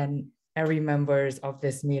 Ajahn, and every members of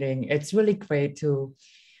this meeting. It's really great to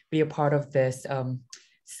be a part of this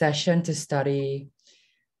session to study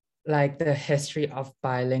like the history of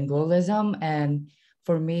bilingualism. And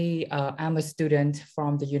for me, I'm a student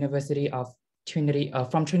from the University of Trinity,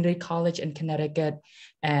 from Trinity College in Connecticut,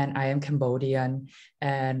 and I am Cambodian.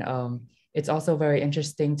 And it's also very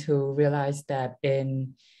interesting to realize that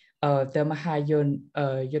in the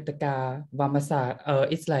Mahayuttaka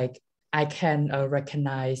Vamasa, it's like I can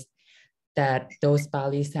recognize that those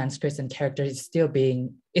Pali Sanskrits and characters is still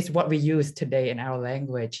is what we use today in our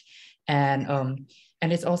language. And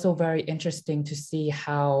it's also very interesting to see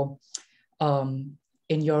how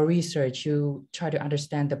in your research, you try to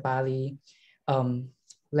understand the Pali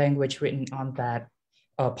language written on that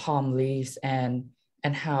palm leaves and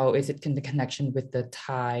how is it in the connection with the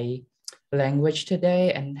Thai language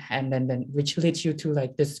today, and then which leads you to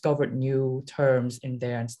like discover new terms in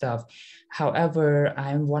there and stuff. However,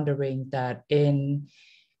 I'm wondering that in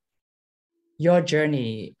your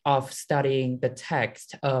journey of studying the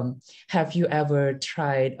text, have you ever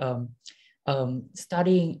tried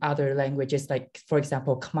studying other languages, like for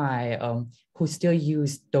example Khmer, who still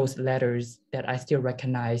use those letters that I still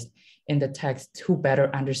recognize in the text, to better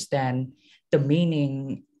understand the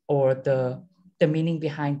meaning or the meaning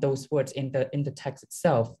behind those words in the text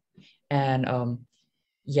itself? And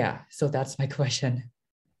yeah, so that's my question.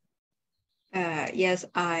 Yes,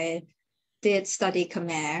 I did study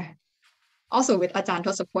Khmer. Also with Ajahn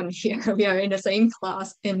Thosapon here, we are in the same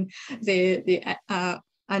class in the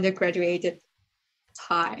undergraduate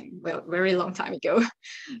time, well, very long time ago.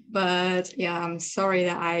 But yeah, I'm sorry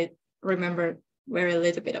that I remember very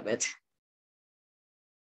little bit of it.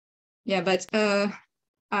 Yeah, but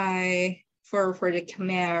I for the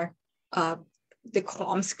Khmer, the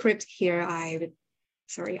Krom script here, I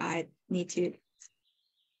need to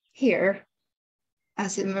here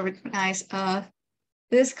as it recognize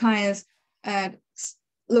this kind of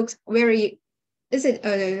looks very, is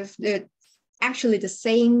it actually the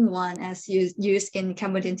same one as used in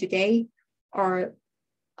Cambodian today, or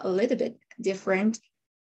a little bit different?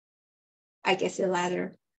 I guess the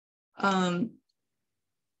latter.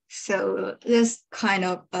 So this kind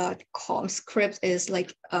of Krom script is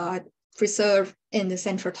like preserved in the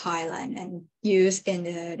central Thailand and used in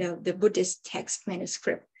the Buddhist text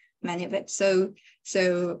manuscript, many of it. So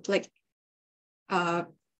like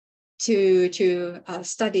to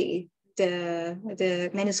study the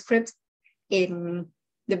manuscript in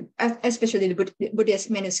especially the Buddhist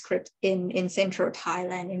manuscript in central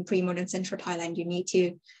Thailand, in pre-modern central Thailand, you need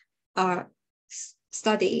to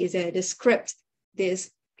study the script,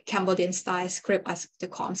 this Cambodian style script as the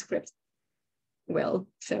Krom script. Well,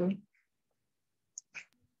 so.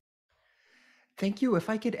 Thank you. If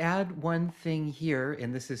I could add one thing here,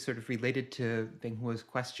 and this is sort of related to Veng Hua's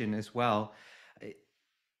question as well.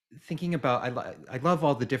 Thinking about, I love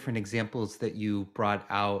all the different examples that you brought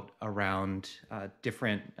out around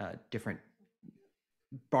different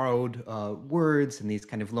borrowed words and these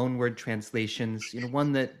kind of loanword translations.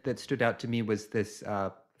 One that stood out to me was this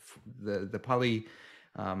the Pali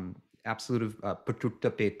absolute of patutta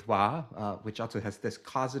petwa, which also has this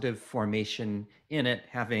causative formation in it,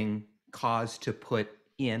 having cause to put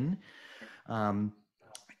in.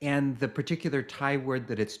 And the particular Thai word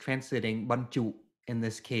that it's translating, banchu, in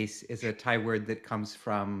this case, is a Thai word that comes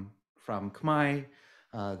from Khmer.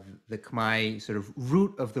 The Khmer sort of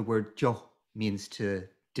root of the word jo means to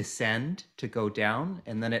descend, to go down,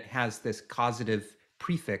 and then it has this causative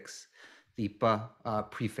prefix, the pa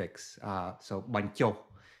prefix, so bancho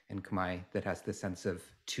in Khmer, that has the sense of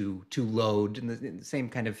to load, in the same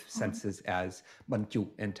kind of senses as banchu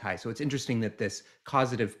in Thai. So it's interesting that this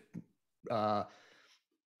causative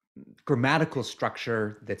grammatical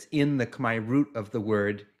structure that's in the Khmer root of the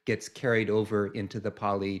word gets carried over into the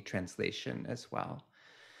Pali translation as well.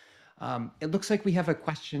 It looks like we have a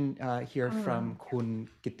question here from Kun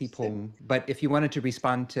Gittipong, but if you wanted to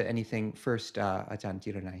respond to anything first, Ajahn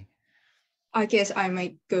Jiranai. I guess I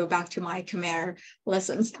might go back to my Khmer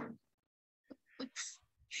lessons.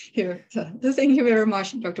 Here, so thank you very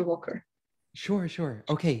much, Dr. Walker. Sure.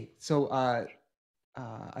 Okay, so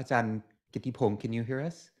Ajahn Gittipong, can you hear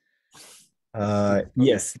us?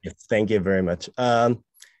 Yes, thank you very much. Yeah,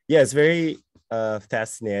 it's very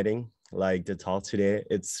fascinating, like the talk today.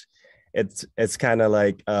 It's kind of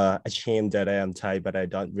like a shame that I am Thai, but I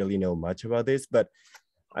don't really know much about this. But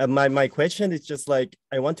my question is just like,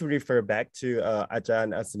 I want to refer back to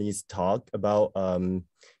Ajahn Asani's talk about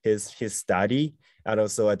his study, and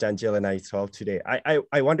also Ajahn Jill and I talk today.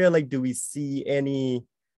 I wonder, like, do we see any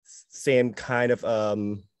same kind of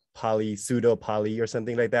Pali, pseudo Pali or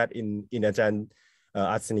something like that in Ajahn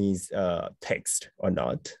Asani's text or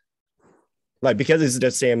not? Like, because it's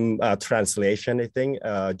the same translation, I think,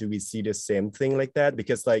 do we see the same thing like that?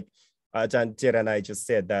 Because like Ajahn Jiranai just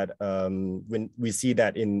said that when we see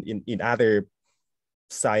that in other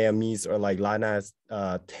Siamese or like Lana's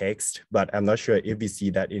text, but I'm not sure if we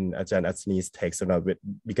see that in Ajahn Asani's text or not,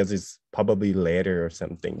 because it's probably later or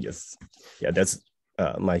something. Yes, yeah, that's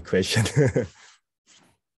my question.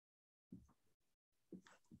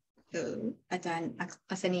 So, Ajahn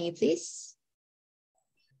Asani, please.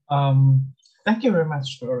 Thank you very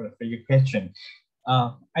much for your question.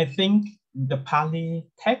 I think the Pali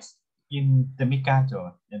text in the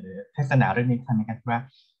Mikado, in the Theravada,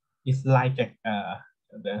 is like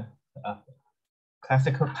the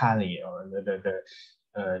classical Pali or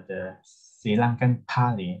the Sri Lankan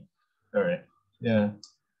Pali. Or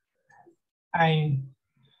I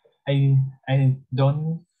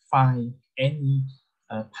don't find any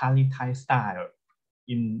Pali-Thai style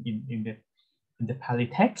in the Pali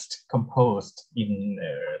text composed in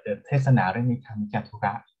the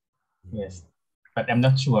Theravada. Yes, but I'm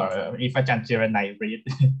not sure if Ajahn Jiranai read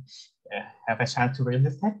have a chance to read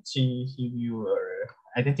the text. He will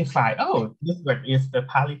identify, oh, this word is the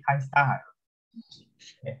Pali-Thai style.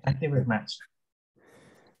 Yeah, thank you very much.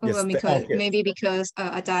 Yes, well, because maybe because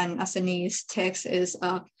Ajahn Asani's text is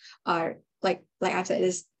like I said,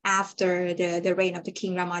 is after the reign of the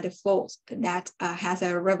King Rama IV, that has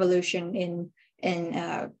a revolution in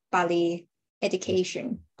Pali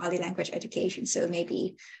education, Pali language education. So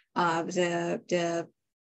maybe the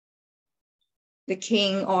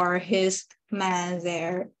king or his man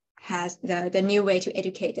there has the new way to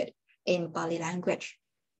educate it in Pali language.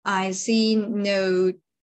 I see no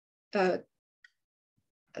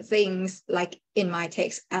things like in my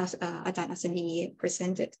text as Ajahn Asani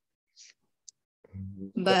presented.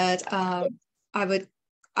 But I would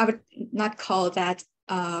not call that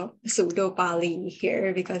pseudo Pali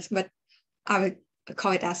here, but I would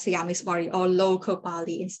call it as Siamese Pali or local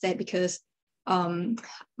Pali instead, because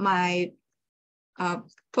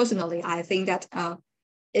personally I think that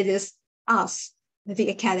it is us, the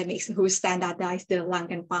academics, who standardize the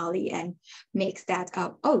Lankan Pali and makes that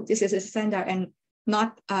oh, this is a standard, and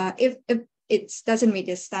not if it doesn't meet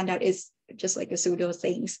the standard, it's just like a pseudo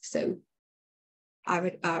things. So I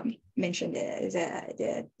would mention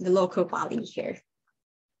the local Pali here.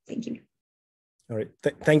 Thank you. All right,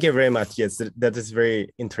 thank you very much. Yes, that is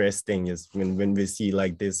very interesting. Yes, when we see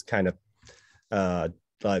like this kind of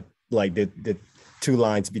like the two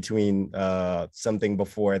lines between something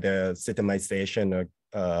before the Siamization or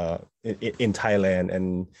in Thailand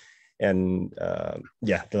and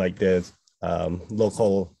yeah, like the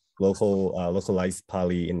localized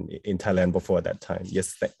Pali in Thailand before that time.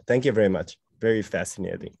 Yes, thank you very much. Very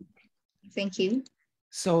fascinating. Thank you.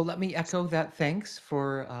 So let me echo that thanks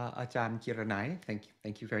for Ajahn Kiranai.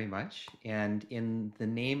 Thank you very much. And in the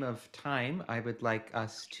name of time, I would like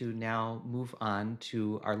us to now move on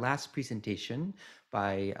to our last presentation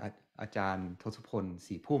by Ajahn Thosapon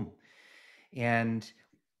Sipum. And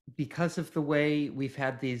because of the way we've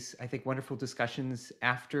had these, I think, wonderful discussions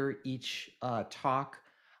after each talk,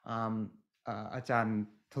 Ajahn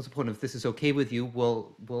Thosapon, if this is okay with you,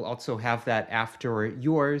 we'll also have that after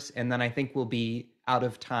yours, and then I think we'll be out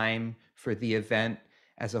of time for the event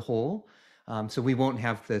as a whole. So we won't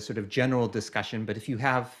have the sort of general discussion, but if you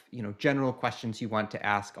have, general questions you want to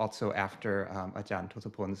ask also after Ajahn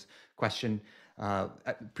Thosapon's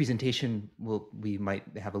presentation, we might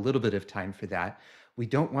have a little bit of time for that. We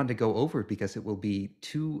don't want to go over because it will be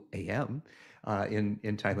 2 a.m. In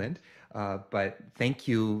Thailand. But thank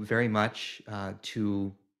you very much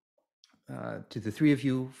to the three of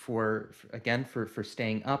you for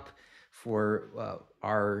staying up, for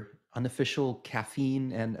our unofficial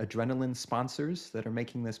caffeine and adrenaline sponsors that are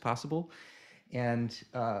making this possible. And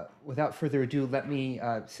without further ado, let me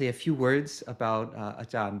say a few words about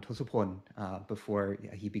Ajahn Thosapon before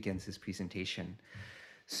he begins his presentation.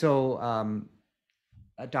 So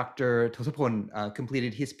Dr. Thosapon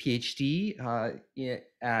completed his PhD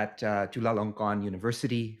at Chulalongkorn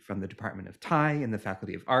University from the Department of Thai in the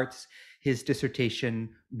Faculty of Arts. His dissertation,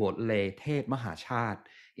 Bot Le Thet Mahachat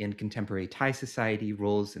in Contemporary Thai Society,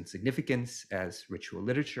 Roles and Significance as Ritual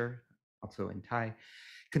Literature, also in Thai,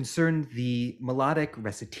 concerned the melodic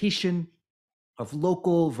recitation of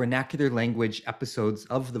local vernacular language episodes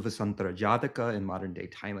of the Vasantara Jataka in modern-day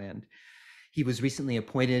Thailand. He was recently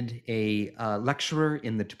appointed a lecturer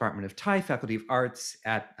in the Department of Thai Faculty of Arts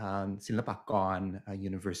at Silpakorn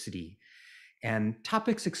University. And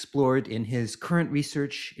topics explored in his current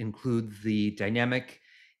research include the dynamic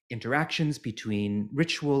interactions between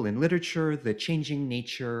ritual and literature, the changing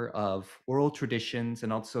nature of oral traditions,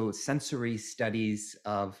 and also sensory studies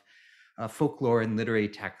of folklore and literary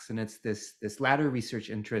texts. And it's this latter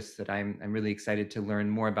research interest that I'm really excited to learn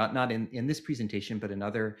more about, not in this presentation, but in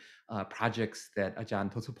other projects that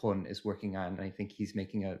Ajahn Thosapon is working on. And I think he's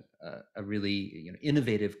making a really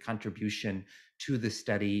innovative contribution to the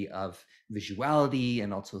study of visuality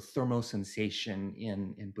and also thermosensation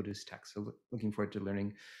in Buddhist texts. So looking forward to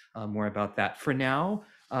learning more about that. For now,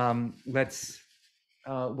 let's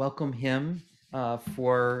welcome him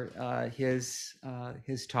for his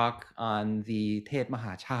talk on the Thet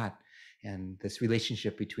Mahachat and this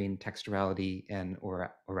relationship between textuality and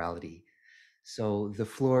orality. So the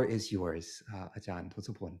floor is yours, Ajahn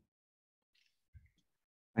Thosapon.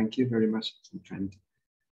 Thank you very much, Trent.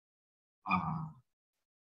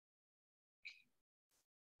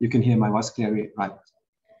 You can hear my voice clearly, right?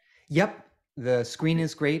 Yep, the screen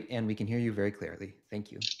is great and we can hear you very clearly.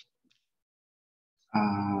 Thank you.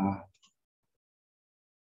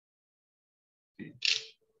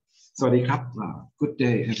 Sorry, good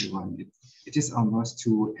day, everyone. It is almost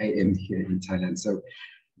 2 a.m. here in Thailand, so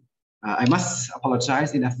I must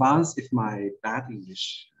apologize in advance if my bad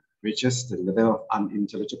English reaches the level of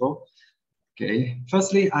unintelligible. Okay,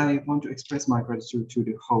 firstly, I want to express my gratitude to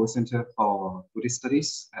the whole Center for Buddhist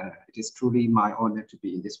Studies. It is truly my honor to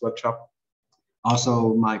be in this workshop.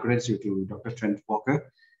 Also, my gratitude to Dr. Trent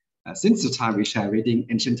Walker. Since the time we share reading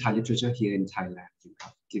ancient Thai literature here in Thailand, you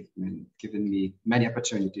have given me many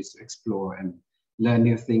opportunities to explore and learn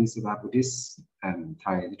new things about Buddhist and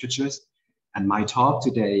Thai literatures. And my talk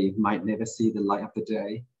today might never see the light of the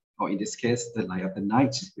day, or in this case, the light of the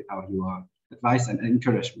night, without your advice and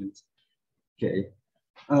encouragement. Okay.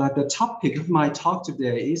 The topic of my talk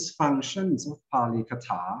today is functions of Pali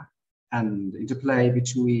Katha and the interplay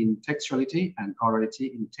between textuality and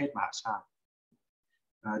orality in Thet Mahachat.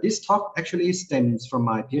 This talk actually stems from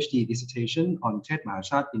my PhD dissertation on Thet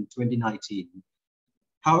Mahachat in 2019.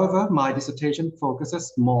 However, my dissertation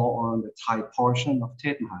focuses more on the Thai portion of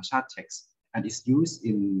Thet Mahachat text and is used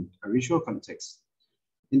in a ritual context.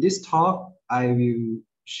 In this talk, I will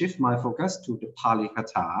shift my focus to the Pali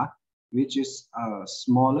Katha, which is a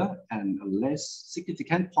smaller and a less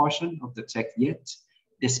significant portion of the text, yet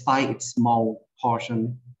despite its small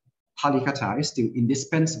portion, Pali Katha is still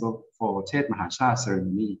indispensable for Thet Mahachat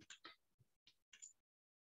ceremony.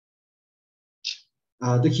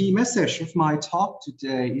 The key message of my talk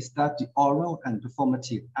today is that the oral and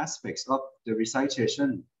performative aspects of the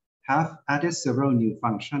recitation have added several new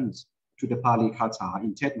functions to the Pali Katha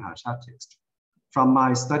in Thet Mahachat text. From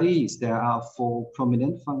my studies, there are 4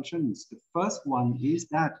 prominent functions. The first one is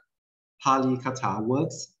that Pali Katha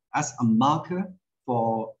works as a marker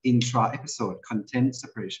for intra-episode content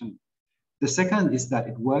separation. The second is that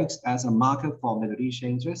it works as a marker for melody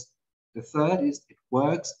changes. The third is it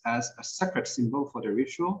works as a sacred symbol for the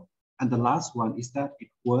ritual. And the last one is that it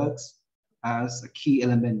works as a key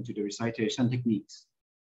element to the recitation techniques.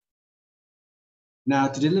 Now,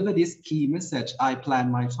 to deliver this key message, I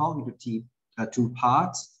plan my talk into two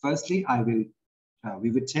parts. Firstly,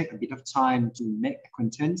 we will take a bit of time to make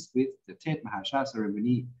acquaintance with the Tet Mahashat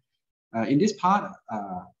ceremony. In this part,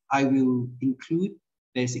 I will include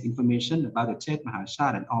basic information about the Tet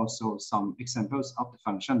Mahashat and also some examples of the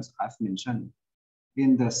functions I've mentioned.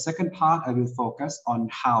 In the second part, I will focus on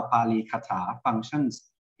how Pali Katha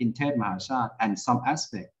functions in Tet Mahashat and some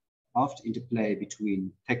aspects of the interplay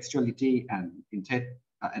between textuality and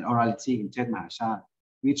orality in Tet Mahashat,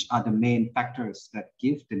 which are the main factors that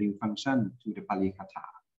give the new function to the Pali Katha.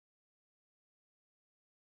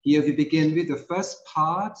 Here we begin with the first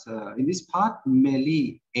part. In this part,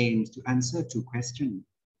 merely aims to answer two questions.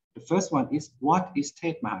 The first one is, what is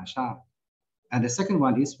Tet Mahashat? And the second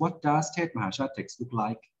one is, what does Tet Mahashat text look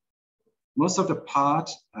like? Most of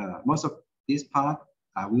this part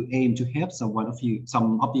will aim to help some of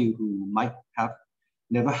you who might have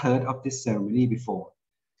never heard of this ceremony before.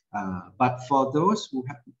 But for those who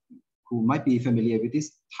might be familiar with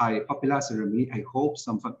this Thai popular ceremony, I hope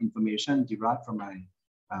some information derived from my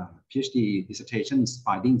PhD dissertation's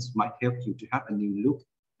findings might help you to have a new look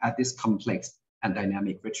at this complex and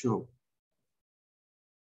dynamic ritual.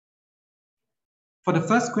 For the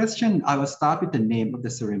first question, I will start with the name of the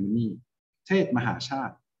ceremony, Tet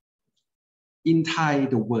Mahashat. In Thai,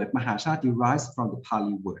 the word Mahashat derives from the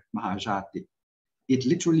Pali word Mahajati. It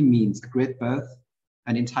literally means a great birth,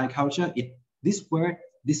 and in Thai culture, this word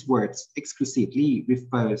exclusively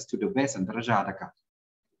refers to the Vesantarajataka.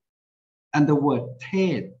 And the word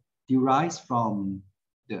Tet derives from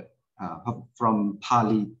Pali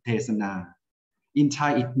Tesana. In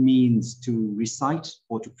Thai, it means to recite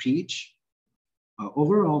or to preach.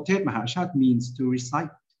 Overall, Tet Mahashat means to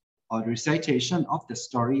recite or the recitation of the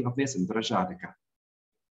story of Vesantarajataka.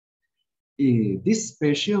 This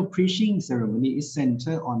special preaching ceremony is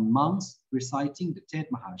centered on monks reciting the Tet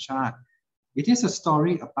Mahashat. It is a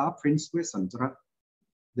story about Prince Vesantara,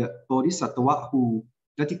 the Bodhisattva who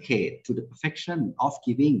dedicate to the perfection of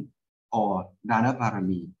giving or Dana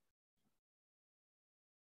Parami.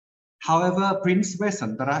 However, Prince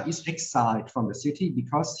Vesantara is exiled from the city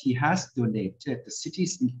because he has donated the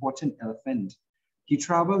city's important elephant. He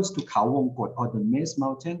travels to Khao Wongkot, or the Maize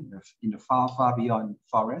Mountain in the far, far beyond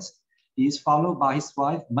forest. He is followed by his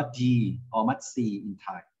wife Mati or Matsi in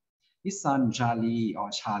Thai, his son Jali or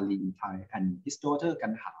Charlie in Thai, and his daughter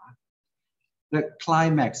Kanha. The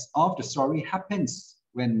climax of the story happens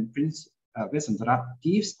when Prince Vesantara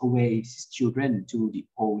gives away his children to the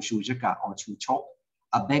old Shujaka or Chuchok,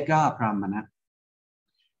 a beggar Brahmana.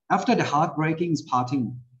 After the heartbreaking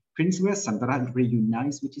parting, Prince Vesantara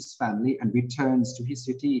reunites with his family and returns to his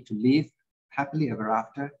city to live happily ever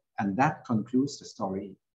after, and that concludes the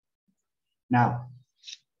story. Now,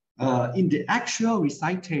 in the actual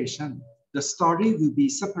recitation, the story will be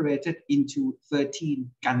separated into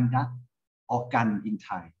 13 kanda, or kan in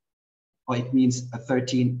Thai, or it means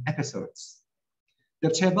 13 episodes.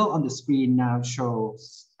 The table on the screen now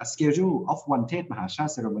shows a schedule of one Tet Mahashat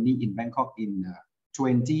ceremony in Bangkok in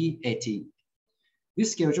 2018.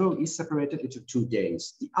 This schedule is separated into 2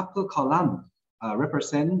 days. The upper column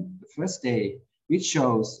represents the first day, which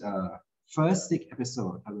shows first 6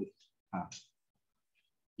 episodes. I will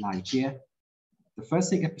like here, the first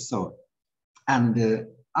 6 episodes. And the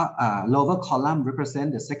lower column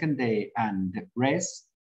represents the second day and the rest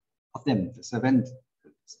of them, the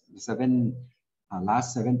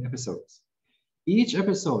last 7 episodes. Each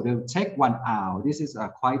episode will take 1 hour. This is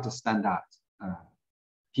quite a standard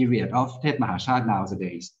period of Tet Mahashat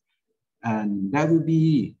nowadays. And there will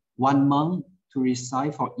be 1 month to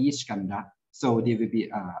recite for each kanda. So there will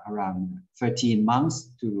be around 13 months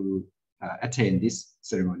to attain this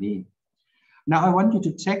ceremony. Now I want you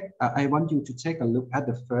to take a look at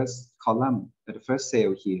the first column, at the first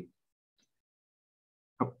cell here.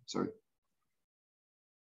 Oh, sorry.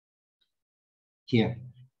 Here,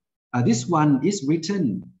 this one is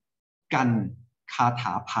written Kan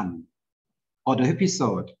Katha Pan, or the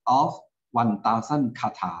episode of 1000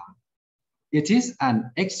 Katha. It is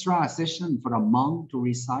an extra session for a monk to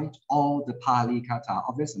recite all the Pali Katha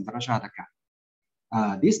of Vesantarajataka.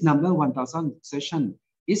 This number 1000 session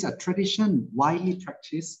is a tradition widely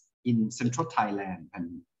practiced in central Thailand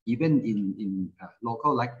and even in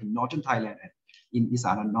local, like in northern Thailand and in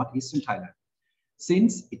Isan and northeastern Thailand,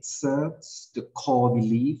 since it serves the core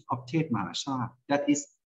belief of Tet Mahashat, that is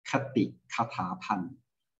Kati Katha Pan,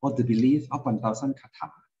 or the belief of 1000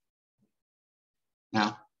 Katha.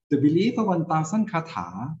 Now, the belief of 1000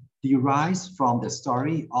 Katha derives from the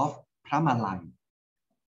story of Pramalai.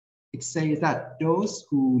 It says that those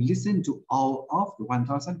who listen to all of the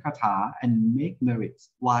 1000 katha and make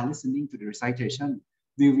merits while listening to the recitation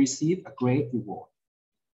will receive a great reward.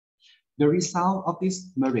 The result of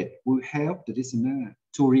this merit will help the listener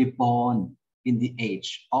to reborn in the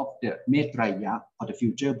age of the Maitreya or the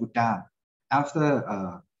future Buddha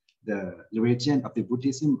after the religion of the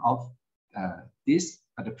Buddhism of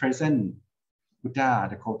the present Buddha,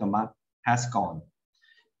 the Gautama, has gone.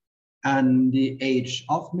 And the age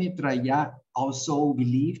of Maitreya also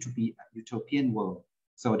believed to be a utopian world.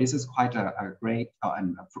 So this is quite a great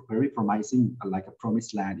and a very promising, like a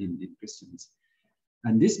promised land in Christians.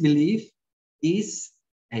 And this belief is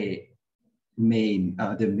a main,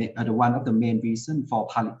 one of the main reasons for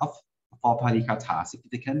Pali Katha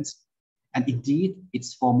significance, and indeed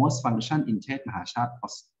its foremost function in Tet Mahashat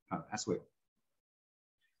as well.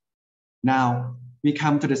 Now we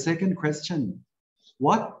come to the second question: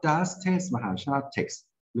 what does Tet Mahashat text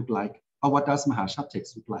look like, or what does Mahashat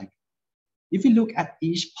text look like? If you look at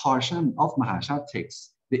each portion of Mahashat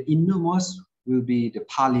text, the innermost will be the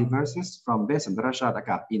Pali verses from Vesantara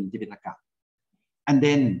Shataka in Tipitaka. And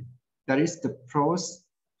then there is the prose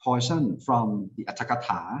portion from the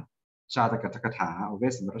Atthakatha, Shatakatthakatha, or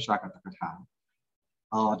Vesantara Shakatakatha,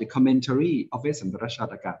 or the commentary of Vesantara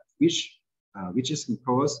Shataka, which is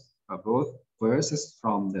composed of both verses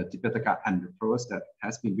from the Tipitaka and the prose that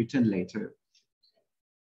has been written later.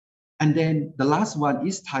 And then the last one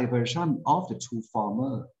is Thai version of the two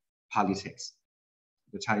former Pali texts.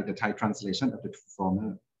 The Thai translation of the two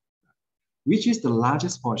former, which is the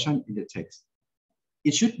largest portion in the text.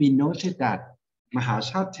 It should be noted that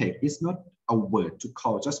Mahashat text is not a word to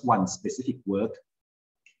call just one specific work.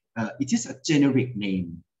 It is a generic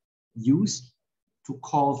name used to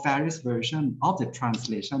call various versions of the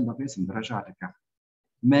translation of Vesantara Shataka.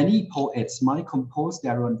 Many poets might compose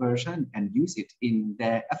their own version and use it in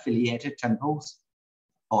their affiliated temples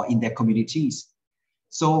or in their communities.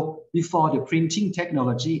 So before the printing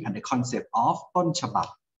technology and the concept of Ton Chabak,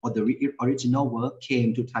 or the original work,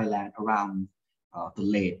 came to Thailand around the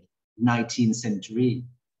late 19th century,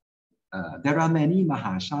 there are many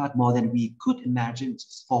Mahashat, more than we could imagine,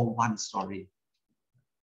 just for one story.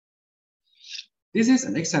 This is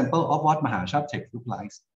an example of what Mahashat text looks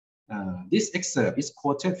like. This excerpt is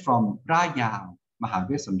quoted from Rayao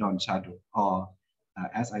Mahavesandon Chadu, or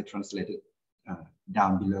as I translated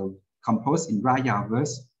down below, composed in Rayao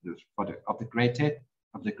verse of the great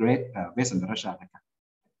Vesantara Shataka.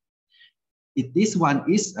 This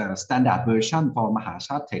one is a standard version for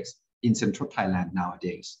Mahashat text in central Thailand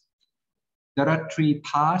nowadays. There are three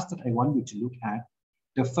parts that I want you to look at.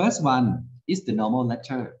 The first one is the normal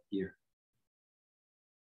letter here.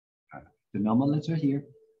 The normal letter here.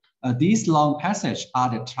 These long passages are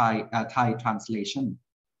the Thai translation.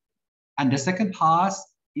 And the second part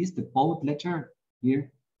is the bold letter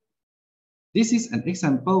here. This is an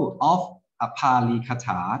example of a Pali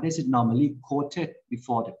Katha that is normally quoted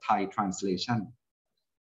before the Thai translation.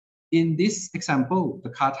 In this example, the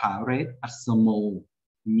Katha read as Samo,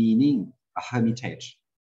 meaning a hermitage.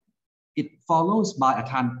 It follows by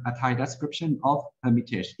a Thai description of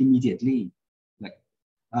hermitage immediately.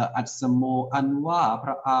 At Samo Anwa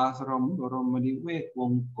Pra Asram Doromadiwe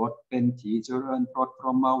Wong Got Penti Juran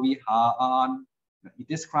Protroma Vihan. It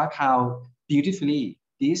describes how beautifully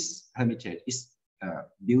this hermitage is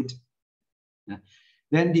built.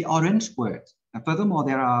 Then the orange word. Furthermore,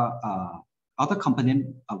 there are other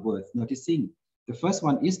component words noticing. The first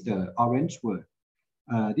one is the orange word.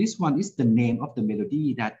 This one is the name of the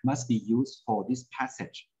melody that must be used for this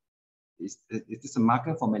passage. It is a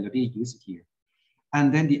marker for melody used here.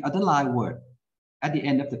 And then the other line word at the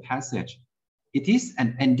end of the passage, it is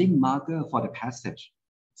an ending marker for the passage.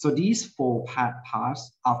 So these four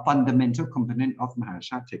parts are fundamental component of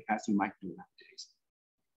Mahashat text, as you might do nowadays.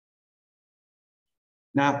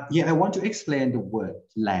 Now, here I want to explain the word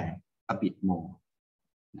la a bit more,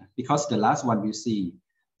 because the last one we see,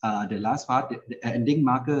 the last part, the ending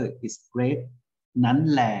marker is great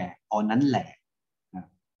nan la or nan la.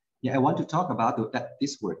 Yeah, I want to talk about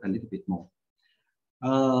this word a little bit more.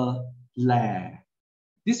 La.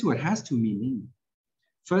 This word has two meanings.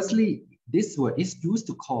 Firstly, this word is used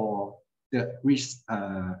to call the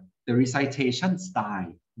recitation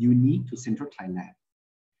style unique to Central Thailand.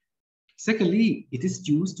 Secondly, it is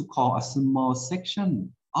used to call a small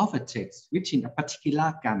section of a text within a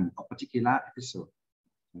particular gan or particular episode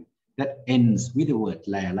that ends with the word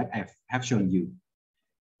la, like I have shown you.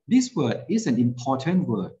 This word is an important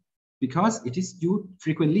word because it is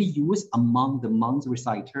frequently used among the monks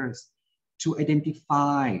reciters to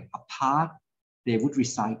identify a part they would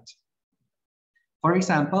recite. For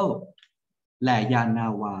example, La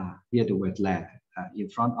Yanawa, here the word La in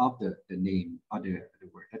front of the name or the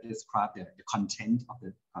word that describes the content of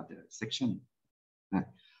the section.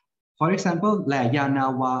 For example, La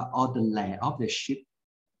Yanawa or the La of the ship.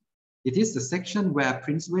 It is the section where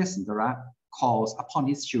Prince Vesantara calls upon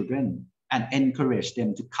his children and encourage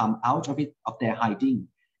them to come out of their hiding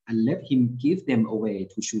and let him give them away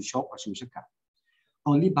to Shushok or Shushaka.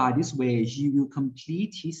 Only by this way he will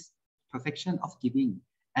complete his perfection of giving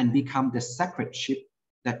and become the sacred ship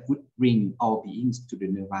that would bring all beings to the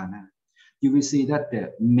nirvana. You will see that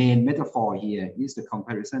the main metaphor here is the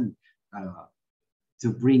comparison to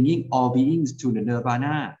bringing all beings to the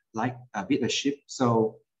nirvana, like with a ship.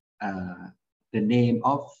 So the name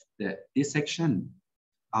of this section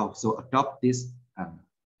also adopt this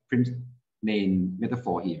main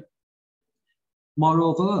metaphor here.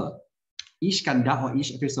 Moreover, each kanda or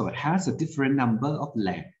each episode has a different number of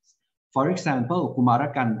lands. For example,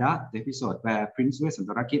 Kumara Kanda, the episode where Prince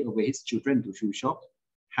Vesantara gave away his children to Shushok,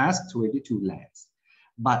 has 22 lands.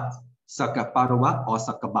 But Sakaparawa or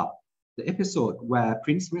Sakabab, the episode where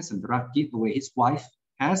Prince Vesantara gave away his wife,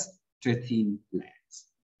 has 13 lands.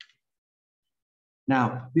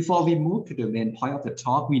 Now, before we move to the main point of the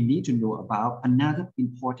talk, we need to know about another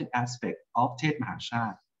important aspect of Tet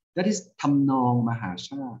Mahashat, that is Tamnong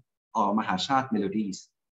Mahashat or Mahashat melodies.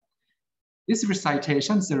 This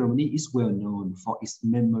recitation ceremony is well known for its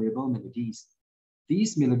memorable melodies.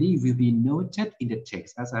 These melodies will be noted in the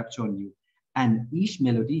text as I've shown you, and each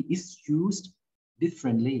melody is used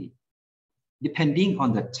differently depending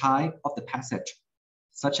on the type of the passage,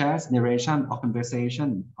 such as narration or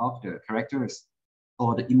conversation of the characters,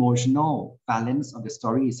 or the emotional balance of the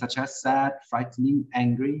story, such as sad, frightening,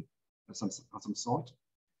 angry, of some sort.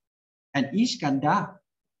 And each kanda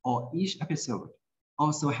or each episode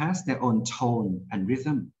also has their own tone and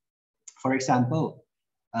rhythm. For example,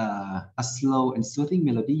 a slow and soothing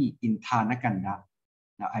melody in Thana Kanda.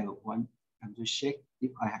 Now I want to check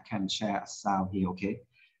if I can share a sound here, okay?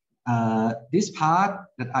 This part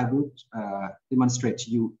that I will demonstrate to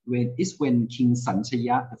you is when King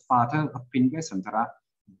Sanchaya, the father of Prince Vesantara,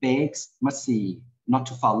 begs Masi not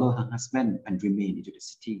to follow her husband and remain into the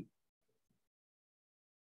city.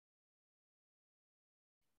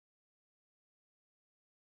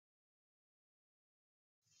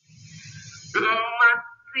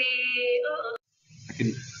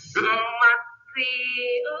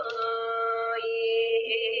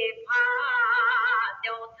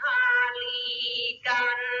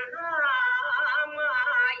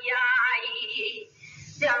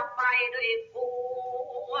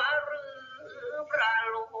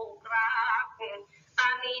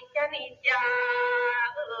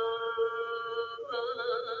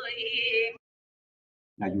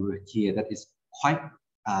 Now you will hear that it's quite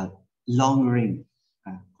longing,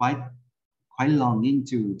 quite longing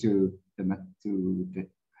to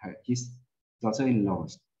his daughter-in-law.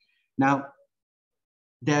 Now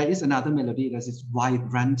there is another melody that is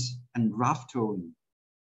vibrant and rough tone.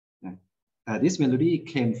 This melody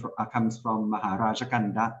comes from Maharaja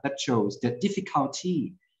Kanda that shows the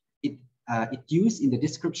difficulty it used in the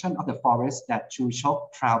description of the forest that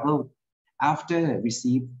Shushok traveled after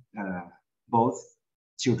received both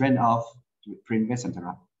children of Prince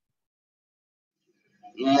Vesantara.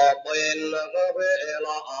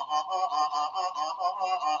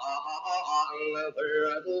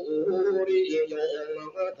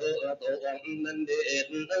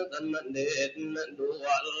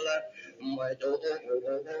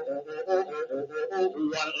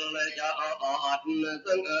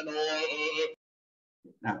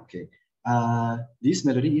 Okay, this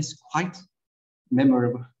melody is quite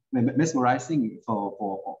memorable, mesmerizing for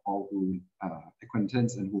all who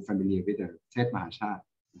acquaintance and who familiar with the Tet Mahashat.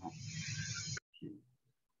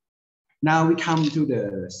 Now we come to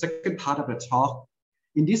the second part of the talk.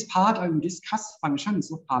 In this part, I will discuss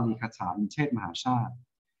functions of Pali Katha in Tet Mahashat.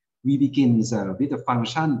 We begin with the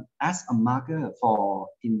function as a marker for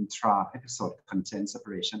intra-episode content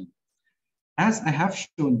separation. As I have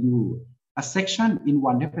shown you, a section in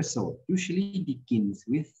one episode usually begins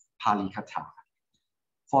with Pali Katha.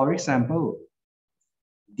 For example,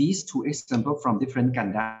 these two examples from different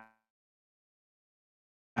kanda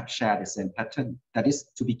share the same pattern, that is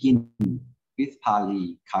to begin with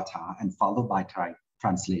Pali Katha and followed by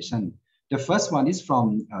translation. The first one is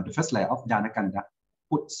from the first layer of Dana Kanda.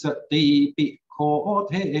 Putsati Pikho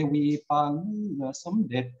Tevi Pan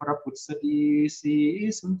Samdet Praputsati Si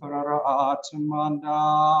Suntarara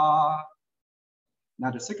Atmanda.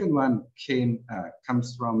 Now the second one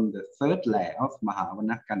comes from the third layer of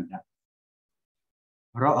Mahavana Kanda.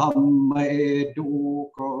 Ram Edu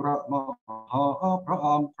Korama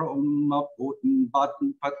Pram Pram Put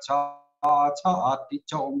Button Pacha Chati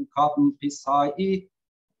Chom Kam Pisai.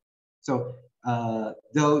 So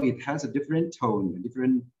though it has a different tone,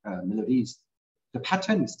 different melodies, the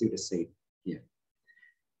pattern is still the same here.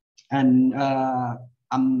 And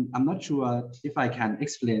I'm not sure if I can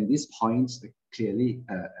explain these points clearly,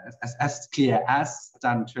 as clear as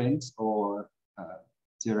Ajahn Trent or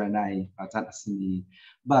Jiranai Ajahn Asini.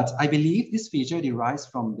 But I believe this feature derives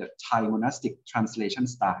from the Thai monastic translation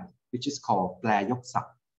style, which is called Pla Yok Sak,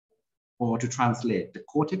 or to translate the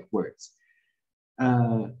quoted words.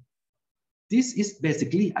 This is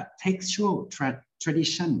basically a textual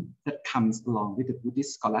tradition that comes along with the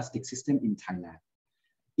Buddhist scholastic system in Thailand.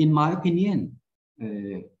 In my opinion,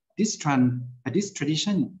 this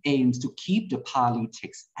tradition aims to keep the Pali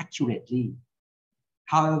text accurately.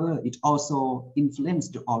 However, it also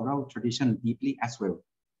influenced the oral tradition deeply as well.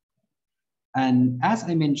 And as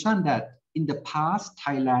I mentioned that in the past,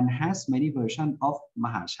 Thailand has many versions of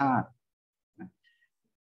Mahachat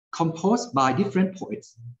composed by different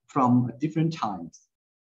poets from different times.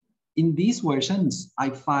 In these versions, I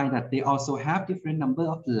find that they also have different number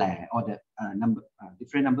of la, or the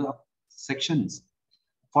different number of sections.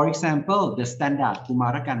 For example, the standard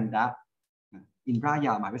Kumarakanda in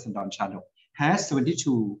Raya Mahavasandan Chadok has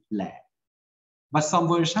 72 la, but some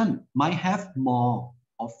version might have more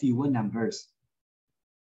or fewer numbers.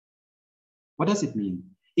 What does it mean?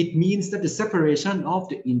 It means that the separation of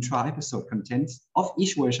the intra-episode contents of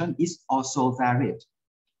each version is also varied.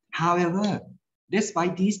 However,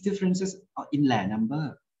 despite these differences in la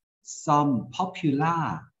number, some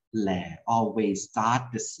popular la always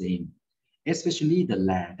start the same, especially the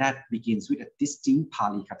la that begins with a distinct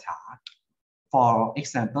Pali Katha. For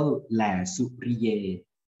example, la Supriye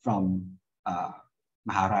from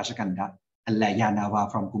Maharajakanda and la Yanava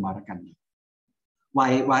from Kumarakanda.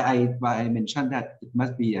 Why I mentioned that it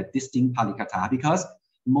must be a distinct Pali Katha? Because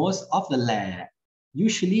most of the la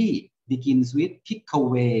usually begins with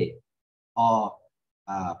Pikkave or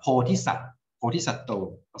Bodhisattva, or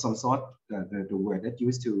some sort, the word that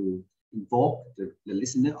used to invoke the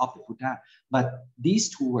listener of the Buddha. But these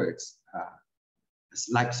two words,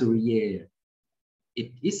 like Suriye,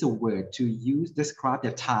 it is a word to use describe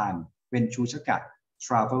the time when Chuchaka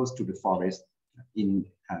travels to the forest in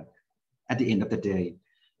at the end of the day.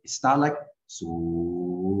 It starts like Suriye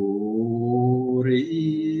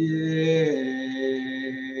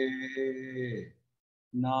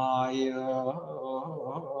Naya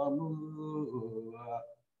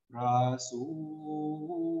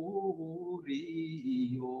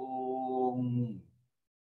Rasuriyong.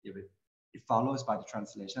 It follows by the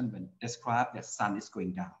translation when describe that sun is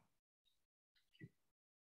going down.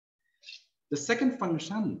 The second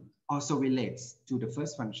function also relates to the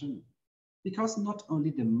first function, because not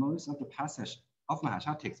only the most of the passage of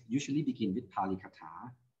Mahachat text usually begin with Pali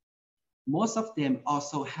Katha, most of them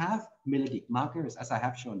also have melodic markers, as I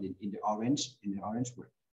have shown in the orange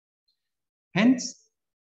word. Hence,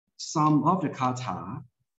 some of the Katha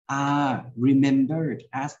are remembered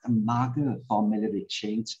as a marker for melodic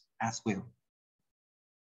change as well.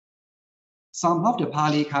 Some of the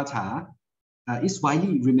Pali Katha is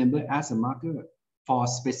widely remembered as a marker for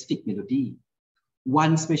specific melody.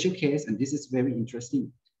 One special case, and this is very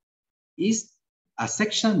interesting, is a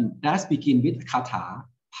section that begins with Katha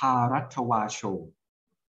Paratavasho.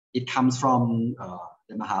 It comes from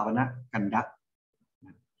the Mahavana-kanda.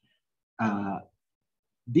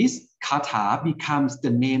 This Katha becomes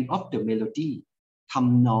the name of the melody,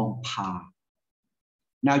 Tamnong Pa.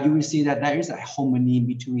 Now you will see that there is a homonym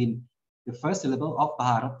between the first syllable of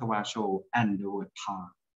Paratavasho and the word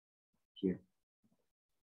Pa here.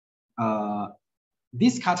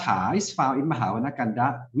 This Katha is found in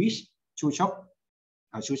Mahavana-kanda, which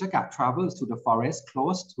Chuchaka travels to the forest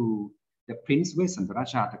close to the Prince Vesantara.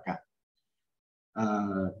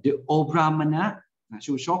 The old Brahmana,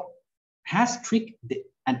 Chuchok, has tricked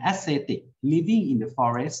an ascetic living in the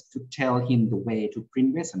forest to tell him the way to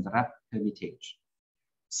Prince Vesantara hermitage.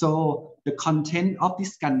 So the content of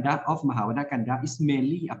this Kanda of Mahavana-kanda is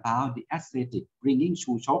mainly about the ascetic bringing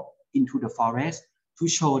Chuchok into the forest to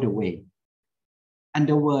show the way. And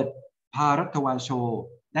the word Paratavasho,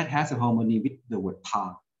 that has a harmony with the word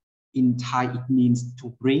Pa. In Thai, it means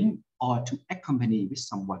to bring or to accompany with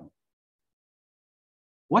someone.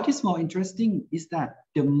 What is more interesting is that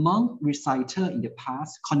the monk reciter in the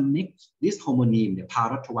past connects this homonym, the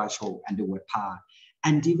Paratavasho and the word Pa,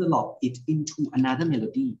 and develop it into another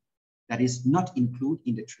melody that is not included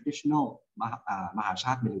in the traditional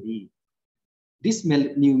Mahachat melody. this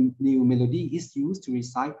new melody is used to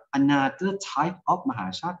recite another type of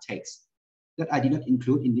Mahashat text that I did not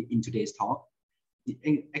include in today's talk.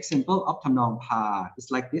 The example of Tamnong Pa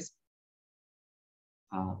is like this.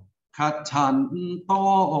 Kachan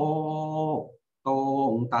to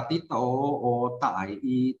tong tati to tai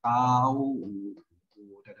tao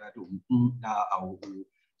da dum dao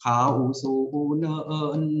khao su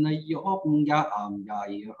ne yok ya am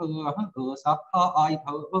yai sap ai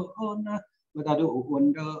thơ da du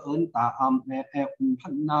un ta am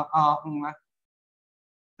pan na.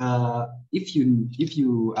 If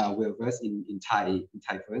you well versed in Thai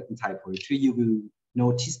poetry, you will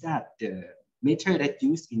notice that the meter that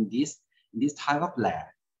used in this type of land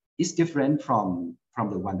is different from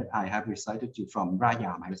the one that I have recited to from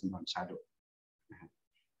Raya Maharasan Shadow.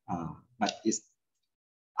 But it's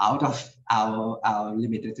out of our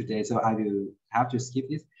limited today, so I will have to skip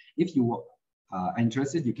this. If you are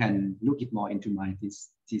interested, you can look it more into my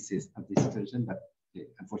thesis of dissertation, but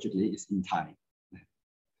unfortunately it's in Thai.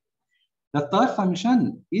 The third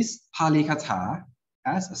function is Pali Katha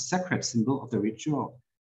as a sacred symbol of the ritual.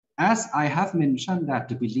 As I have mentioned that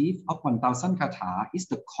the belief of 1000 Katha is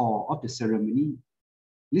the core of the ceremony,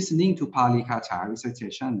 listening to Pali Katha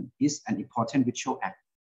recitation is an important ritual act.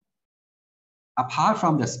 Apart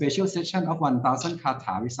from the special session of 1000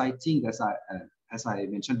 Katha reciting, as I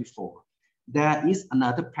mentioned before, there is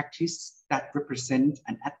another practice that represents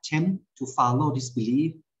an attempt to follow this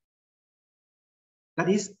belief. That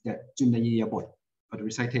is the Junaniya Bot, or the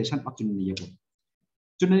recitation of Junaniya Bot.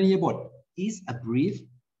 Junaniya Bot is a brief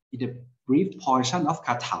portion of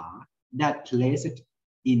Katha that placed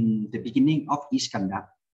in the beginning of each Kanda.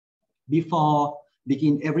 Before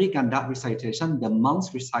begin every Kanda recitation, the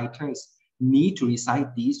monks reciters need to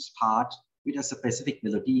recite this part with a specific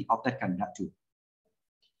melody of that Kanda too.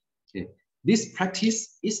 Okay. This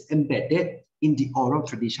practice is embedded in the oral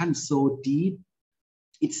tradition so deep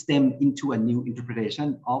it stems into a new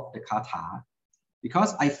interpretation of the Katha,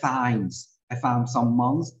 because I found some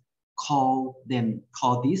monks call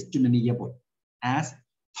this Junaniya Bot as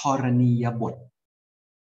Thoraniya Bot,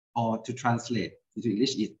 or to translate into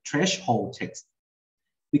English is threshold text,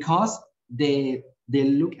 because they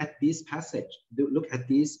look at this passage, they look at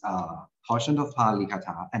this portion of Pali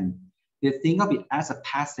Katha, and they think of it as a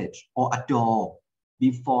passage or a door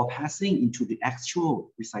before passing into the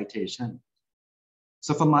actual recitation.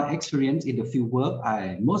 So from my experience in the field work,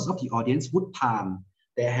 most of the audience would palm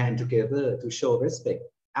their hand together to show respect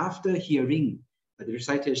after hearing the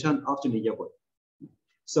recitation of Junaniya Bot.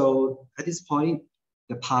 So at this point,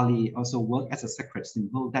 the Pali also works as a sacred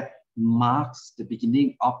symbol that marks the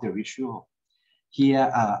beginning of the ritual. Here,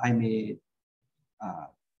 I may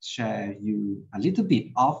share you a little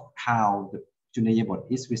bit of how the Junaniya Bot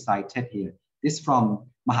is recited here. This is from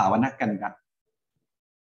Mahavanakanda.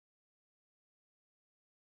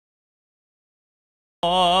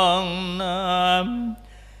 Nam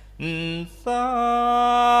Sam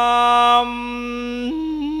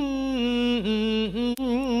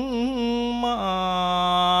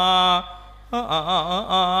Ma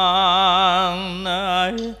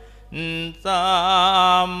Nai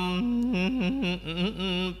Sam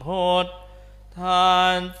Phot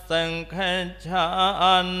Than Sang Khan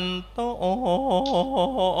Chan To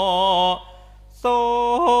So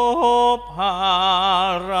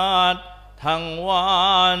Parat Thăng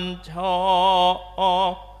Quan Cho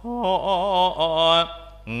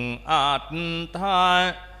Át Thai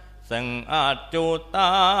Sang Át Chu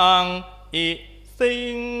Tang I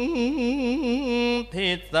Sinh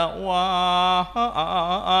Thịt Dạ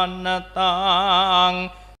Hoan Tang.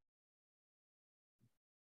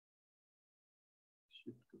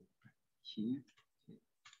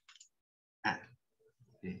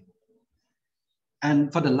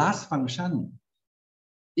 And for the last function,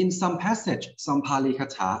 in some passage, some Pali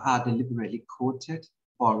Katha are deliberately quoted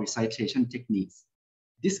for recitation techniques.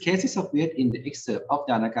 This case is appeared in the excerpt of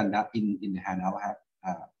Dhanakanda in the handout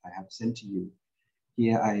I have sent to you.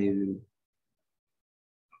 Here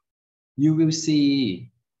you will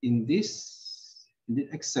see in this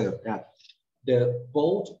excerpt that the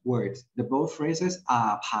bold words, the bold phrases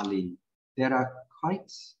are Pali. There are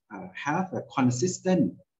quite have a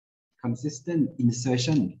consistent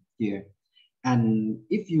insertion here. And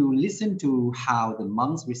if you listen to how the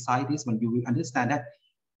monks recite this one, you will understand that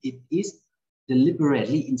it is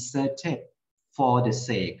deliberately inserted for the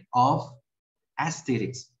sake of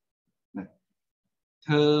aesthetics. เ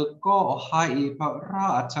ธอก็ให้พระร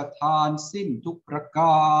าชทานสิ้นทุกประก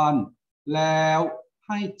ารแล้วใ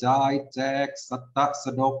ห้จ่ายแจกสัตตส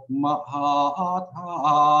ดกมหาท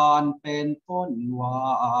านเป็นต้นว่า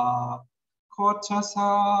โคชส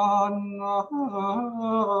าร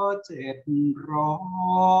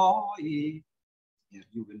700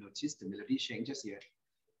 You will notice the melody changes here.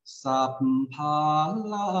 สัพพา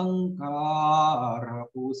ลังการ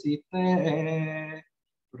ภูสิเต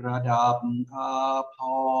ประดับอาภ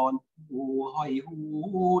รณ์ผู้ห้อยหู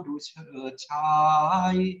ดูเชิดชา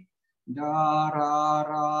ยดารา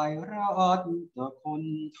รายรัตตะคน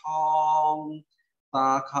ทองต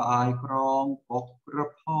าข่ายครองปกกระ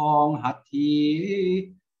พองหัตถี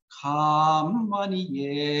ขามมณีเย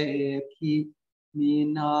พิมี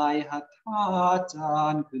นายหัตถาจา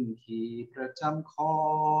รย์ขึ้นขี่ประจำคอ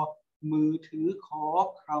มือถือขอ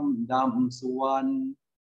คำดำสวรรณ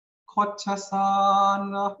คดชสาร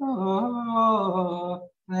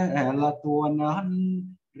แต่ละตัวนั้น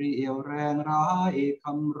เรียวแรงร้ายค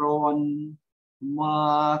ำรนมา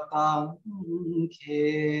ตั้งเข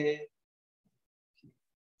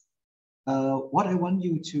What I want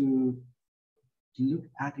you to look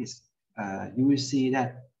at is you will see that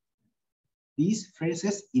these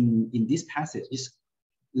phrases in this passage is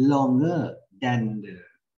longer than the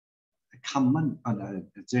common or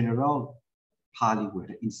the general Pali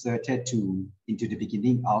word inserted into the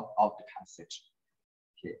beginning of the passage.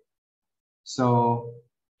 Okay. So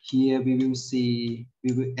here we will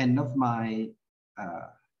end of my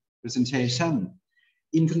presentation.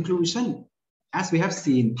 In conclusion, as we have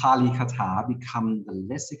seen, Pali Katha become the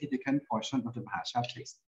less significant portion of the Mahashatra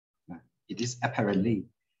text. It is apparently.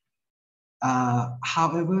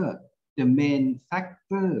 However, the main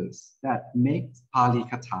factors that make Pali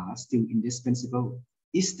Katha still indispensable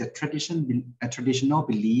is the traditional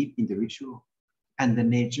belief in the ritual and the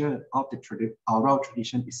nature of the oral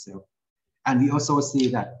tradition itself. And we also see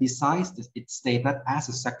that besides its status as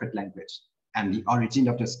a sacred language and the origin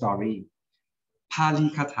of the story, Pali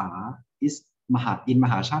Katha is in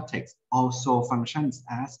Mahashatra text also functions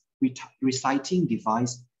as reciting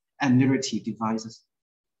device and narrative devices.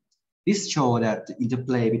 This shows that the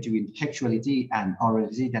interplay between textuality and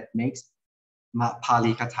orality that makes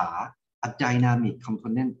Pali Katha a dynamic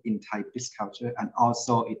component in Thai Buddhist culture, and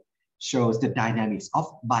also it shows the dynamics of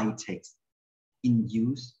bitexts in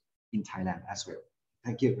use in Thailand as well.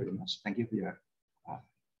 Thank you very much. Thank you for your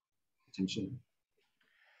attention.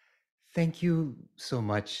 Thank you so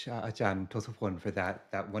much, Ajahn Tosapon, for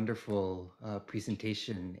that wonderful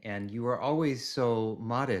presentation. And you are always so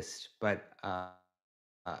modest, but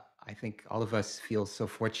I think all of us feel so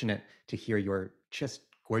fortunate to hear your just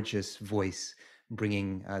gorgeous voice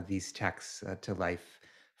bringing these texts to life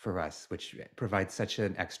for us, which provides such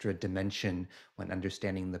an extra dimension when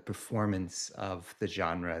understanding the performance of the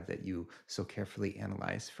genre that you so carefully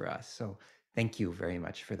analyze for us. So thank you very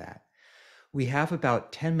much for that. We have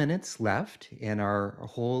about 10 minutes left in our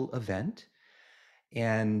whole event,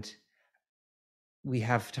 and we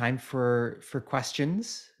have time for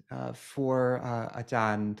questions for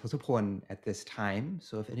Ajahn Tosapon at this time.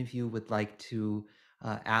 So if any of you would like to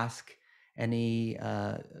ask any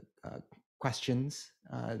questions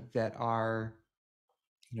that are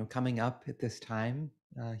coming up at this time,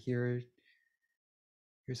 here's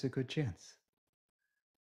a good chance.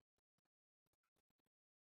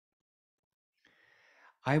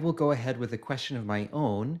 I will go ahead with a question of my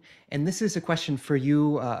own. And this is a question for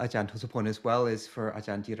you, Ajahn Tosapon, as well as for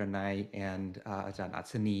Ajahn Tiranai and Ajahn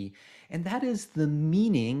Atsani. And that is the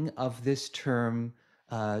meaning of this term,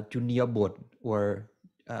 dunia bod, or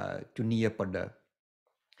dunia pada.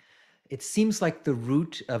 It seems like the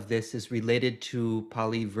root of this is related to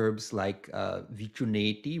Pali verbs like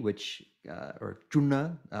vichuneti, which, or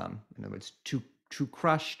juna, in other words, to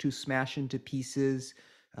crush, to smash into pieces,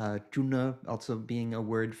 juna also being a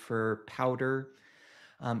word for powder.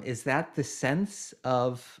 Is that the sense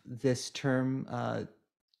of this term,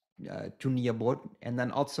 dunia bod? And then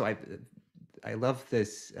also, I love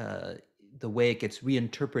this, the way it gets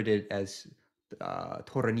reinterpreted as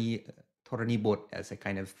Thorani bod, as a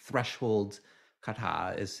kind of threshold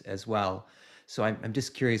kata as well. So I'm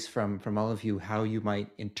just curious from all of you how you might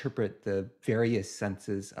interpret the various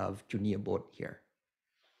senses of dunia bod here.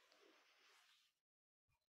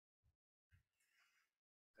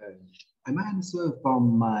 I might answer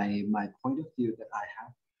from my point of view that I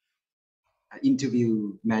have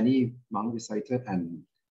interviewed many monk reciters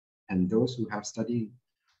and those who have studied,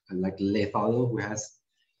 like lay follow who has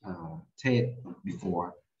taught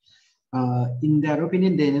before. In their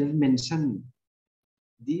opinion, they never mention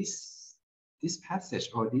this passage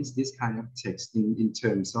or this kind of text in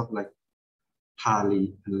terms of like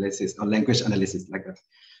Pali analysis or language analysis like that.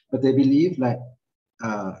 But they believe like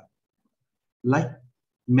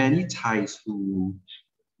many Thais who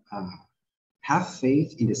have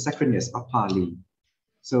faith in the sacredness of Pali,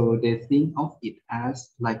 So they think of it as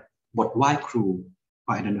like บทไหว้ครู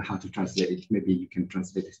I don't know how to translate it. Maybe you can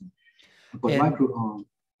translate it. บทไหว้ครู or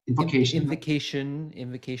invocation.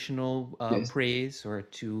 Invocational Yes. praise or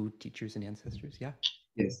to teachers and ancestors. Yeah.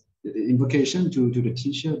 Yes, the invocation to the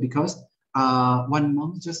teacher, because one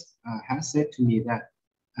monk just has said to me that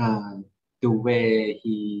the way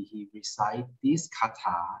he recite this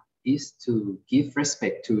kata is to give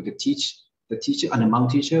respect to the teacher and the monk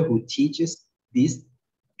teacher who teaches this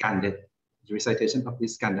kanda, the recitation of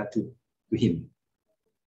this kanda to him.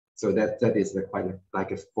 So that is quite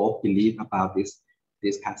like a folk belief about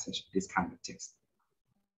this passage, this kind of text.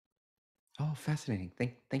 Oh, fascinating.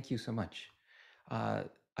 Thank you so much.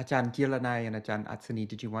 Ajahn Kiranai and Ajahn Atsani,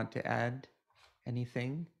 did you want to add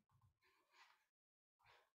anything?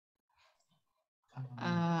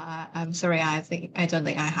 I'm sorry, I don't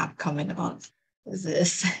think I have comment on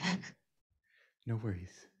this. No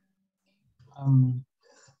worries.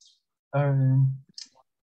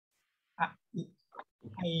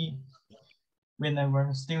 When I was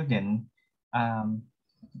a student,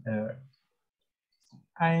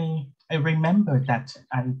 I remember that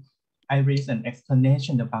I read an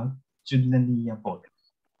explanation about Junaniya Bot,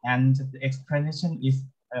 and the explanation is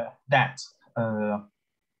that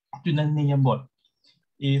Junaniya Bot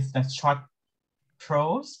is the short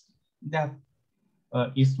prose that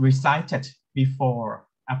is recited before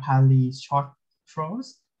a Pali short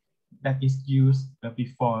prose that is used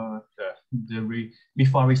before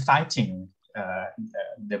before reciting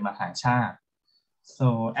the Mahachā.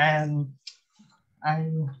 So, and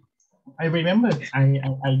I remember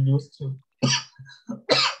I used to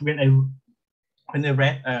when I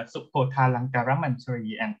read Suppotalankara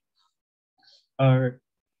Mantri, and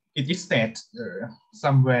it is said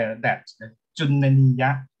somewhere that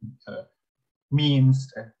Junaniya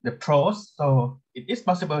means the prose. So it is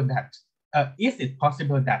possible that is it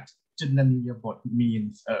possible that Junaniya Bot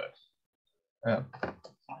means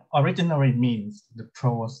originally means the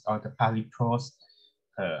prose or the Pali prose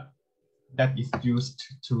that is used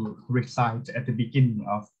to recite at the beginning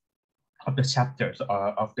of the chapters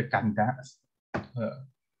or of the kandas.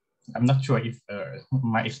 I'm not sure if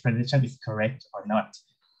my explanation is correct or not.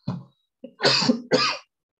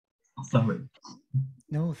 Sorry.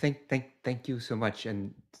 No, thank you so much,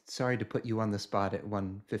 and sorry to put you on the spot at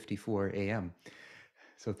 1:54 a.m.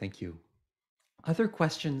 So thank you. Other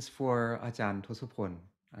questions for Ajahn Thosapon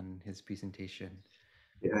on his presentation?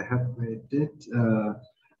 Yeah, I have read it.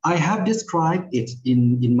 I have described it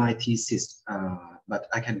in my thesis, but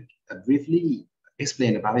I can briefly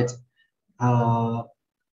explain about it.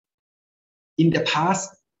 In the past,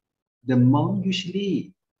 the monk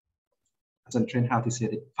usually, as I'm trained how to say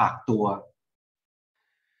it, ฝากตัว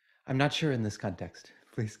I'm not sure in this context.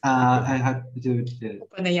 Please. I have to.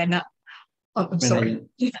 I'm sorry.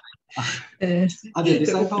 The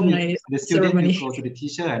disciple, the student will go to the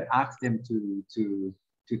teacher and ask them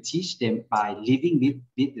to teach them by living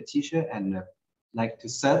with the teacher and like to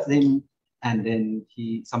serve them, and then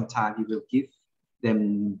sometimes he will give them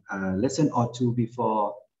a lesson or two before.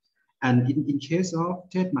 And in case of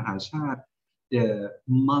Tet Mahachāt, the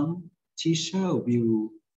monk teacher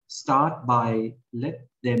will start by let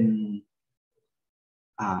them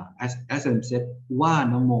as I said, ว่า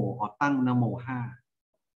นะโม or ตั้งนะโม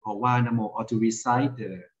5 or ว่านะโม or to recite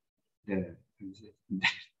the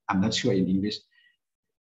I'm not sure in English.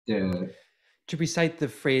 To recite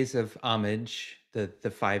the phrase of homage,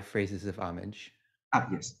 the 5 phrases of homage.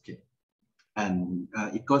 Yes, okay. And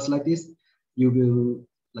it goes like this. You will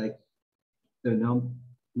like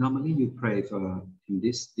normally you pray for in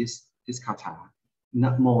this kata. น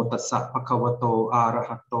ะโมตัสสะภะคะวะโตอะระ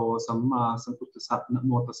หะโตสัมมาสัมพุทธัสสะนะโ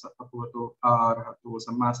มตัสสะภะคะวะโตอะระหะโต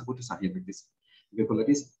สัมมาสัมพุทธัสสะ like this. You go like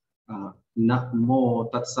this. นะโม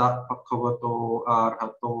ตัสสะภะคะวะโตอะระหะ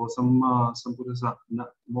โตสัมมาสัมพุทธัสสะนะ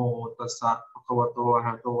โมตัสสะภะคะวะโตอะระห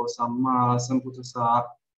ะโตสัมมาสัมพุทธัสสะนะ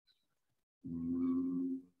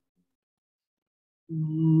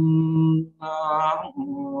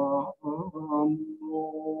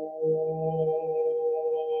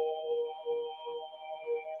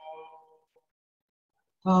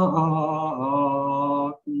โม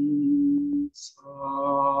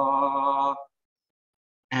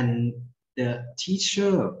and the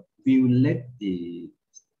teacher will let the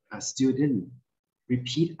student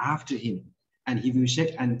repeat after him, and he will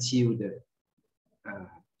check until the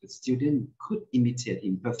student could imitate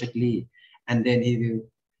him perfectly, and then he will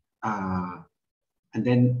and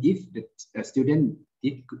then if the student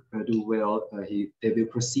did do well, they will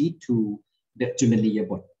proceed to the Junaniya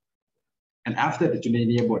Bot. And after the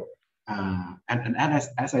Junaniya Bot, and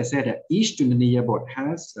as I said, each Junaniya Bot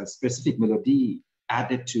has a specific melody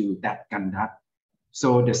added to that kanda.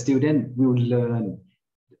 So the student will learn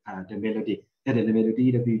the melody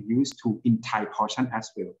that we use to in Thai portion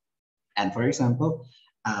as well. And for example,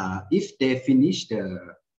 if they finish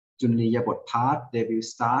the Junliya Bot part, they will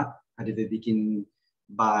start at the beginning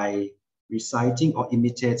by reciting or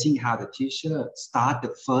imitating how the teacher start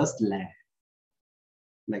the first layer.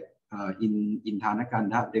 Like in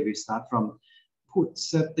Thanakanda, they will start from Put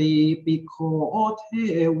Sati Piko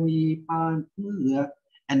Tevi Pan,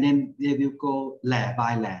 and then they will go layer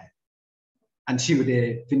by layer until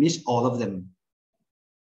they finish all of them.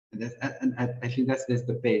 And I think that's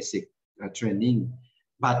the basic training.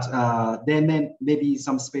 But there may be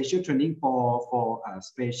some special training for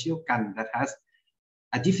special kan that has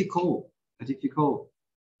a difficult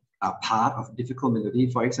part of difficult melody.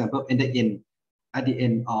 For example, at the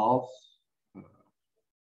end of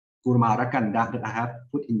Gurumara Kanda that I have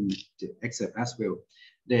put in the excerpt as well,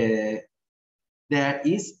 there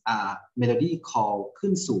is a melody called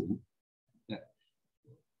Khun Soong.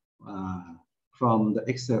 From the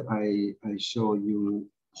excerpt I show you,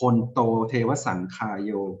 Ponto Teva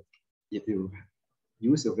Sankhayo. If you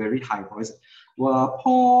use a very high voice, Wa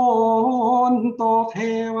Ponto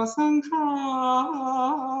Teva Sankhayo,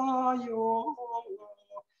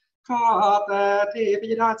 Kha Te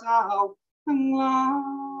Tevi Da Chao Thang Lai,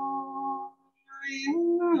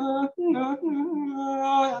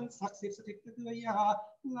 An Sak Sip Satik Tuya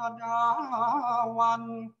Lada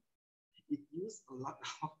Wan. It used a lot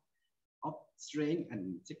of strength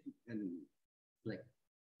and like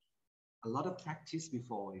a lot of practice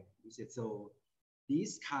before you said. So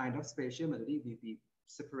these kind of special melody will be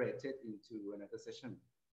separated into another session,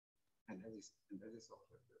 and that is sort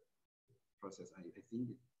of the process. I think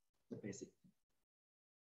the basic.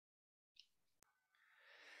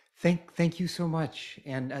 Thank you so much,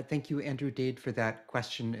 and thank you, Andrew Dade, for that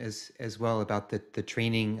question as well about the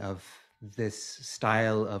training of this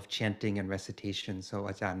style of chanting and recitation. So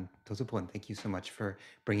Ajahn Tosupon, thank you so much for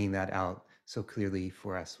bringing that out so clearly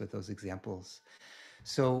for us with those examples.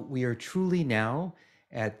 So we are truly now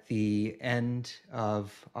at the end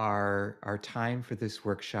of our time for this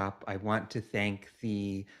workshop. I want to thank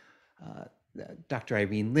Dr.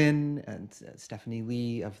 Irene Lin and Stephanie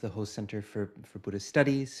Lee of the Host Center for Buddhist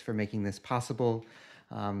Studies for making this possible.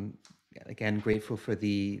 Again, grateful for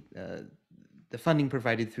the funding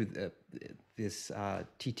provided through this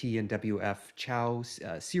TT and WF Chao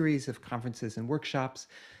series of conferences and workshops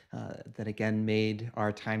that again made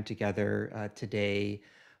our time together today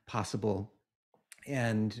possible.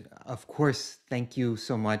 And of course, thank you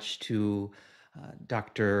so much to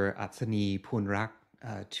Dr. Atsani Punrak,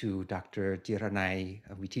 to Dr. Jiranai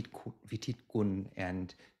Vititkun,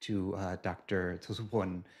 and to Dr.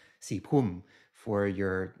 Tosupon Sipum for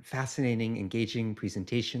your fascinating, engaging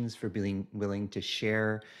presentations, for being willing to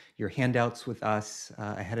share your handouts with us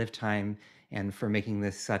ahead of time, and for making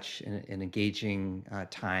this such an engaging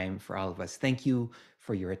time for all of us. Thank you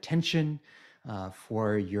for your attention,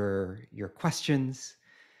 for your questions,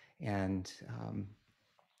 and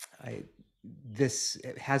this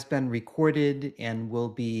has been recorded and will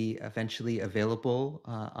be eventually available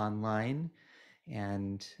online.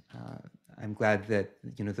 And I'm glad that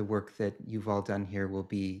the work that you've all done here will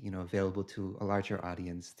be available to a larger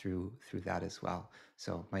audience through that as well.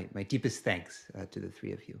 So my deepest thanks to the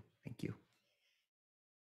three of you. Thank you.